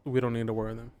us we don't need to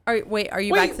wear them. Are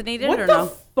you vaccinated what or the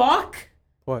no? fuck?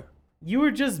 What? You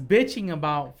were just bitching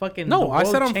about fucking. No, the I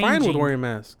said world I'm fine with changing. wearing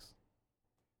masks.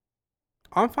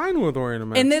 I'm fine with wearing a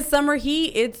mask. In this summer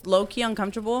heat, it's low key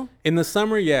uncomfortable. In the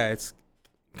summer, yeah, it's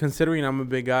considering I'm a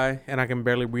big guy and I can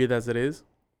barely breathe as it is.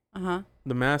 The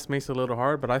mask makes it a little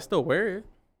hard, but I still wear it.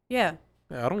 Yeah.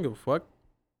 I don't give a fuck.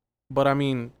 But I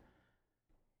mean,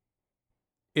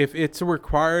 if it's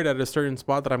required at a certain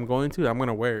spot that I'm going to, I'm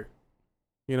gonna wear it.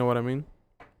 You know what I mean?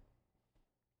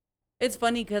 It's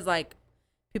funny because like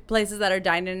places that are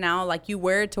dining now, like you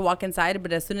wear it to walk inside,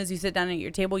 but as soon as you sit down at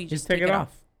your table, you just take it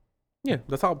off. Yeah,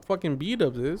 that's how fucking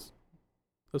B-dubs is.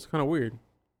 That's kind of weird.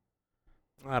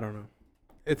 I don't know.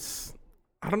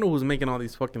 I don't know who's making all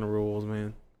these fucking rules,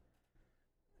 man.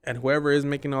 And whoever is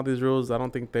making all these rules, I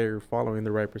don't think they're following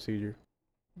the right procedure.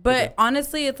 But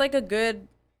honestly, it's like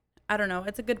I don't know,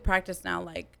 it's a good practice now.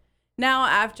 Like now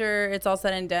after it's all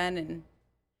said and done, and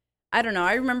I don't know,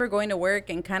 I remember going to work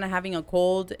and kind of having a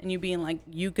cold and you being like,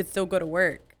 you could still go to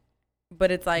work.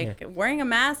 But it's like wearing a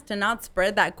mask to not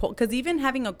spread that cold. Because even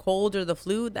having a cold or the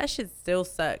flu, that shit still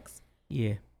sucks.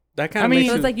 Yeah. That kind of makes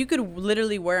so it's like you could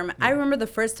literally wear a mask. I remember the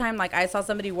first time like I saw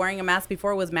somebody wearing a mask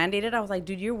before it was mandated. I was like,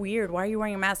 dude, you're weird. Why are you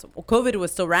wearing a mask? Well, COVID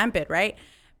was still rampant, right?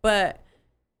 But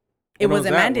it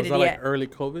wasn't mandated was that yet. like early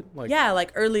COVID?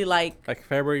 Like early like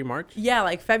February, March? Yeah,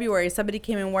 like February. Somebody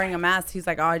came in wearing a mask. He's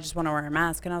like, oh, I just want to wear a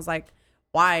mask. And I was like,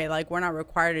 why? Like, we're not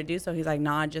required to do so. He's like,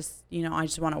 nah, I just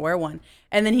want to wear one.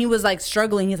 And then he was like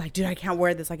struggling. He's like, dude, I can't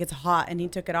wear this. Like, it's hot. And he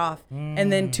took it off.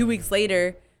 And then 2 weeks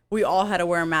later, we all had to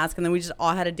wear a mask. And then we just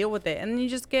all had to deal with it. And then you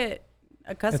just get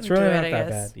accustomed to it, I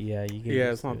guess. Bad. Yeah, you get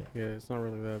used to it. Yeah, it's not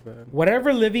really that bad.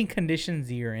 Whatever living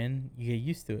conditions you're in, you get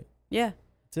used to it. Yeah.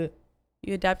 That's it.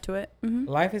 You adapt to it. Mm-hmm.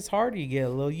 Life is hard. You get a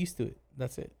little used to it.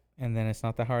 That's it. And then it's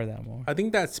not that hard that more. I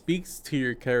think that speaks to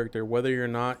your character. Whether or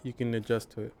not you can adjust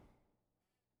to it.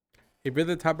 If you're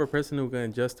the type of person who can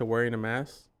adjust to wearing a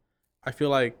mask, I feel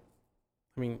like,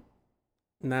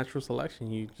 natural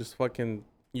selection. You just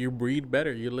you breed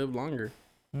better. You live longer.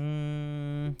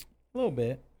 A little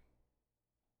bit.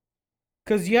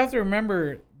 Because you have to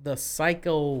remember the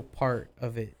psycho part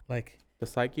of it. Like the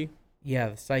psyche? Yeah,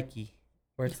 the psyche.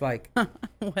 Where it's like, what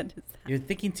is that? You're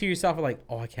thinking to yourself like,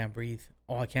 oh, I can't breathe.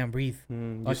 Oh, I can't breathe.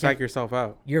 You psych yourself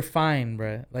out. You're fine,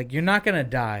 bruh. Like, you're not going to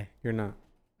die. You're not.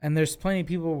 And there's plenty of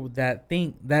people that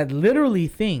literally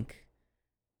think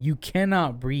you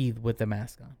cannot breathe with the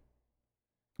mask on.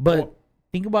 But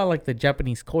think about like the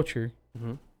Japanese culture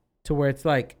to where it's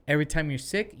like every time you're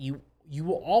sick, you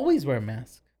will always wear a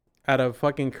mask. Out of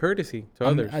fucking courtesy to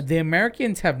others. The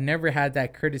Americans have never had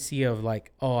that courtesy of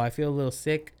like, oh, I feel a little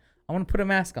sick. I want to put a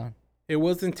mask on. It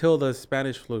wasn't until the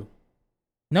Spanish flu.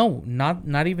 No,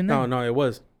 not even then. No, it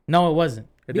was. No, it wasn't.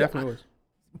 It definitely was.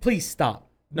 Please stop.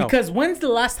 No. Because when's the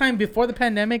last time before the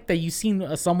pandemic that you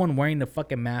seen someone wearing the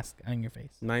fucking mask on your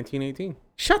face? 1918.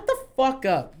 Shut the fuck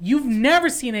up. You've never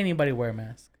seen anybody wear a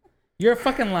mask. You're a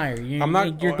fucking liar. You're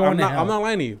going to hell. I'm not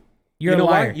lying to you. You're a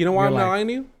liar. You know why I'm not lying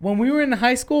to you? When we were in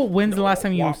high school, when's the last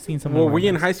time you've seen someone Were we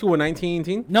in high school in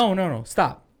 1918? No.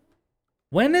 Stop.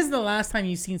 When is the last time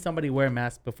you've seen somebody wear a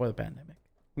mask before the pandemic?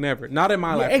 Never. Not in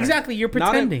my lifetime. Exactly. You're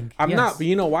pretending. I'm not. But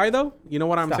you know why, though? You know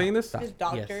what I'm saying this? Just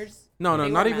doctors. Yes. No,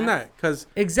 not even that. Because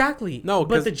exactly. No,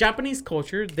 but the Japanese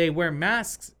culture, they wear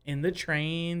masks in the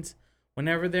trains.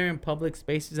 Whenever they're in public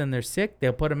spaces and they're sick,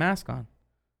 they'll put a mask on.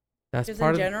 That's just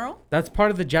part in of general? That's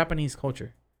part of the Japanese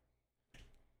culture.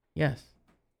 Yes.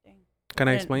 Can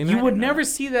I explain that? You would never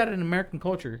see that in American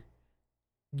culture.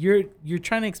 You're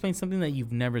trying to explain something that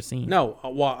you've never seen. No,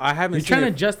 well, I haven't. You're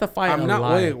trying to justify. I'm not.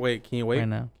 Lie Wait. Can you wait? Right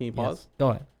now. Can you pause? Yes. Go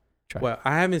ahead. Try. Well,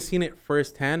 I haven't seen it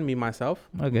firsthand, me myself.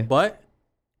 Okay. But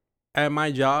at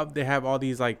my job, they have all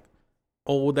these like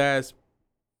old ass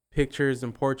pictures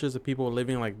and portraits of people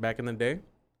living like back in the day.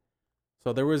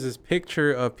 So there was this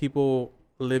picture of people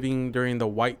living during the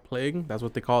White Plague. That's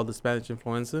what they call the Spanish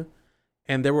influenza.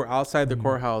 And they were outside the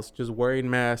courthouse just wearing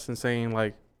masks and saying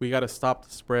like, we got to stop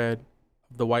the spread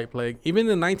of the White Plague. Even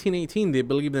in 1918, they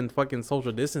believed in fucking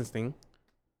social distancing.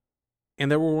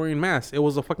 And they were wearing masks. It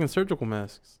was a fucking surgical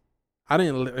masks. I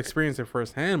didn't experience it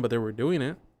firsthand, but they were doing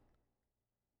it.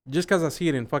 Just because I see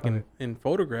it in fucking in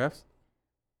photographs.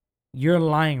 You're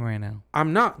lying right now.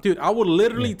 I'm not, dude. I would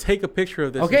literally take a picture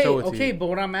of this and show it to you. But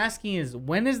what I'm asking is,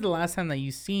 when is the last time that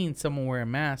you've seen someone wear a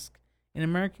mask in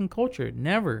American culture?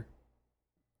 Never.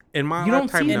 In my You don't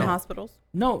lifetime, see In no. hospitals.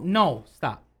 No,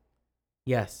 stop.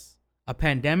 Yes. A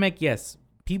pandemic, yes.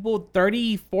 People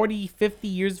 30, 40, 50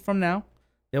 years from now,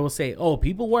 they will say, oh,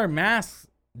 people wear masks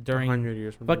during 100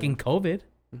 years from fucking now. COVID.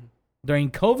 Mhm.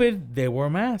 During COVID, they wore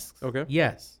masks. Okay.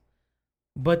 Yes.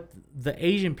 But the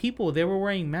Asian people, they were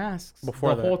wearing masks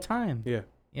Before the that. whole time. Yeah.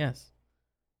 Yes.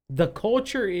 The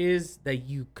culture is that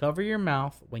you cover your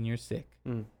mouth when you're sick.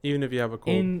 Even if you have a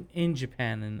cold. In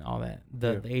Japan and all that.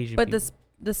 The Asian But people.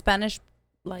 the Spanish,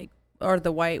 like, or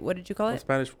the white, what did you call it?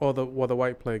 Spanish, the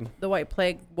white plague. The white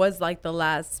plague was like the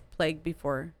last plague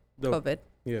before COVID.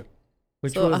 Yeah.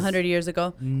 Which so was 100 years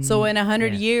ago. So in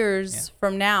 100 years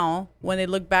from now, when they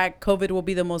look back, COVID will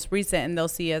be the most recent, and they'll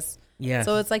see us. Yes.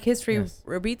 So it's like history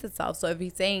repeats itself. So if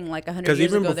he's saying like 100 Because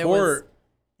years even ago, before,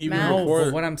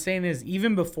 but what I'm saying is,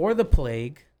 even before the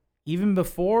plague, even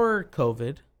before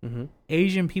COVID,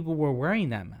 Asian people were wearing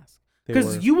that mask.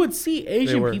 Because you would see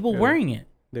Asian people wearing it.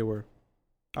 They were.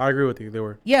 I agree with you. They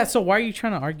were. Yeah, so why are you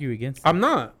trying to argue against it? I'm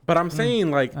not. But I'm saying,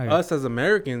 like, us as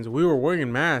Americans, we were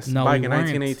wearing masks back in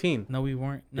 1918. No, we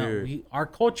weren't. No, our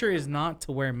culture is not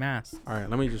to wear masks. All right,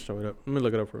 let me just show it up. Let me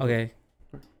look it up for you. Okay.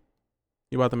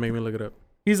 You about to make me look it up.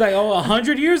 He's like,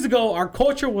 100 years ago, our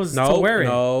culture was to wear it.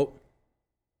 No.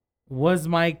 Was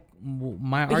my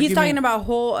argument. He's talking about a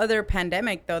whole other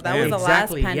pandemic, though. That was the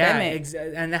last pandemic.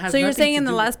 And that has so you're saying in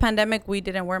the the last pandemic we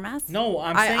didn't wear masks? No,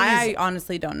 I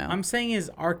honestly don't know. I'm saying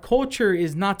is our culture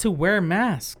is not to wear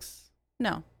masks.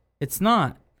 No. It's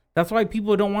not. That's why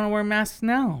people don't want to wear masks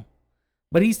now.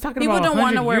 But he's talking people about don't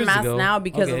want to wear masks ago. now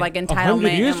because of like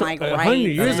entitlement and like rights. 100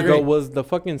 years ago was the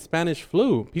fucking Spanish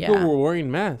flu. People were wearing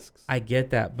masks. I get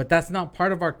that, but that's not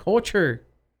part of our culture.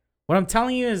 What I'm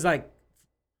telling you is like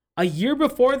a year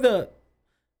before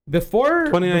before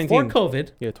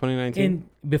COVID. Yeah, 2019.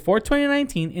 Before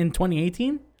 2019, in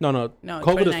 2018. No,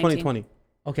 COVID is 2020.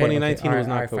 Okay, 2019 was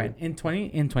not COVID. Fine. In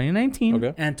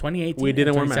 2019 and 2018, we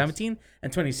didn't wear masks. 2017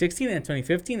 and 2016 and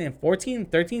 2015 and 14,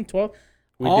 13, 12.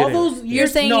 Those years. You're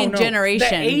saying in generation.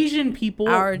 The Asian people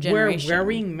were generation.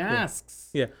 wearing masks.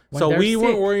 Yeah. So we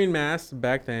weren't wearing masks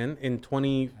back then in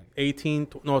 2018,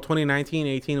 2019,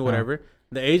 18, or whatever.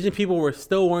 The Asian people were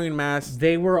still wearing masks.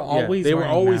 They were always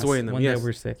wearing them when they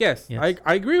were sick. Yes. I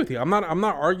agree with you. I'm not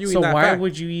arguing that fact. So why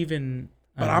would you even...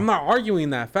 But I'm not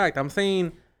arguing that fact. I'm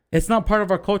saying... It's not part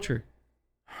of our culture.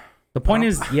 The point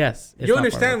is, yes. You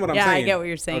understand what I'm saying? Yeah, I get what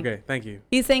you're saying. Okay, thank you.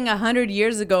 He's saying 100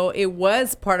 years ago, it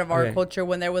was part of our culture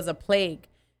when there was a plague.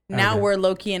 Now we're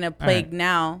low-key in a plague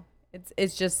now.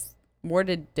 It's just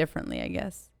worded differently, I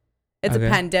guess. It's a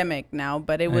pandemic now,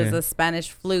 but it was a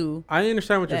Spanish flu. I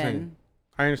understand what you're saying.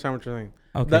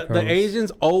 Okay, the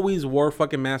Asians always wore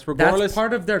fucking masks regardless. That's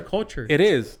part of their culture. It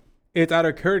is. It's out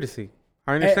of courtesy.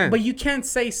 I understand. But you can't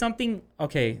say something.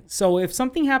 Okay, so if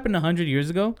something happened 100 years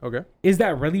ago, is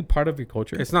that really part of your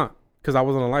culture? It's not, because I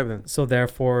wasn't alive then. So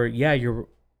therefore, yeah, you're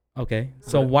okay.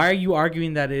 So why are you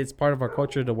arguing that it's part of our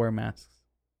culture to wear masks?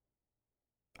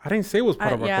 I didn't say it was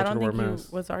part of our culture to wear masks. I don't think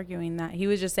he was arguing that. He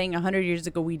was just saying 100 years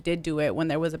ago we did do it when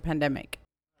there was a pandemic.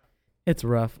 It's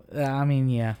rough. I mean,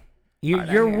 yeah,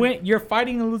 you're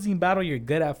fighting a losing battle. You're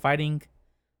good at fighting,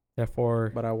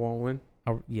 therefore. But I won't win.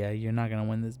 Yeah, you're not gonna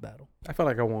win this battle. I feel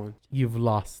like I won. You've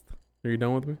lost. Are you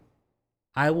done with me?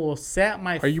 I will set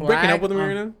my. Are you breaking up with me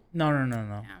right now?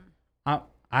 No.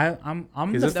 I'm.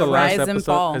 Is this the last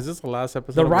episode? Is this the last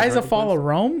episode? The rise and fall of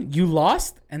Rome. You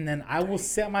lost, and then I will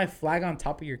set my flag on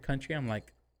top of your country. I'm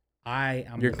like, I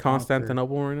am. You're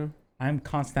Constantinople right now. I'm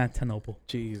Constantinople.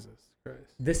 Jesus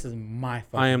Christ. This is my.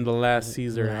 I am the last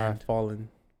Caesar. I have fallen.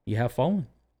 You have fallen.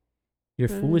 Your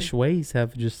foolish ways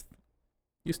have just.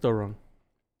 You're still wrong.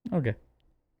 Okay.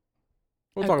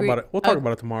 We'll talk about it. We'll talk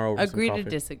about it tomorrow. Agree to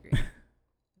disagree.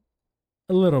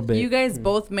 A little bit. You guys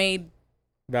both made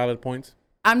valid points.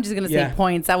 I'm just gonna say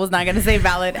points. I was not gonna say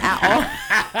valid at all.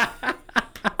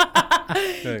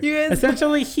 You guys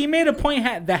essentially, he made a point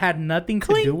that had nothing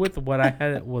to do with what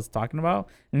I was talking about,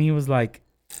 and he was like,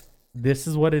 "This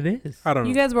is what it is." I don't know.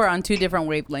 You guys were on two different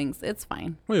wavelengths. It's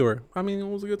fine. We were. I mean, it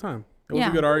was a good time. It was a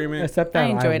good argument. Except that I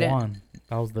enjoyed it.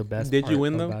 That was the best. Did you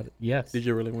win though? Yes. Did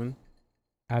you really win?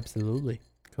 Absolutely.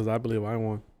 Because I believe I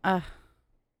won.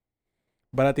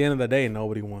 But at the end of the day,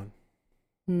 nobody won.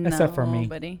 Except for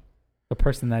me. The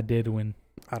person that did win.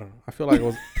 I don't know. I feel like it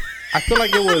was.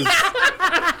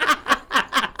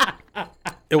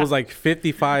 It was like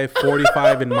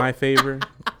 55-45 in my favor.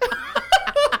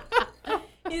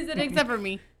 He said, except for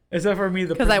me. Except for me,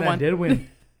 the person that did win.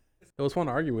 It was fun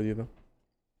to argue with you though.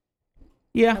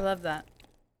 Yeah. I love that.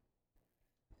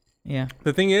 Yeah.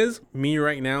 The thing is, me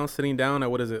right now sitting down at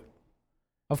what is it?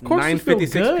 Of course you feel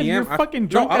 9:56 good. p.m. You're fucking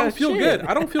drunk. No, I don't as feel shit. good.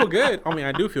 I don't feel good. I mean,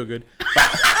 I do feel good.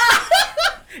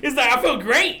 It's like, I feel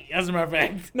great, as a matter of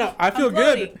fact. No, I feel I'm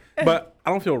good, floating. but I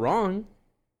don't feel wrong.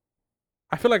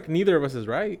 I feel like neither of us is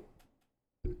right.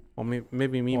 Well,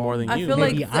 maybe me more than I you. feel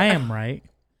like Maybe I am right.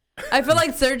 I feel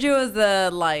like Sergio is the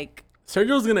like.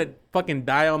 Sergio's gonna fucking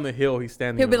die on the hill he's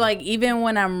standing He'll be on. like, even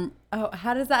when I'm. Oh,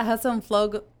 how does that hustle and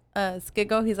flow skit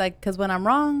go? He's like, because when I'm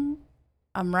wrong,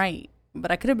 I'm right,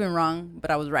 but I could have been wrong, but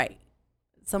I was right.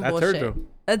 Some That's bullshit. Sergio.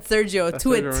 That's Sergio That's to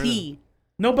Sergio a right T.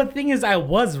 No, but the thing is, I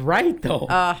was right, though.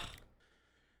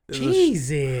 This is a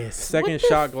Jesus. second What the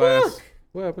shot glass. fuck?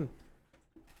 What happened?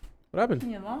 What happened?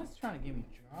 Yeah, Lana's trying to get me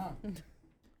drunk. You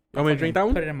want me to drink that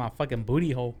Put one? it in my fucking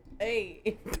booty hole.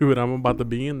 Hey. Dude, I'm about to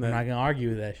be in I'm not that. gonna argue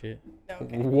with that shit.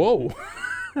 Okay. Whoa.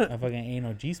 I fucking ain't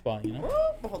no G spot, you know.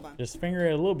 Hold on. Just finger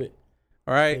it a little bit.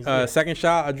 All right, That's it. second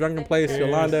shot, A Drunken Place. Cheers.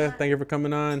 Yolanda, thank you for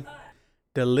coming on.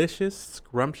 Delicious,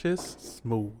 scrumptious,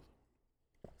 smooth.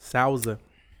 Salsa.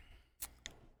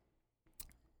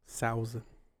 Salsa.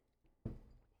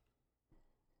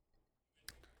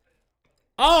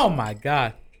 Oh my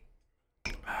god.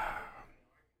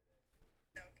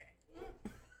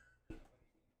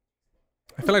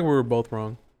 I feel like we were both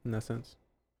wrong in that sense.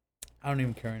 I don't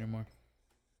even care anymore.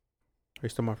 Are you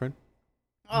still my friend?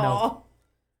 Oh.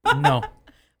 No.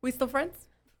 We still friends?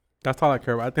 That's all I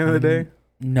care about. At the end of the day,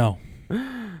 No. you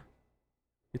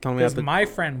telling me I have Because to, my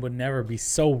friend would never be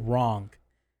so wrong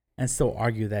and still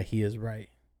argue that he is right.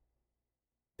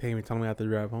 damn, you telling me I have to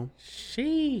drive home?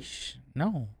 Sheesh.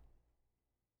 No.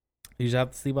 You just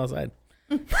have to sleep outside.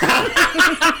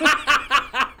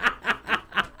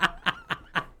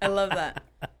 I love that.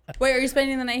 Wait, are you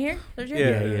spending the night here, Sergio?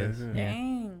 Yeah, he is. yeah.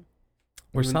 Dang.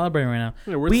 We're celebrating right now.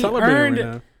 Yeah, we're We celebrating earned- right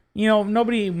now. You know,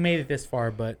 nobody made it this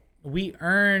far, but we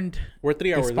earned We're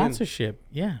 3 a hours in. sponsorship.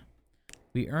 Yeah.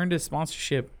 We earned a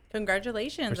sponsorship.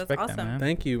 Congratulations. Respect That's that, awesome. man.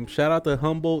 Thank you. Shout out to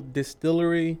Humboldt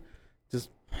Distillery. Just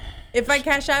If I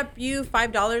cash app you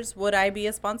 $5, would I be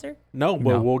a sponsor? no, but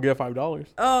No. we'll get $5.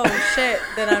 Oh shit!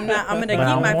 Then I'm not. I'm gonna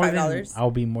But keep my $5.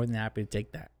 I'll be more than happy to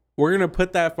take that. We're gonna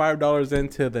put that $5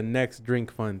 into the next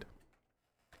drink fund.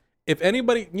 If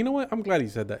anybody, you know what? I'm glad you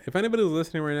said that. If anybody's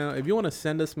listening right now, if you want to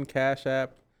send us some cash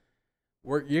app,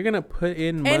 you're gonna put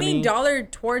in money. Any dollar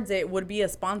towards it would be a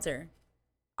sponsor.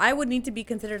 I would need to be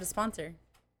considered a sponsor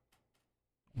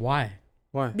Why?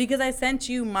 Why? because I sent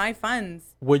you my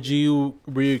funds. Would you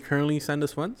recurrently send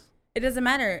us funds? It doesn't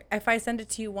matter if I send it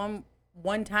to you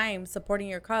one time supporting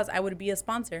your cause. I would be a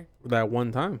sponsor. That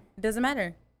one time. It doesn't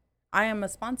matter. I am a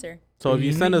sponsor. So if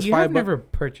you send us you have $5, never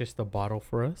purchased a bottle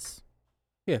for us.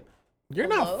 yeah, you're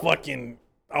Hello? not fucking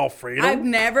Alfredo. I've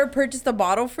never purchased a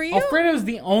bottle for you. Alfredo's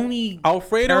the only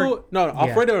Alfredo, no, Yeah.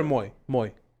 Alfredo and Moy.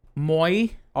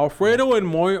 Moy. Alfredo and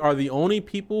Moy are the only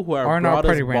people who have R&R brought us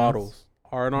Party Rentals. bottles.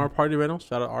 R&R Party Rentals.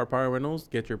 Shout out R Party Rentals.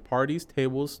 Get your parties,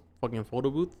 tables, fucking photo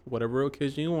booth, whatever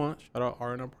occasion you want. Shout out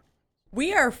R&R.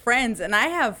 We are friends, and I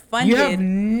have funded. You have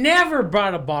never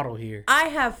brought a bottle here. I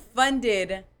have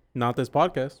funded. Not this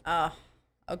podcast.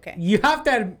 Okay. You have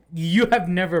to. You have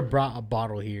never brought a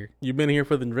bottle here. You've been here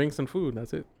for the drinks and food.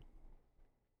 That's it.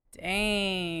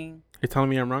 Dang. You're telling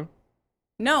me I'm wrong?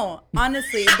 No,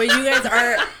 honestly, but you guys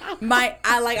are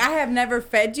I have never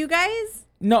fed you guys.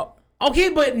 No. Okay,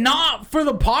 but not for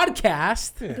the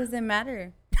podcast. It doesn't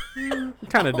matter.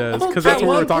 Kind of does, because that's At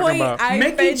what we're one talking point, about. I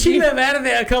Making fed you. Chile Verde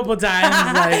a couple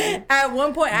times. Like, At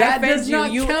one point, I that fed does you.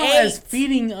 not You count ate. as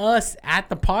feeding us at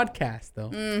the podcast,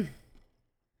 though.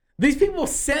 These people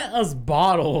sent us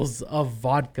bottles of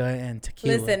vodka and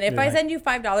tequila. Listen, if Yeah. I send you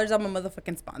 $5, I'm a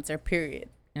motherfucking sponsor. Period.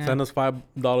 Yeah. Send us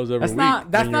 $5 every That's week. not.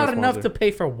 That's then you're a not enough sponsor. to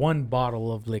pay for one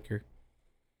bottle of liquor.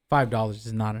 $5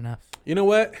 is not enough. You know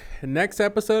what? Next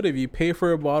episode, if you pay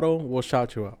for a bottle, we'll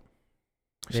shout you out.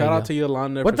 There Shout you out go. to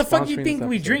Yolanda. What for the fuck you sponsoring think this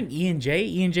we episode. drink? E&J?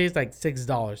 E&J is like $6,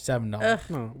 $7. Ugh.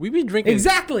 No, we be drinking.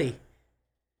 Exactly.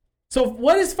 So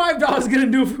what is $5 gonna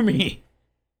do for me?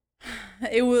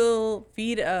 It will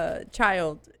feed a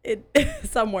child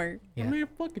somewhere. Yeah. I mean,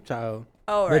 fuck a child.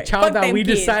 All The right. child Fuck that them we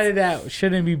kids. decided that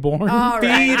shouldn't be born. All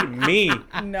right. Feed me.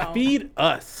 No. Feed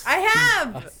us. I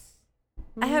have.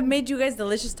 I have made you guys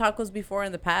delicious tacos before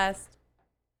in the past.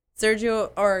 Sergio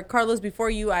or Carlos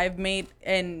before you, I've made,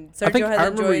 and Sergio I think has I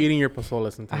remember enjoyed eating your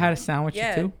pozole sometimes. I had a sandwich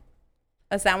Yeah. or two.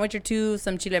 a sandwich or two,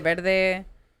 some chile verde.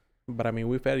 But I mean,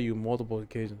 we've fed you multiple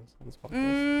occasions on this podcast.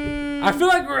 Mm, I feel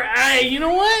like we're. You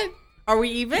know what? Are we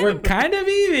even? We're kind of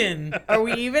even. Are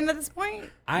we even at this point?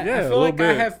 I Yeah, a feel like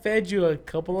little I bit. have fed you a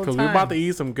couple of times. Because we're about to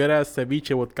eat some good ass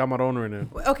ceviche with camarón right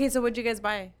now. Okay, so what'd you guys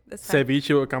buy this time?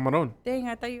 Ceviche with camarón. Dang,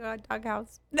 I thought you got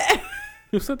Doghouse.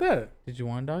 Who said that? Did you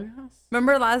want Doghouse?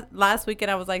 Remember last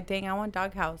weekend I was like, dang, I want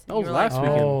Doghouse. That was last like,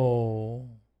 weekend. Oh.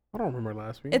 I don't remember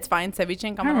last week. it's fine, ceviche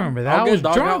and I camarón. remember that. I'll I was get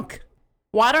Doghouse. drunk.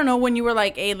 Well, I don't know when you were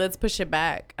like, hey, let's push it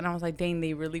back. And I was like, dang,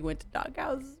 they really went to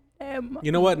Doghouse. Damn.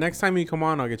 You know what? Next time you come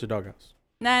on, I'll get your doghouse.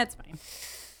 Nah, it's fine.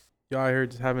 Y'all here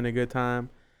just having a good time.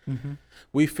 Mm-hmm.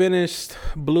 We finished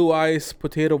Blue Ice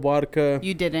Potato Vodka.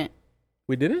 You didn't.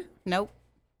 We did it? Nope.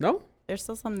 No? There's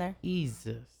still some there.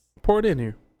 Jesus. Pour it in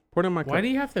here. Pour it in my cup. Why do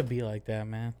you have to be like that,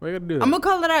 man? Why you gotta do that? I'm going to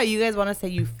call it out. You guys want to say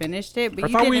you finished it, but I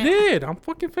you thought didn't. we did. I'm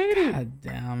fucking faded. God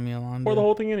damn, Yolanda. Pour the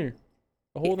whole thing in here.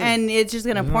 The whole thing. And it's just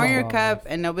going to There's pour not in a your lot cup left.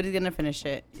 and nobody's going to finish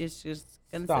it. It's just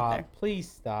going to sit Stop. there. Please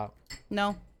stop.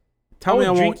 No. Tell me I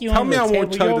won't. drink you Tell on me the I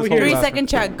won't table. chug You this over whole here. 3 glass. second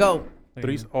chug. Go.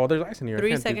 Oh, there's ice in here. 3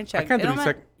 I can't second do, chug. I can't It do don't 3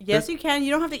 matter. seconds. Yes, you can.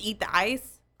 You don't have to eat the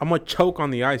ice. I'm gonna choke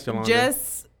on the ice, Yolanda.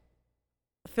 Just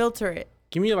filter it.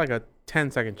 Give me like a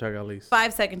 10-second chug at least.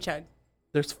 5 second chug.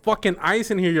 There's fucking ice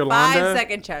in here, Yolanda. 5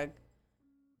 second chug.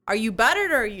 Are you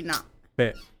buttered or are you not?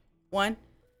 Bet. 1,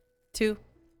 2,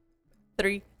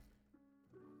 3,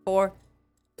 4,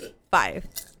 5.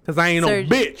 Cause I ain't no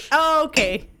bitch. Oh,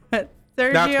 okay. Sergio.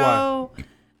 That's why.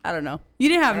 I don't know. You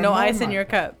didn't have no ice in your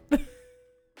cup.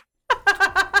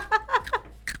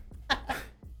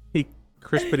 He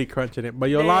crispity crunching it. But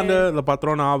Yolanda, the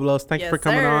Patrona Avalos, thank you for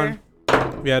coming on.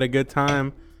 We had a good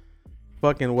time.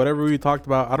 Fucking whatever we talked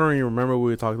about. I don't even remember what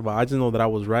we talked about. I just know that I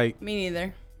was right. Me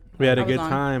neither. We had a I was good on.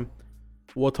 time.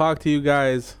 We'll talk to you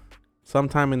guys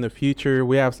sometime in the future.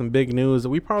 We have some big news.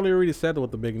 We probably already said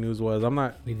what the big news was. I'm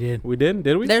not. We did. We did?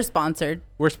 Did we? They're sponsored.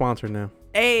 We're sponsored now.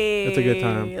 Hey. It's a good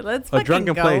time. Let's A fucking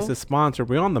Drunken go. Place is sponsored.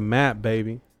 We're on the map,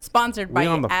 baby. Sponsored by We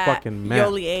on the at fucking map.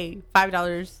 Yoli A.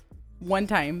 $5 one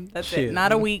time. That's Shit. it.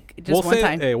 Not a week. Just one say,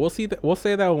 time. Hey, we'll see that. We'll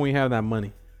say that when we have that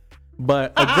money.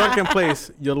 But A Drunken Place,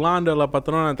 Yolanda La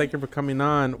Patrona, thank you for coming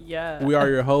on. Yeah. We are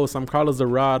your hosts. I'm Carlos the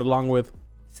Rod, along with.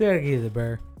 Sergey the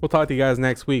Bear. We'll talk to you guys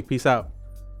next week. Peace out.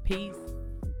 Peace.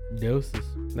 Doses.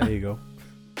 There you go.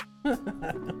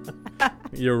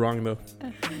 You're wrong though.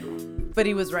 But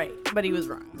he was right. But he was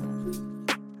wrong.